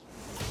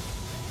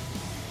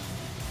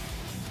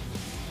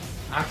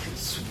 I can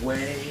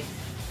sway.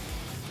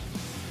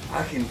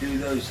 I can do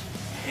those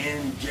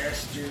hand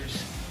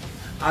gestures.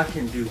 I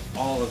can do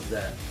all of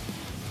that.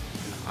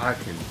 And I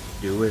can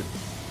do it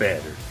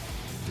better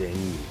than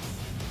you.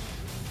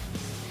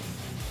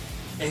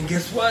 And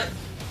guess what?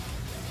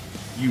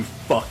 You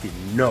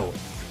fucking know it.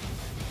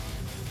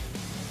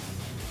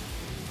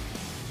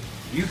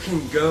 You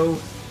can go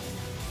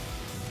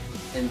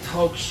and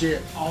talk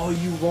shit all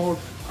you want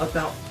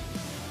about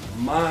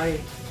my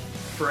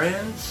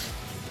friends,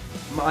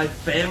 my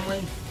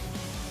family,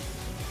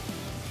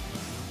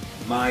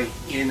 my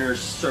inner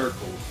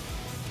circle.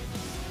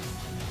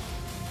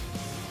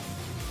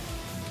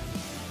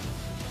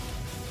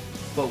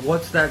 But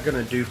what's that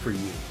gonna do for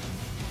you?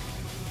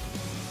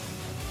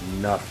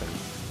 Nothing.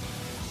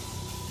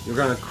 You're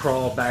gonna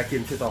crawl back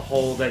into the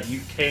hole that you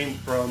came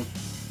from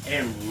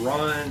and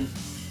run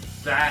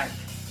back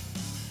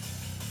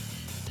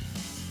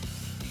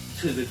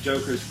to the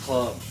Joker's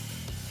Club,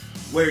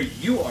 where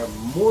you are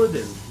more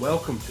than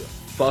welcome to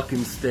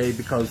fucking stay,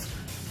 because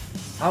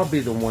I'll be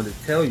the one to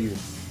tell you,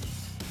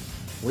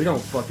 we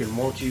don't fucking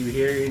want you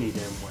here any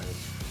damn way.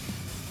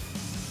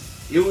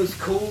 It was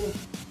cool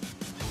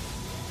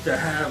to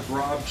have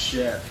Rob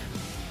Chef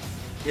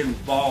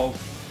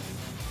involved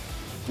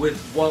with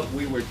what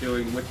we were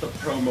doing with the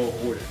promo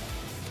order.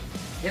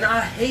 And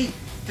I hate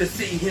to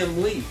see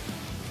him leave.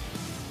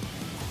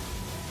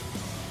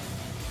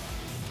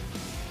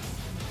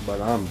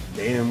 But I'm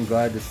damn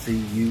glad to see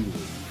you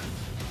leave.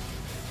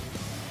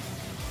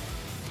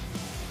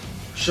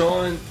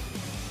 Sean,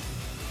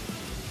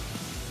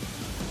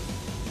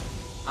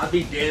 I'd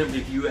be damned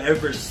if you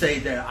ever say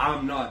that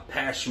I'm not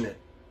passionate.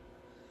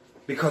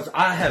 Because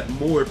I have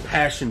more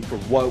passion for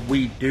what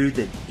we do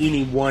than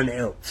anyone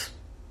else.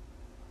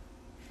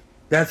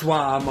 That's why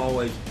I'm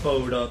always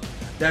bowed up.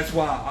 That's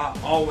why I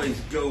always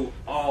go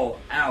all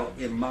out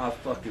in my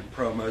fucking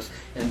promos.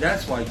 And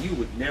that's why you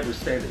would never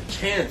stand a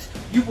chance.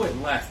 You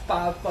wouldn't last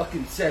 5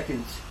 fucking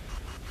seconds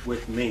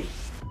with me.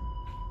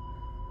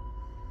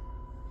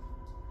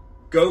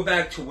 Go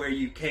back to where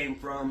you came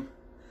from.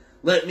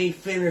 Let me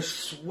finish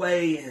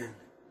swaying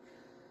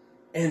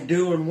and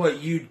doing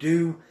what you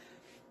do,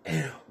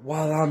 and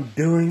while I'm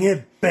doing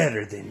it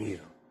better than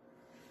you.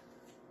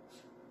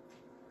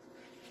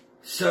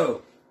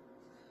 So,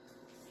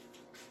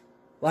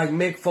 like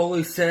Mick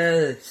Foley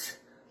says,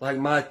 like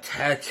my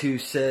tattoo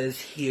says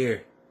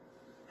here,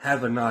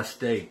 have a nice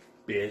day,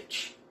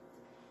 bitch.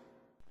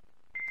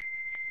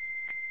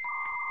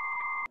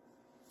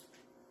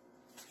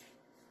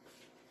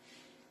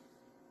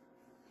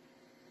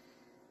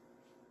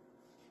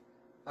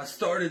 I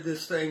started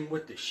this thing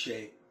with the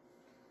shape.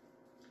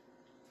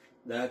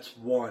 That's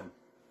one.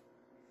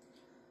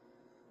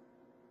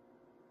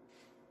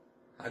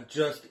 I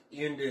just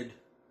ended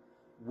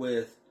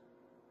with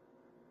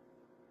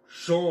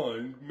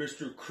Sean,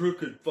 Mr.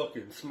 Crooked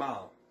fucking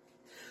Smile.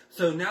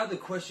 So now the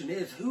question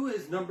is, who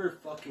is number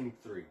fucking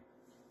 3?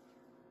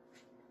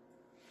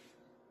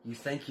 You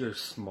think you're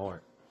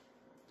smart.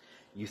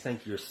 You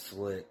think you're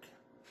slick.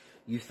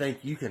 You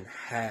think you can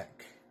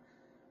hack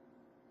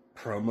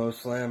Promo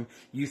Slam.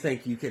 You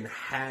think you can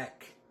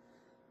hack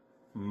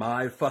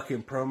my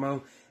fucking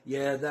promo.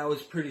 Yeah, that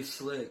was pretty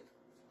slick.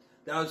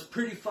 That was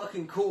pretty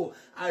fucking cool.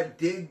 I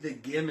dig the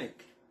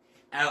gimmick,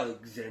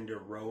 Alexander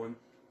Rowan.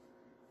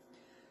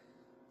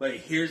 But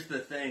here's the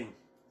thing.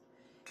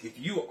 If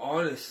you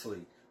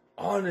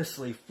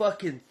honestly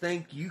fucking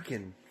think you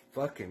can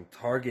fucking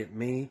target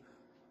me,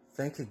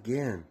 think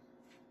again.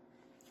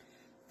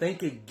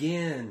 Think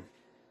again,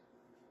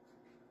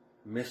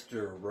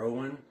 Mr.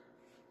 Rowan.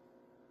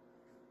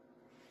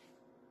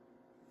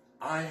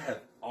 I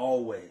have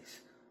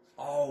always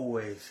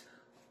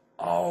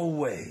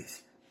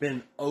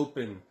been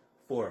open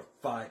for a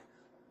fight.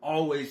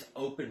 Always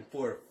open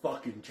for a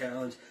fucking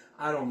challenge.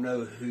 I don't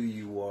know who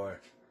you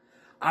are.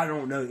 I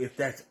don't know if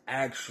that's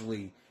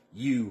actually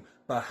you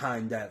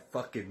behind that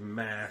fucking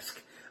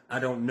mask. I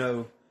don't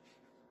know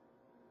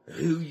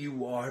who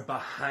you are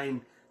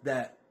behind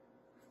that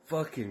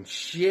fucking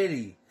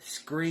shitty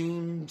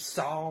scream,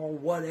 saw,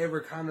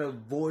 whatever kind of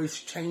voice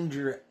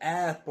changer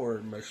app or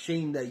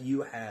machine that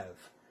you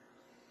have.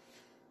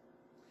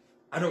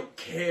 I don't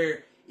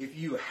care if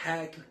you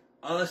hack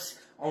us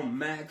on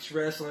Max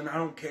Wrestling. I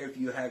don't care if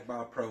you hack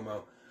my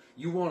promo.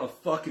 You want to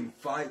fucking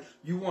fight?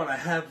 You want to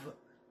have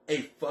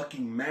a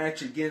fucking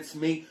match against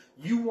me?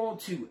 You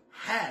want to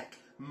hack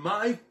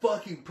my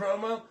fucking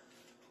promo?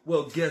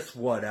 Well, guess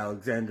what,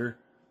 Alexander?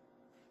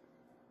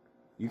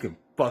 You can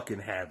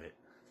fucking have it.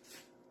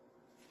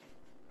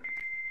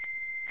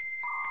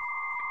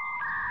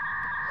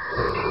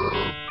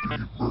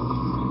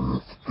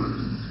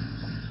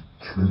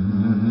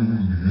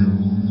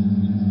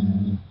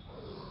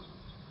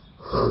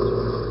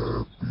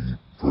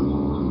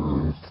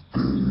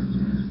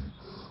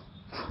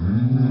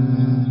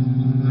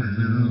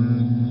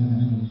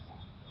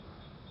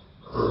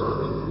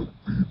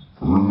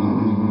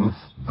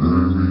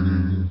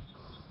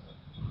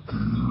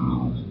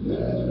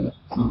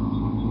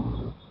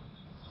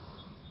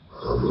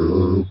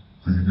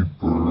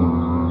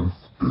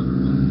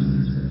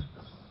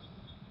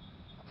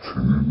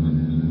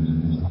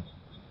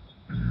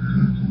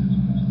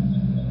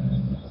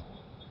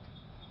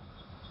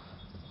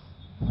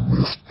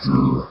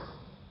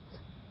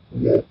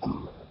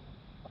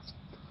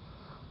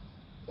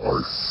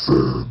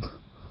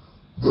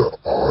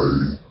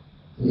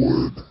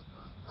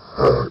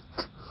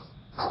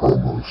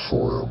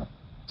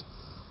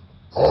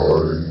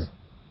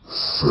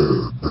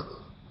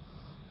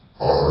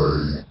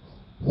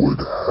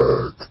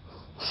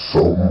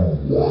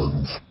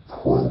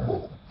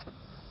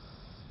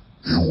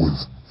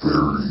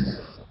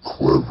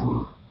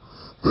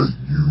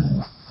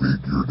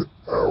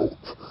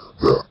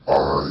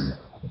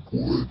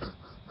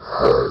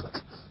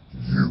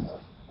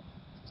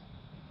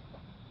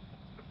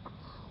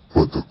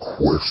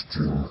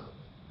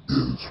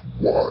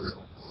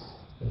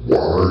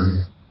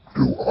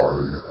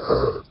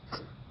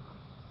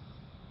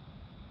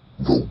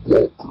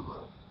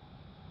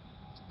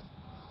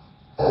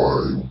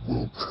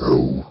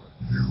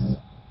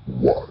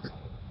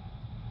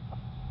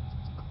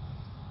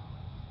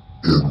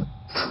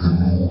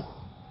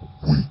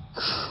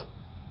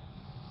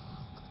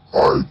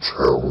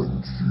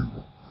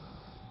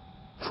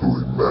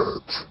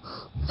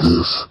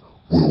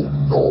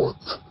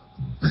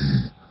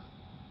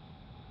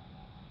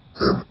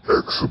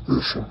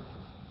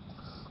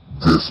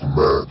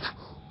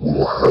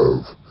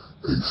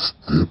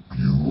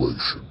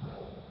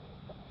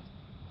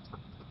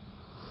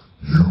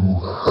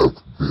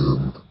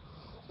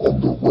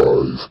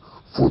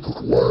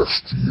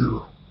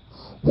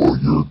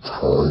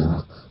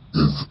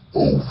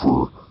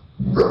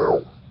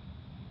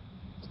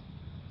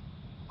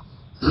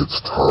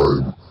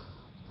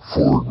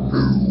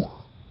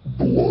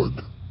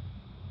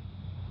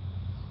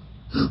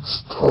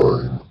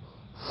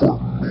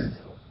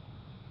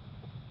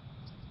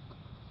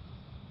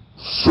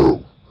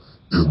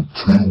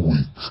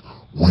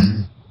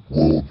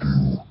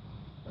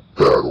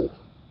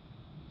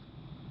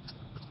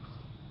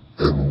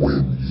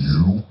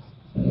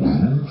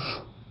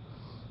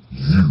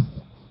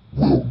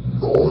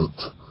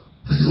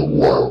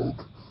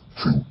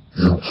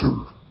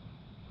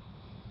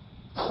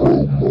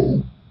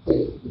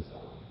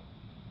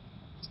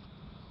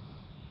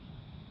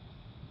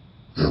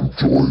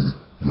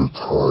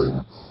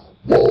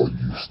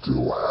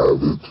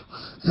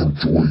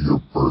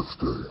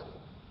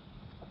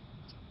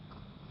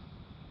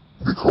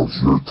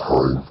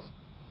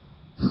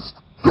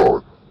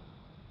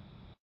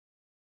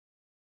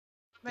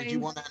 Did you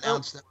want to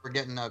announce that we're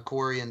getting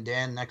Corey and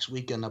Dan next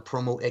week in a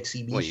promo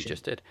exhibition? Well, you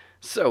just did.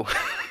 So,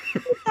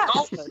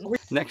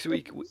 next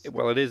week,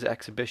 well, it is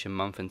exhibition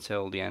month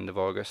until the end of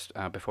August,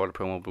 before the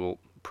promo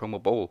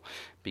Promo Bowl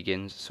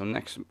begins. So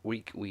next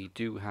week we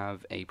do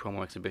have a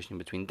promo exhibition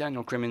between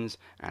Daniel Crimmins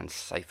and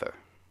Cypher.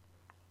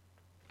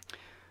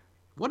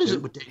 What is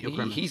it with Daniel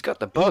Crimmins? He's got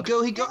the bug.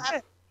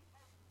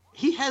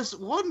 He has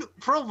one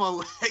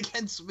promo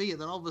against me, and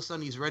then all of a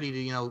sudden he's ready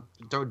to,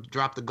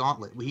 drop the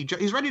gauntlet.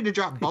 He's ready to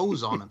drop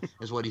bows on him,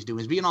 is what he's doing.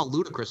 He's being all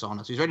ludicrous on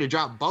us. He's ready to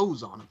drop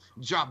bows on him.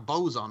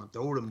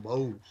 Throw them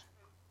bows.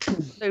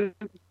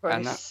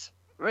 And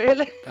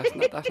Really?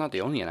 That's not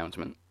the only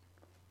announcement.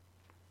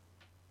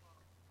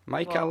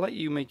 Mike, I'll let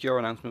you make your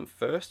announcement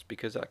first,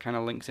 because that kind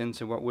of links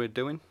into what we're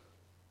doing.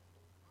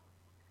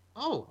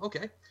 Oh,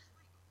 okay.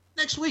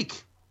 Next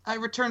week, I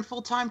return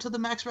full-time to the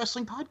Max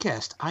Wrestling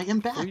Podcast. I am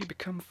back. You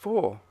become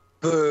 4.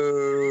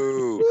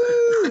 Boo!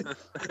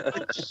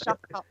 Shut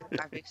up,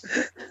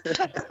 Travis.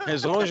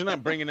 As long as you're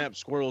not bringing up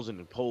squirrels and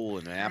the pole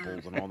and the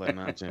apples and all that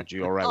nonsense,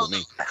 you all right with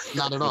me?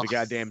 Not at With all. the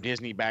goddamn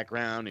Disney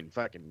background and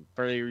fucking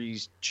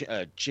furries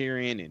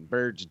cheering and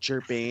birds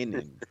chirping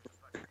and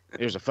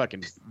there's a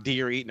fucking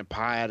deer eating a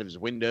pie out of his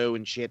window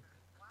and shit.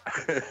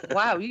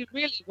 Wow, you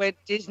really went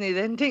Disney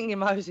then, didn't you,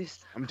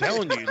 Moses? I'm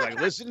telling you, like,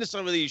 listen to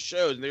some of these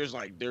shows, and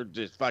they're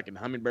just fucking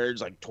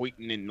hummingbirds, like,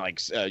 tweeting in, like,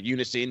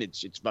 unison.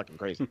 It's fucking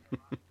crazy.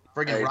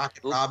 Friggin'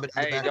 Rocket Robin.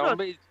 Hey, don't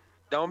be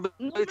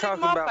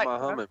talking about my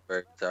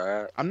hummingbirds, all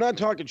right? I'm not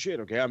talking shit,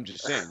 okay? I'm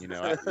just saying,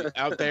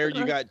 out there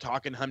you got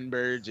talking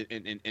hummingbirds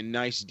and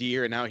nice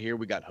deer, and out here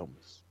we got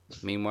homeless.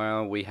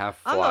 Meanwhile, we have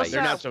I'm flies.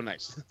 They're not so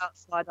nice.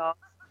 Outside off.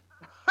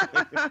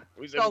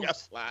 We got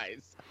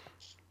flies.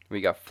 We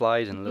got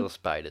flies and little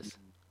spiders.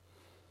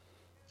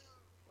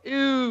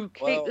 Ooh,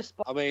 keep Well, the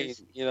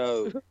spiders. I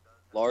mean,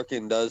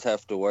 Larkin does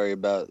have to worry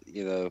about,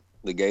 the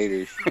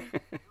gators.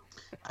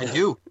 I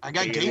do. I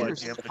got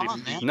gators. Come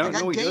on, man. No, I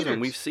got he gators. doesn't.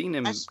 We've seen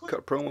him I swear.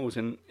 cut promos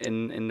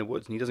in the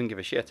woods, and he doesn't give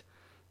a shit.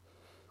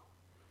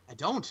 I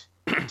don't.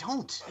 No.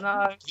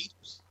 I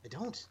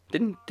don't.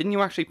 Didn't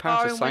you actually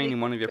pass a Oh, sign when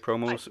in one of your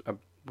promos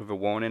with a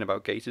warning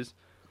about gators?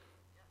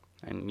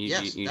 And you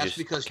That's just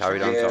because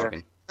carried on Travis-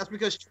 talking. That's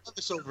because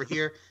Travis over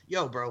here,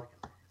 yo, bro,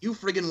 you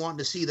friggin' wanting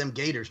to see them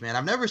gators, man.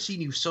 I've never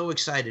seen you so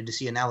excited to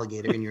see an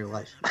alligator in your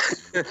life.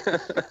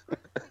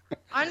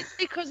 Only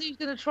because he was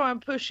going to try and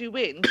push you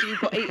in, so you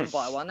got eaten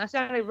by one. That's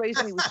the only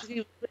reason he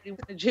really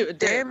wanted you to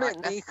do Damn it.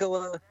 it,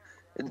 Nicola.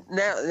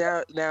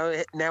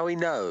 Now he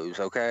knows,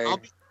 okay?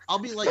 I'll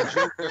be like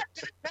Joe Dirt.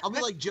 I'll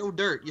be like Joe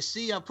Dirt. You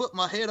see, I put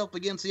my head up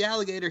against the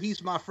alligator.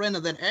 He's my friend,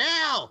 and then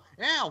ow,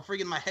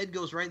 friggin' my head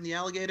goes right in the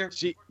alligator.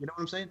 You know what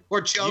I'm saying? Or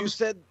Chubbs. You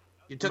said.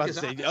 You took his.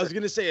 I was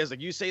gonna say, it's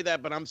like you say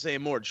that, but I'm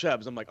saying more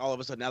Chubbs. I'm like, all of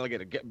a sudden,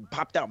 alligator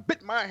popped out, and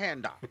bit my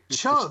hand off.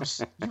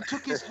 Chubbs, you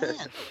took his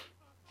hand.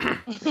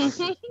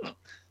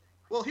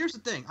 Well, here's the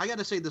thing. I got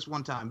to say this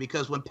one time,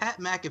 because when Pat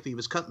McAfee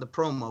was cutting the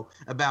promo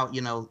about,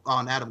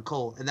 on Adam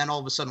Cole, and then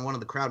all of a sudden one of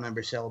the crowd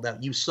members yelled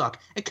out, "You suck,"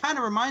 it kind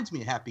of reminds me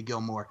of Happy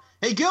Gilmore.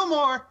 Hey,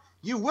 Gilmore,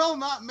 you will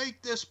not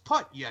make this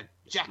putt, you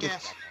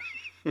jackass.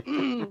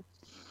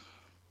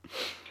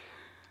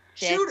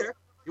 Shooter,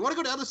 you want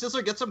to go down to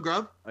Sizzler, get some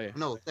grub? Oh, yeah.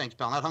 No, thanks,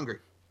 pal. Not hungry.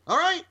 All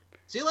right.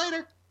 See you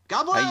later.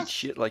 God I eat bless.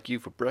 shit like you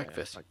for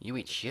breakfast. You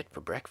eat shit for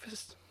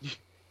breakfast?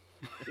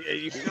 Yeah,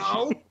 you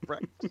No.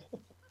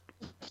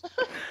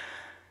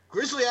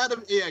 Grizzly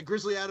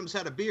Adams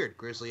had a beard.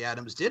 Grizzly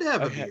Adams did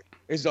have a beard.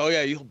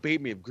 You'll beat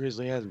me if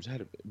Grizzly Adams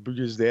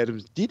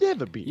did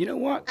have a beard. You know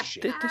what?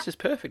 This is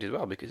perfect as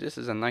well, because this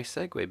is a nice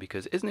segue,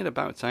 because isn't it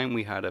about time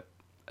we had a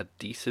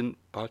decent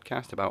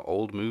podcast about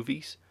old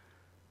movies?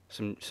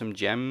 Some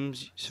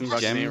gems,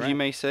 right? you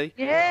may say.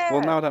 Yeah.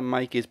 Well, now that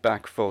Mike is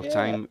back full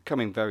time,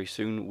 coming very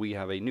soon, we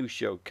have a new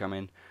show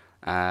coming,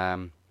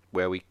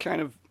 where we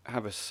kind of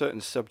have a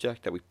certain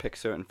subject that we pick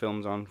certain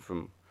films on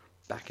from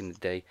back in the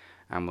day,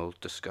 and we'll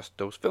discuss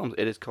those films.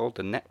 It is called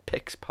the Net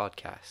Picks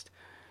Podcast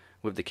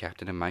with the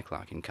Captain and Mike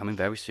Larkin, coming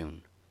very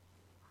soon.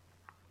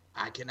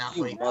 I cannot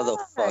You wait.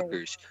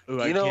 motherfuckers.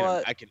 Ooh, You know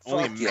what? I can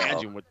only Fuck y'all.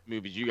 imagine what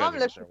movies you guys I'm are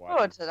gonna looking start forward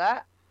watching. to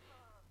that.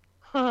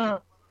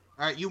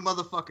 All right, you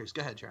motherfuckers.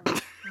 Go ahead,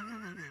 Travis.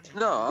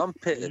 No, I'm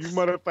pissed. You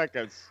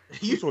motherfuckers.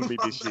 You just want to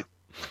beat this shit.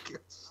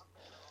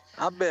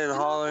 I've been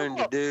hollering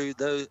to do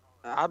those.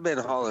 I've been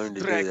hollering to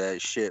do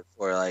that shit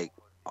for like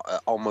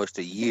almost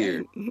a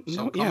year.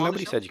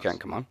 Nobody said you can't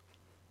come on.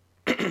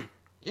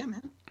 Yeah,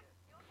 man.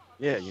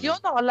 Yeah, You're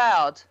not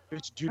allowed.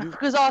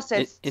 Because I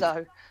said It-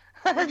 so.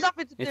 Has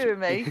nothing to do with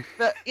me,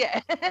 but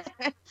yeah.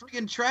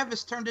 Freaking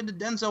Travis turned into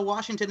Denzel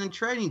Washington in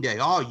Training Day.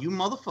 Oh, you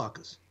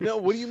motherfuckers. No,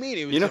 what do you mean?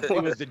 It was,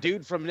 it was the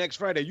dude from Next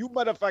Friday. You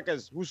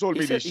motherfuckers. Who sold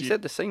me this He shit?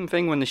 said the same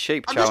thing when the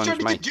Shape I'm just trying challenged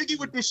to Mike. get jiggy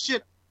with this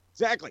shit.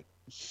 Exactly.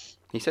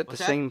 He said What's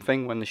the that? same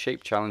thing when the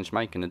Shape challenged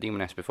Mike and the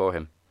Demoness before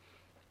him.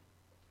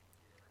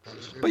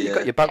 But you Yeah.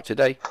 got your bout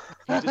today.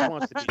 He just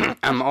wants to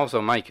be.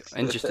 Also, Mike,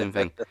 interesting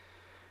thing.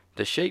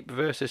 The Shape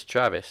versus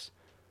Travis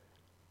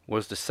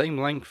was the same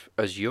length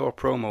as your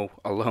promo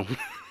alone.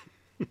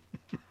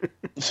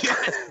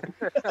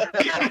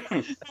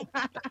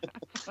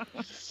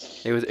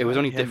 It was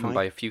only different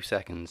by a few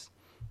seconds.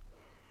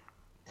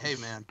 Hey,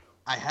 man.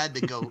 I had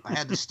to go. I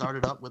had to start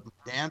it up with the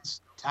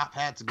dance. Top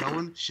hats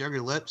going.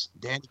 Sugar lips.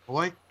 Danny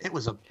Boy. It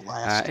was a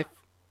blast.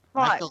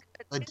 Right.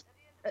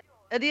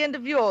 At the end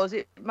of yours,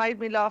 it made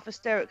me laugh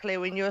hysterically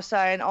when you were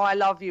saying "I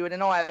love you" and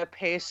then I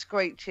appear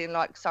screeching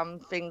like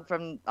something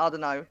from I don't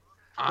know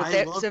the I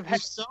depths love of you hell.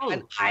 so.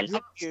 And I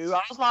love you.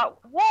 I was like,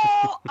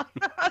 what?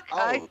 Okay.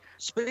 Oh,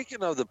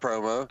 speaking of the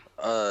promo,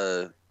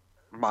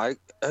 Mike,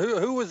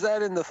 who was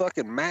that in the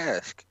fucking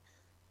mask?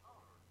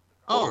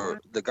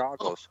 Or the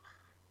goggles?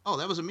 Oh,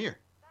 that was Amir.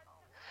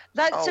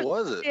 That Oh, took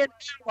was it? me an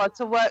hour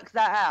to work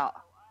that out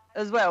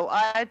as well.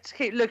 I had to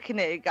keep looking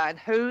at it going,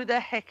 who the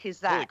heck is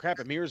that? Holy crap,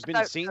 Amir's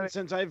been seen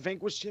since I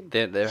vanquished him.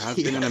 There has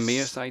been an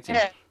Amir sighting.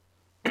 Yeah.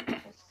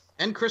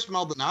 And Chris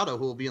Maldonado,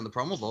 who will be in the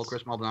promo bowl.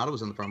 Chris Maldonado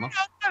was in the promo.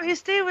 I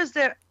noticed he was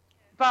there.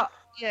 But,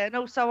 yeah, and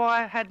also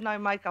I had no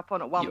makeup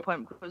on at one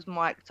point because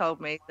Mike told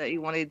me that he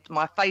wanted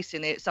my face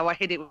in it, so I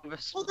hid it with a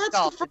Well, that's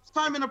the first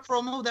time in a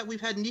promo that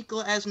we've had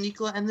Nicola as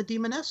Nicola and the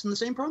Demoness in the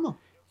same promo.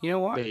 You know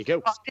what? There you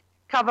go. I did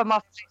cover my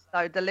face,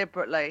 though,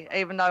 deliberately,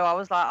 even though I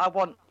was like, I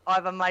want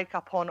either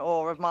makeup on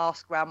or a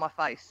mask around my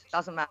face.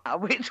 Doesn't matter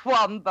which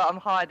one, but I'm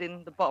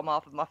hiding the bottom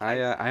half of my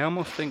face. I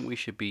almost think we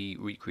should be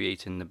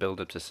recreating the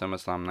build-up to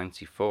SummerSlam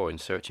 94 and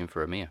searching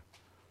for Amir.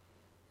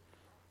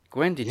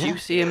 Gwen, did you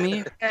see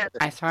Amir?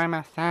 I saw him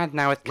outside.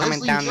 Now it's coming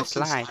Leslie down the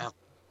Nielsen slide. style.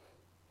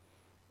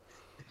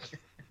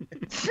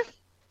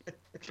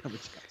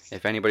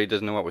 If anybody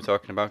doesn't know what we're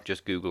talking about,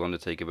 just Google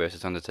Undertaker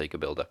versus Undertaker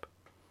build-up.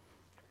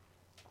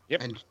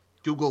 Yep. And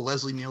Google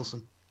Leslie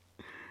Nielsen.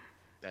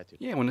 That's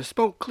it. Yeah, when the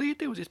smoke cleared,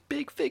 there was this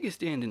big figure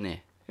standing there.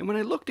 And when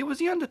I looked, it was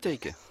the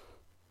Undertaker.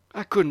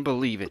 I couldn't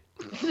believe it.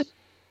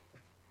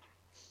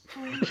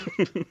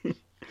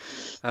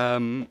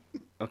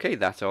 Okay,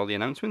 that's all the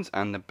announcements,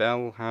 and the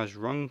bell has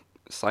rung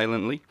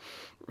silently.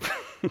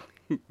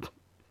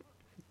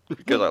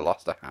 Because I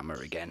lost a hammer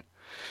again.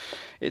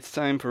 It's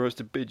time for us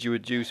to bid you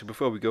adieu, so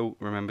before we go,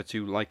 remember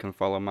to like and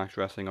follow Max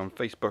Wrestling on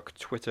Facebook,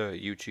 Twitter,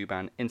 YouTube,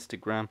 and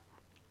Instagram.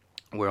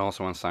 We're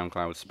also on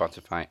SoundCloud,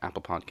 Spotify,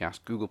 Apple Podcasts,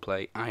 Google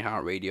Play,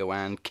 iHeartRadio,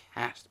 and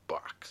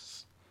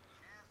CastBox.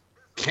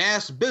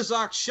 Cass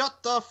Bizarre,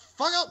 shut the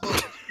fuck up.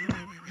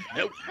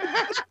 Nope.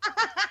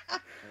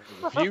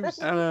 Refuse.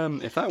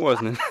 And if that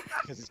wasn't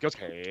Because it goes,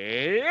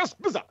 Cass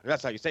Bizarre.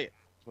 That's how you say it.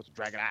 You're supposed to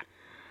drag it out.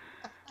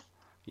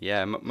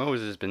 yeah,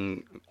 Moses has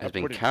been put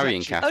it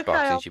carrying section. CastBox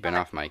Okay, since you've been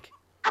off, Mike.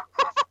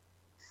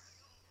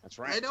 That's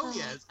right. I know he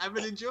has. I've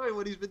been enjoying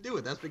what he's been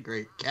doing. That's been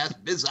great. Cass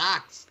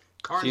Bizarre. So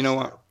you know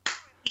what?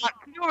 Like,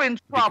 you're in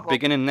trouble.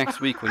 Beginning next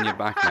week when you're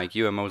back, Mike,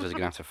 you and Moses are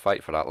going to have to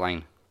fight for that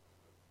line.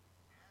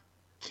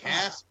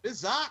 Cass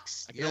Bizarre.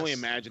 I can only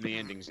imagine the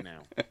endings now.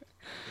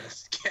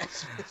 Yes,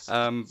 Cass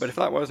Bizarre. But if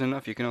that wasn't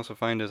enough, you can also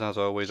find us, as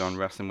always, on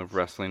Wrestling with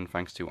Wrestling,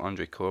 thanks to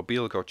Andre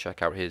Corbeil. Go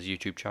check out his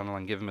YouTube channel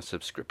and give him a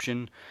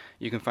subscription.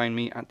 You can find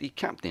me at the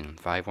Captain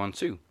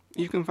 512.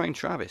 You can find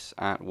Travis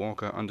at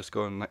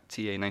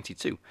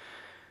Walker_TA92.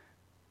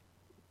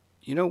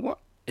 You know what?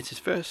 It's his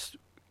first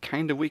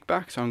kind of week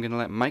back, so I'm going to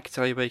let Mike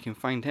tell you where you can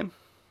find him.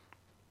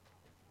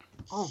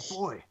 Oh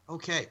boy.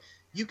 Okay.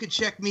 You can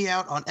check me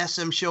out on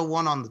SM Show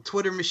 1 on the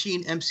Twitter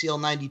machine,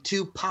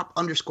 MCL92,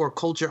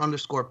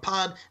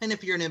 pop_culture_pod. And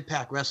if you're an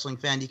Impact Wrestling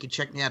fan, you can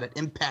check me out at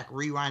Impact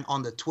Rewind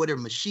on the Twitter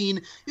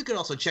machine. You can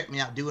also check me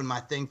out doing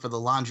my thing for the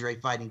Lingerie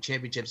Fighting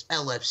Championships,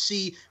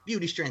 LFC,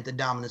 Beauty, Strength, and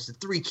Dominance, the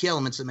three key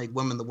elements that make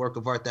women the work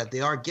of art that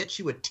they are. Get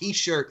you a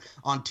t-shirt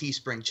on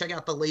Teespring. Check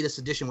out the latest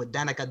edition with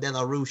Danica De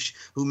La Rouche,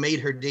 who made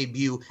her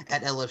debut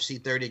at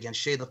LFC 30 against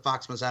Shay the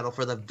Fox Mazzatto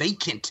for the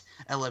vacant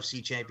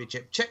LFC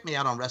Championship. Check me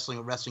out on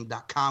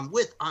WrestlingWithWrestling.com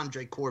with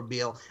Andre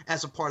Corbeil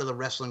as a part of the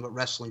Wrestling with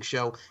Wrestling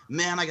show.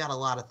 Man, I got a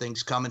lot of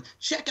things coming.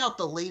 Check out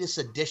the latest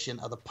edition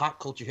of the Pop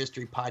Culture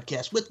History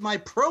Podcast with my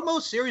promo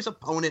series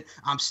opponent.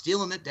 I'm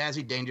stealing it,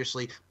 Dazzy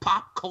Dangerously.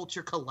 Pop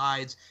Culture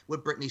Collides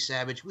with Brittany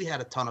Savage. We had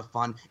a ton of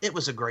fun. It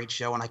was a great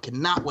show, and I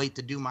cannot wait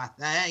to do my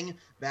thing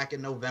back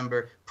in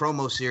November.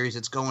 Promo series.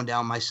 It's going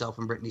down, myself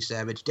and Brittany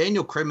Savage.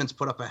 Daniel Crimmins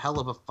put up a hell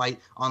of a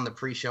fight on the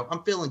pre-show.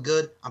 I'm feeling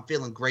good. I'm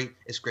feeling great.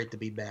 It's great to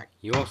be back.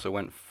 You also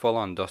went full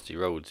on Dusty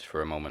Rhodes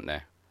for a moment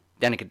there.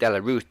 Danica De La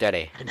Rouche,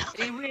 daddy.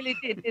 He really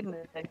did, didn't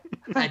he?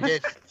 I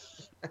did.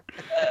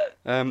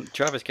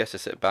 Travis gets to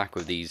sit back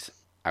with these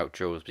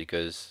outros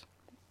because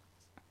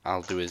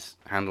I'll do his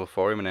handle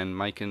for him, and then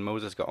Mike and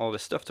Moses got all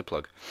this stuff to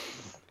plug.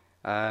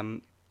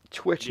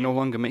 Twitch no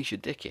longer makes your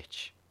dick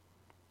itch.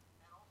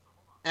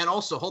 And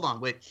also, hold on,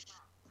 wait.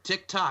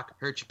 TikTok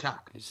hurts your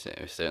cock. It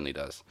certainly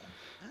does.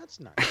 That's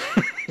nice.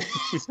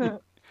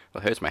 Well,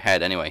 it hurts my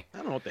head anyway. I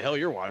don't know what the hell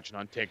you're watching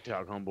on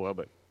TikTok, homeboy,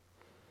 but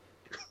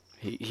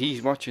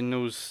he's watching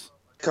those.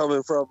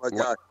 Coming from a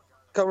guy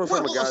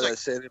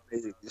that's sending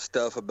me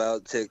stuff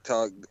about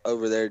TikTok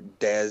over there,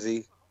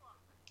 Dazzy.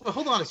 Well,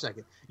 hold on a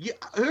second.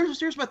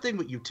 Here's my thing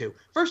with you two.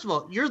 First of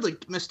all, you're the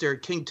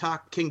Mr. King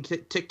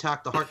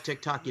TikTok, the heart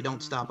TikTok, you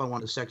don't stop, I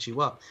want to sex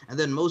you up. And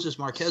then Moses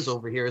Marquez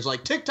over here is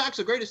like, TikTok's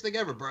the greatest thing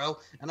ever, bro.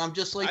 And I'm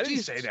just like, I didn't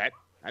Jesus. say that.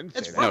 I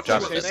didn't say that. No,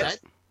 Travis said said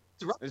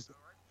that.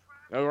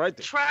 All right.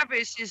 Then.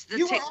 Travis is the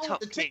you TikTok were on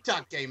the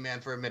TikTok game, man,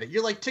 for a minute.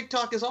 You're like,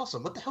 TikTok is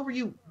awesome. What the hell were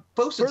you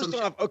posting? First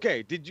off,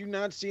 okay, did you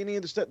not see any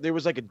of the stuff? There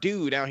was like a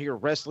dude out here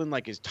wrestling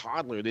like his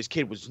toddler. This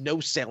kid was no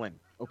selling.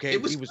 Okay,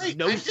 It was he was great.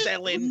 no I did-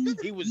 selling.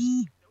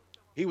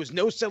 He was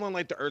no selling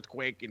like the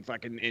Earthquake and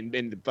fucking in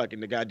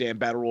the goddamn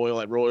Battle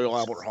Royal at Royal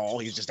Albert Hall.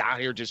 He's just out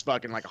here just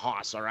fucking like a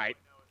hoss. All right.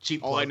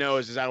 Cheap All I plug. know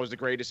is that was the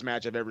greatest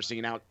match I've ever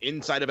seen out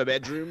inside of a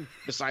bedroom,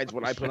 besides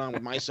what I put on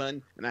with my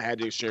son, and I had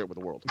to share it with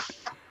the world.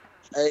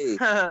 Hey,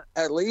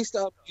 at least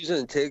I'm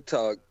using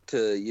TikTok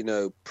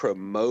to,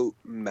 promote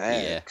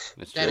Max.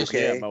 That's That is true.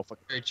 Yeah, true. motherfucker.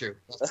 Very true.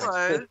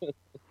 So,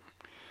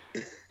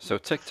 So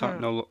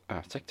TikTok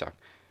TikTok,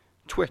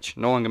 Twitch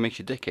no longer makes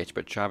you dick itch,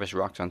 but Travis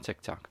rocks on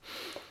TikTok,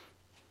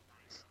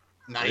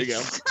 Nice. There you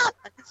go.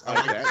 I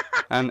like that.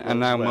 and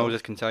now Well,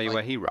 Moses can tell you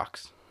where he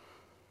rocks.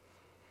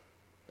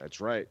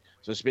 That's right.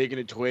 So speaking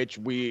of Twitch,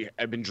 we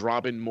have been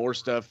dropping more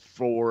stuff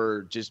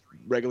for just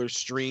regular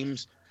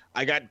streams.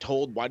 I got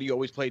told, why do you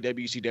always play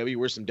WCW?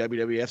 Where's some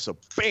WWF? So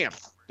bam,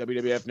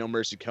 WWF No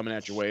Mercy coming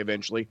at your way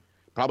eventually.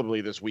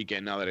 Probably this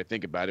weekend now that I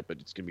think about it, but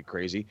it's going to be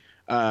crazy.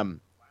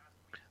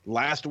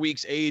 Last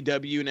week's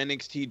AEW and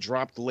NXT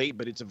dropped late,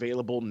 but it's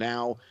available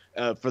now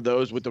for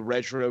those with the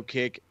retro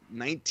kick.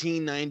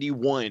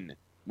 1991.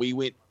 We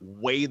went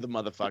way the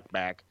motherfuck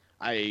back.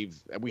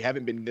 We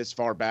haven't been this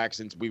far back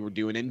since we were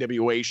doing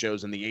NWA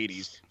shows in the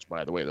 80s, which,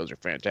 by the way, those are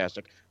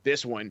fantastic.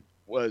 This one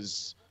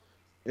was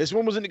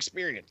an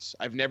experience.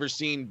 I've never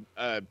seen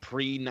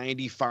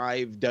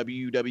pre-95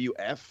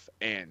 WWF,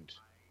 and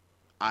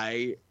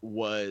I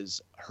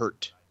was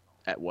hurt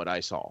at what I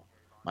saw.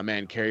 My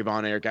man Kerry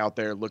Von Erich out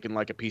there looking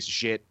like a piece of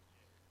shit.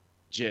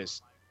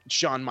 Just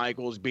Shawn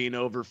Michaels being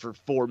over for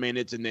 4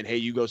 minutes, and then, hey,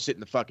 you go sit in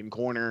the fucking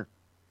corner.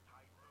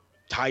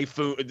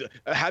 Typhoon,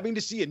 having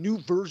to see a new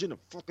version of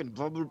fucking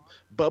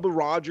Bubba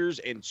Rogers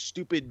and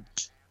stupid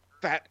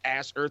fat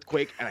ass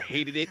Earthquake, and I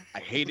hated it. I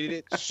hated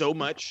it so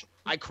much.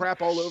 I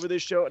crap all over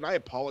this show, and I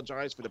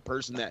apologize for the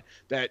person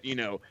that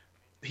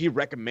he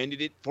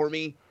recommended it for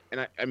me.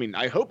 And I mean,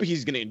 I hope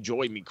he's gonna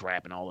enjoy me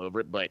crapping all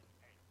over it. But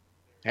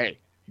hey,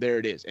 there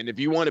it is. And if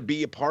you want to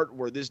be a part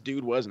where this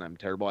dude was, and I'm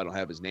terrible, I don't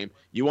have his name.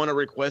 You want to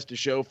request a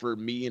show for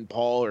me and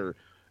Paul, or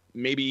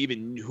maybe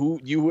even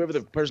whoever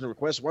the person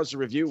requests wants to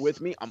review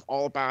with me, I'm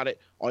all about it.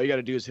 All you got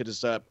to do is hit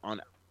us up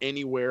on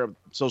anywhere of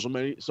social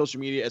media,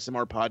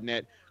 SMR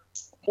Podnet,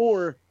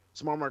 or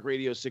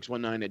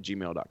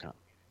smartmarkradio619@gmail.com.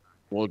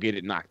 We'll get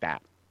it knocked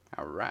out.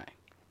 All right.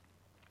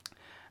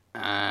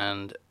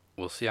 And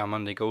we'll see how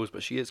Monday goes,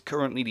 but she is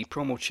currently the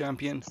promo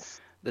champion,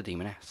 the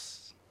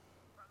Demoness.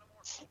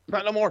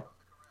 Not no more.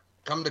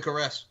 Come to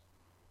caress.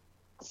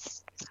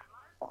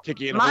 Kick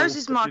you in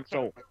Moses the Marquez.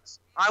 soul.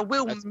 I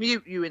will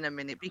mute you in a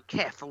minute. Be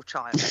careful,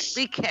 child.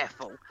 Be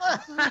careful.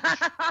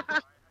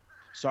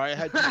 Sorry, I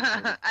had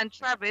to. And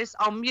Travis,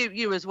 I'll mute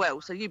you as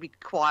well, so you be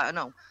quiet and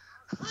all.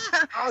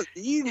 Oh,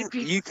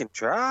 you can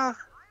try.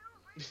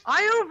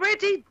 I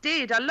already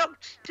did. I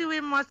locked you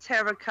in my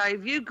terror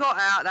cave. You got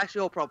out. That's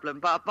your problem.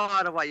 But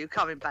by the way, you're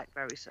coming back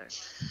very soon.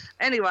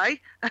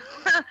 Anyway.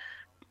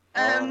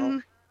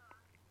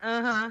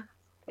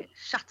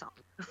 Shut up.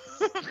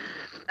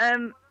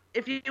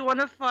 If you want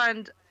to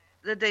find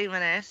the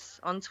Demoness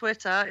on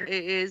Twitter,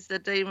 it is the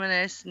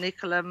Demoness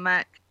Nicola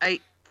Mac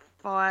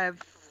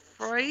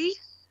 853.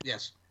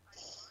 Yes.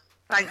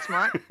 Thanks,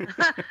 Mike.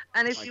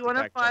 And if you want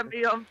to find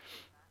me on,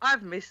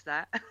 I've missed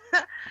that.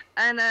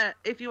 And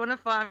if you want to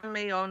find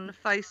me on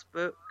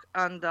Facebook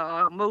under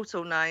our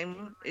mortal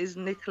name is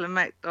Nicola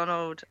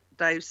MacDonald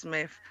Dave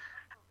Smith.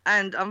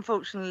 And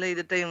unfortunately,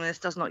 the Demoness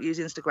does not use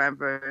Instagram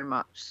very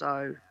much.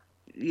 So,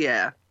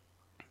 yeah.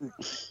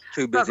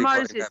 Too busy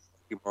Moses, playing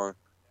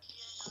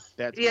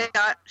that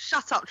Pokemon.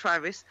 Shut up,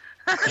 Travis.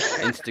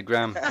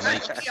 Instagram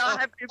makes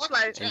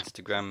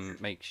Instagram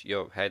makes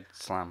your head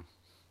slam.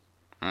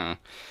 Yeah,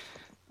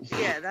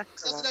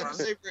 that's Doesn't have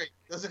the same ring.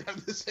 Doesn't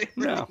have the same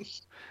No.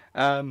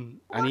 ring.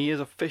 And he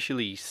is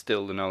officially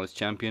still the Knowledge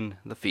Champion,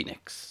 the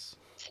Phoenix.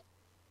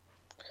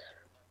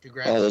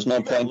 Oh, there's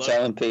no point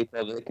telling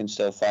people they can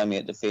still find me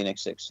at the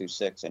Phoenix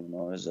 626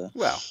 anymore, is there?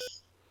 Well,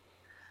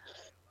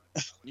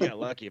 yeah,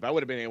 lucky. If I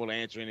would have been able to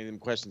answer any of them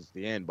questions at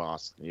the end,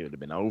 boss, it would have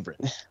been over.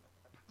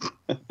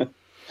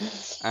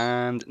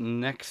 And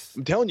next,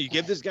 I'm telling you,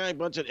 give this guy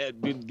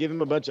give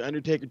him a bunch of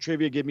Undertaker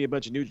trivia, give me a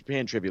bunch of New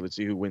Japan trivia. Let's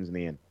see who wins in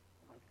the end.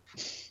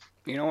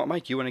 You know what,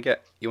 Mike? You want to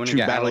get True Alex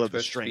battle of the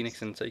versus strength.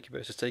 Phoenix and Taker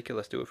versus Taker?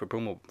 Let's do it for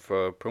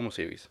promo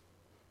series.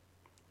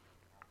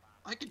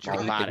 I could They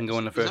try. can go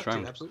in the first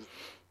round. Absolutely.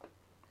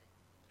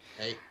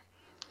 Hey.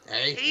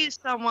 He's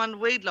someone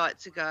we'd like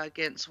to go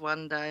against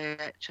one day,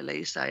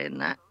 actually, saying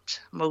that.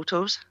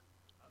 Mortals.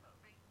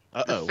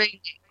 Uh-oh.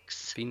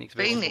 Phoenix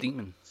versus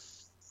Demon.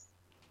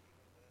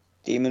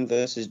 Demon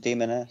versus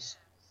Demoness.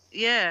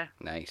 Yeah.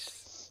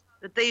 Nice.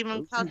 The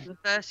demon cousins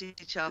versus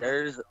each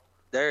other.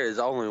 There is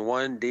only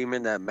one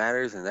demon that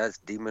matters, and that's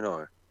Demon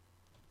R.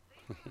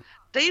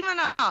 Demon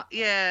R,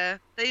 yeah.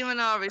 Demon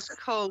R is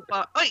cool,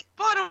 but... Wait,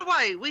 by the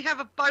way, we have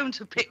a bone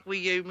to pick with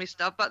you,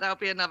 mister, but that'll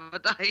be another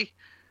day.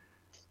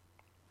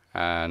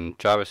 And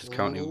Travis is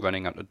currently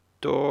running out the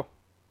door.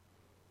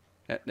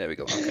 Yeah, there we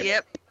go. Okay.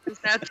 Yep.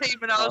 Now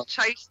Demon R's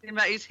chasing him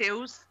at his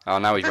heels. Oh,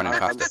 now he's running I'm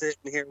past it.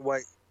 sitting here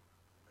waiting.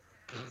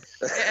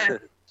 Yeah.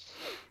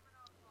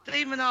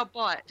 Demon are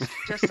bites,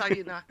 just so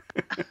you know.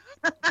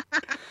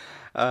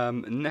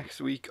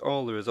 Next week,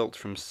 all the results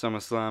from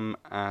SummerSlam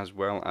as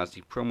well as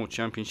the Promo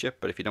Championship.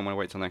 But if you don't want to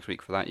wait till next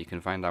week for that, you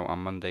can find out on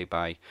Monday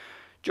by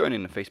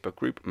joining the Facebook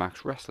group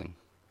Max Wrestling.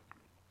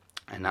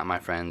 And that, my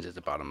friends, is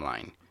the bottom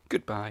line.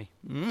 Goodbye,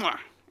 mwah,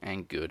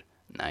 and good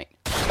night.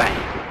 Bang.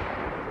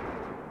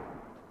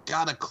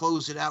 Gotta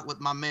close it out with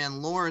my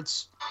man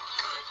Lawrence.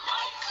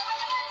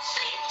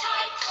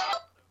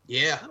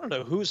 Yeah. I don't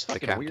know who's the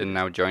fucking captain weird.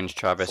 now joins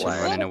Travis in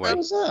running away. What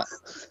was that?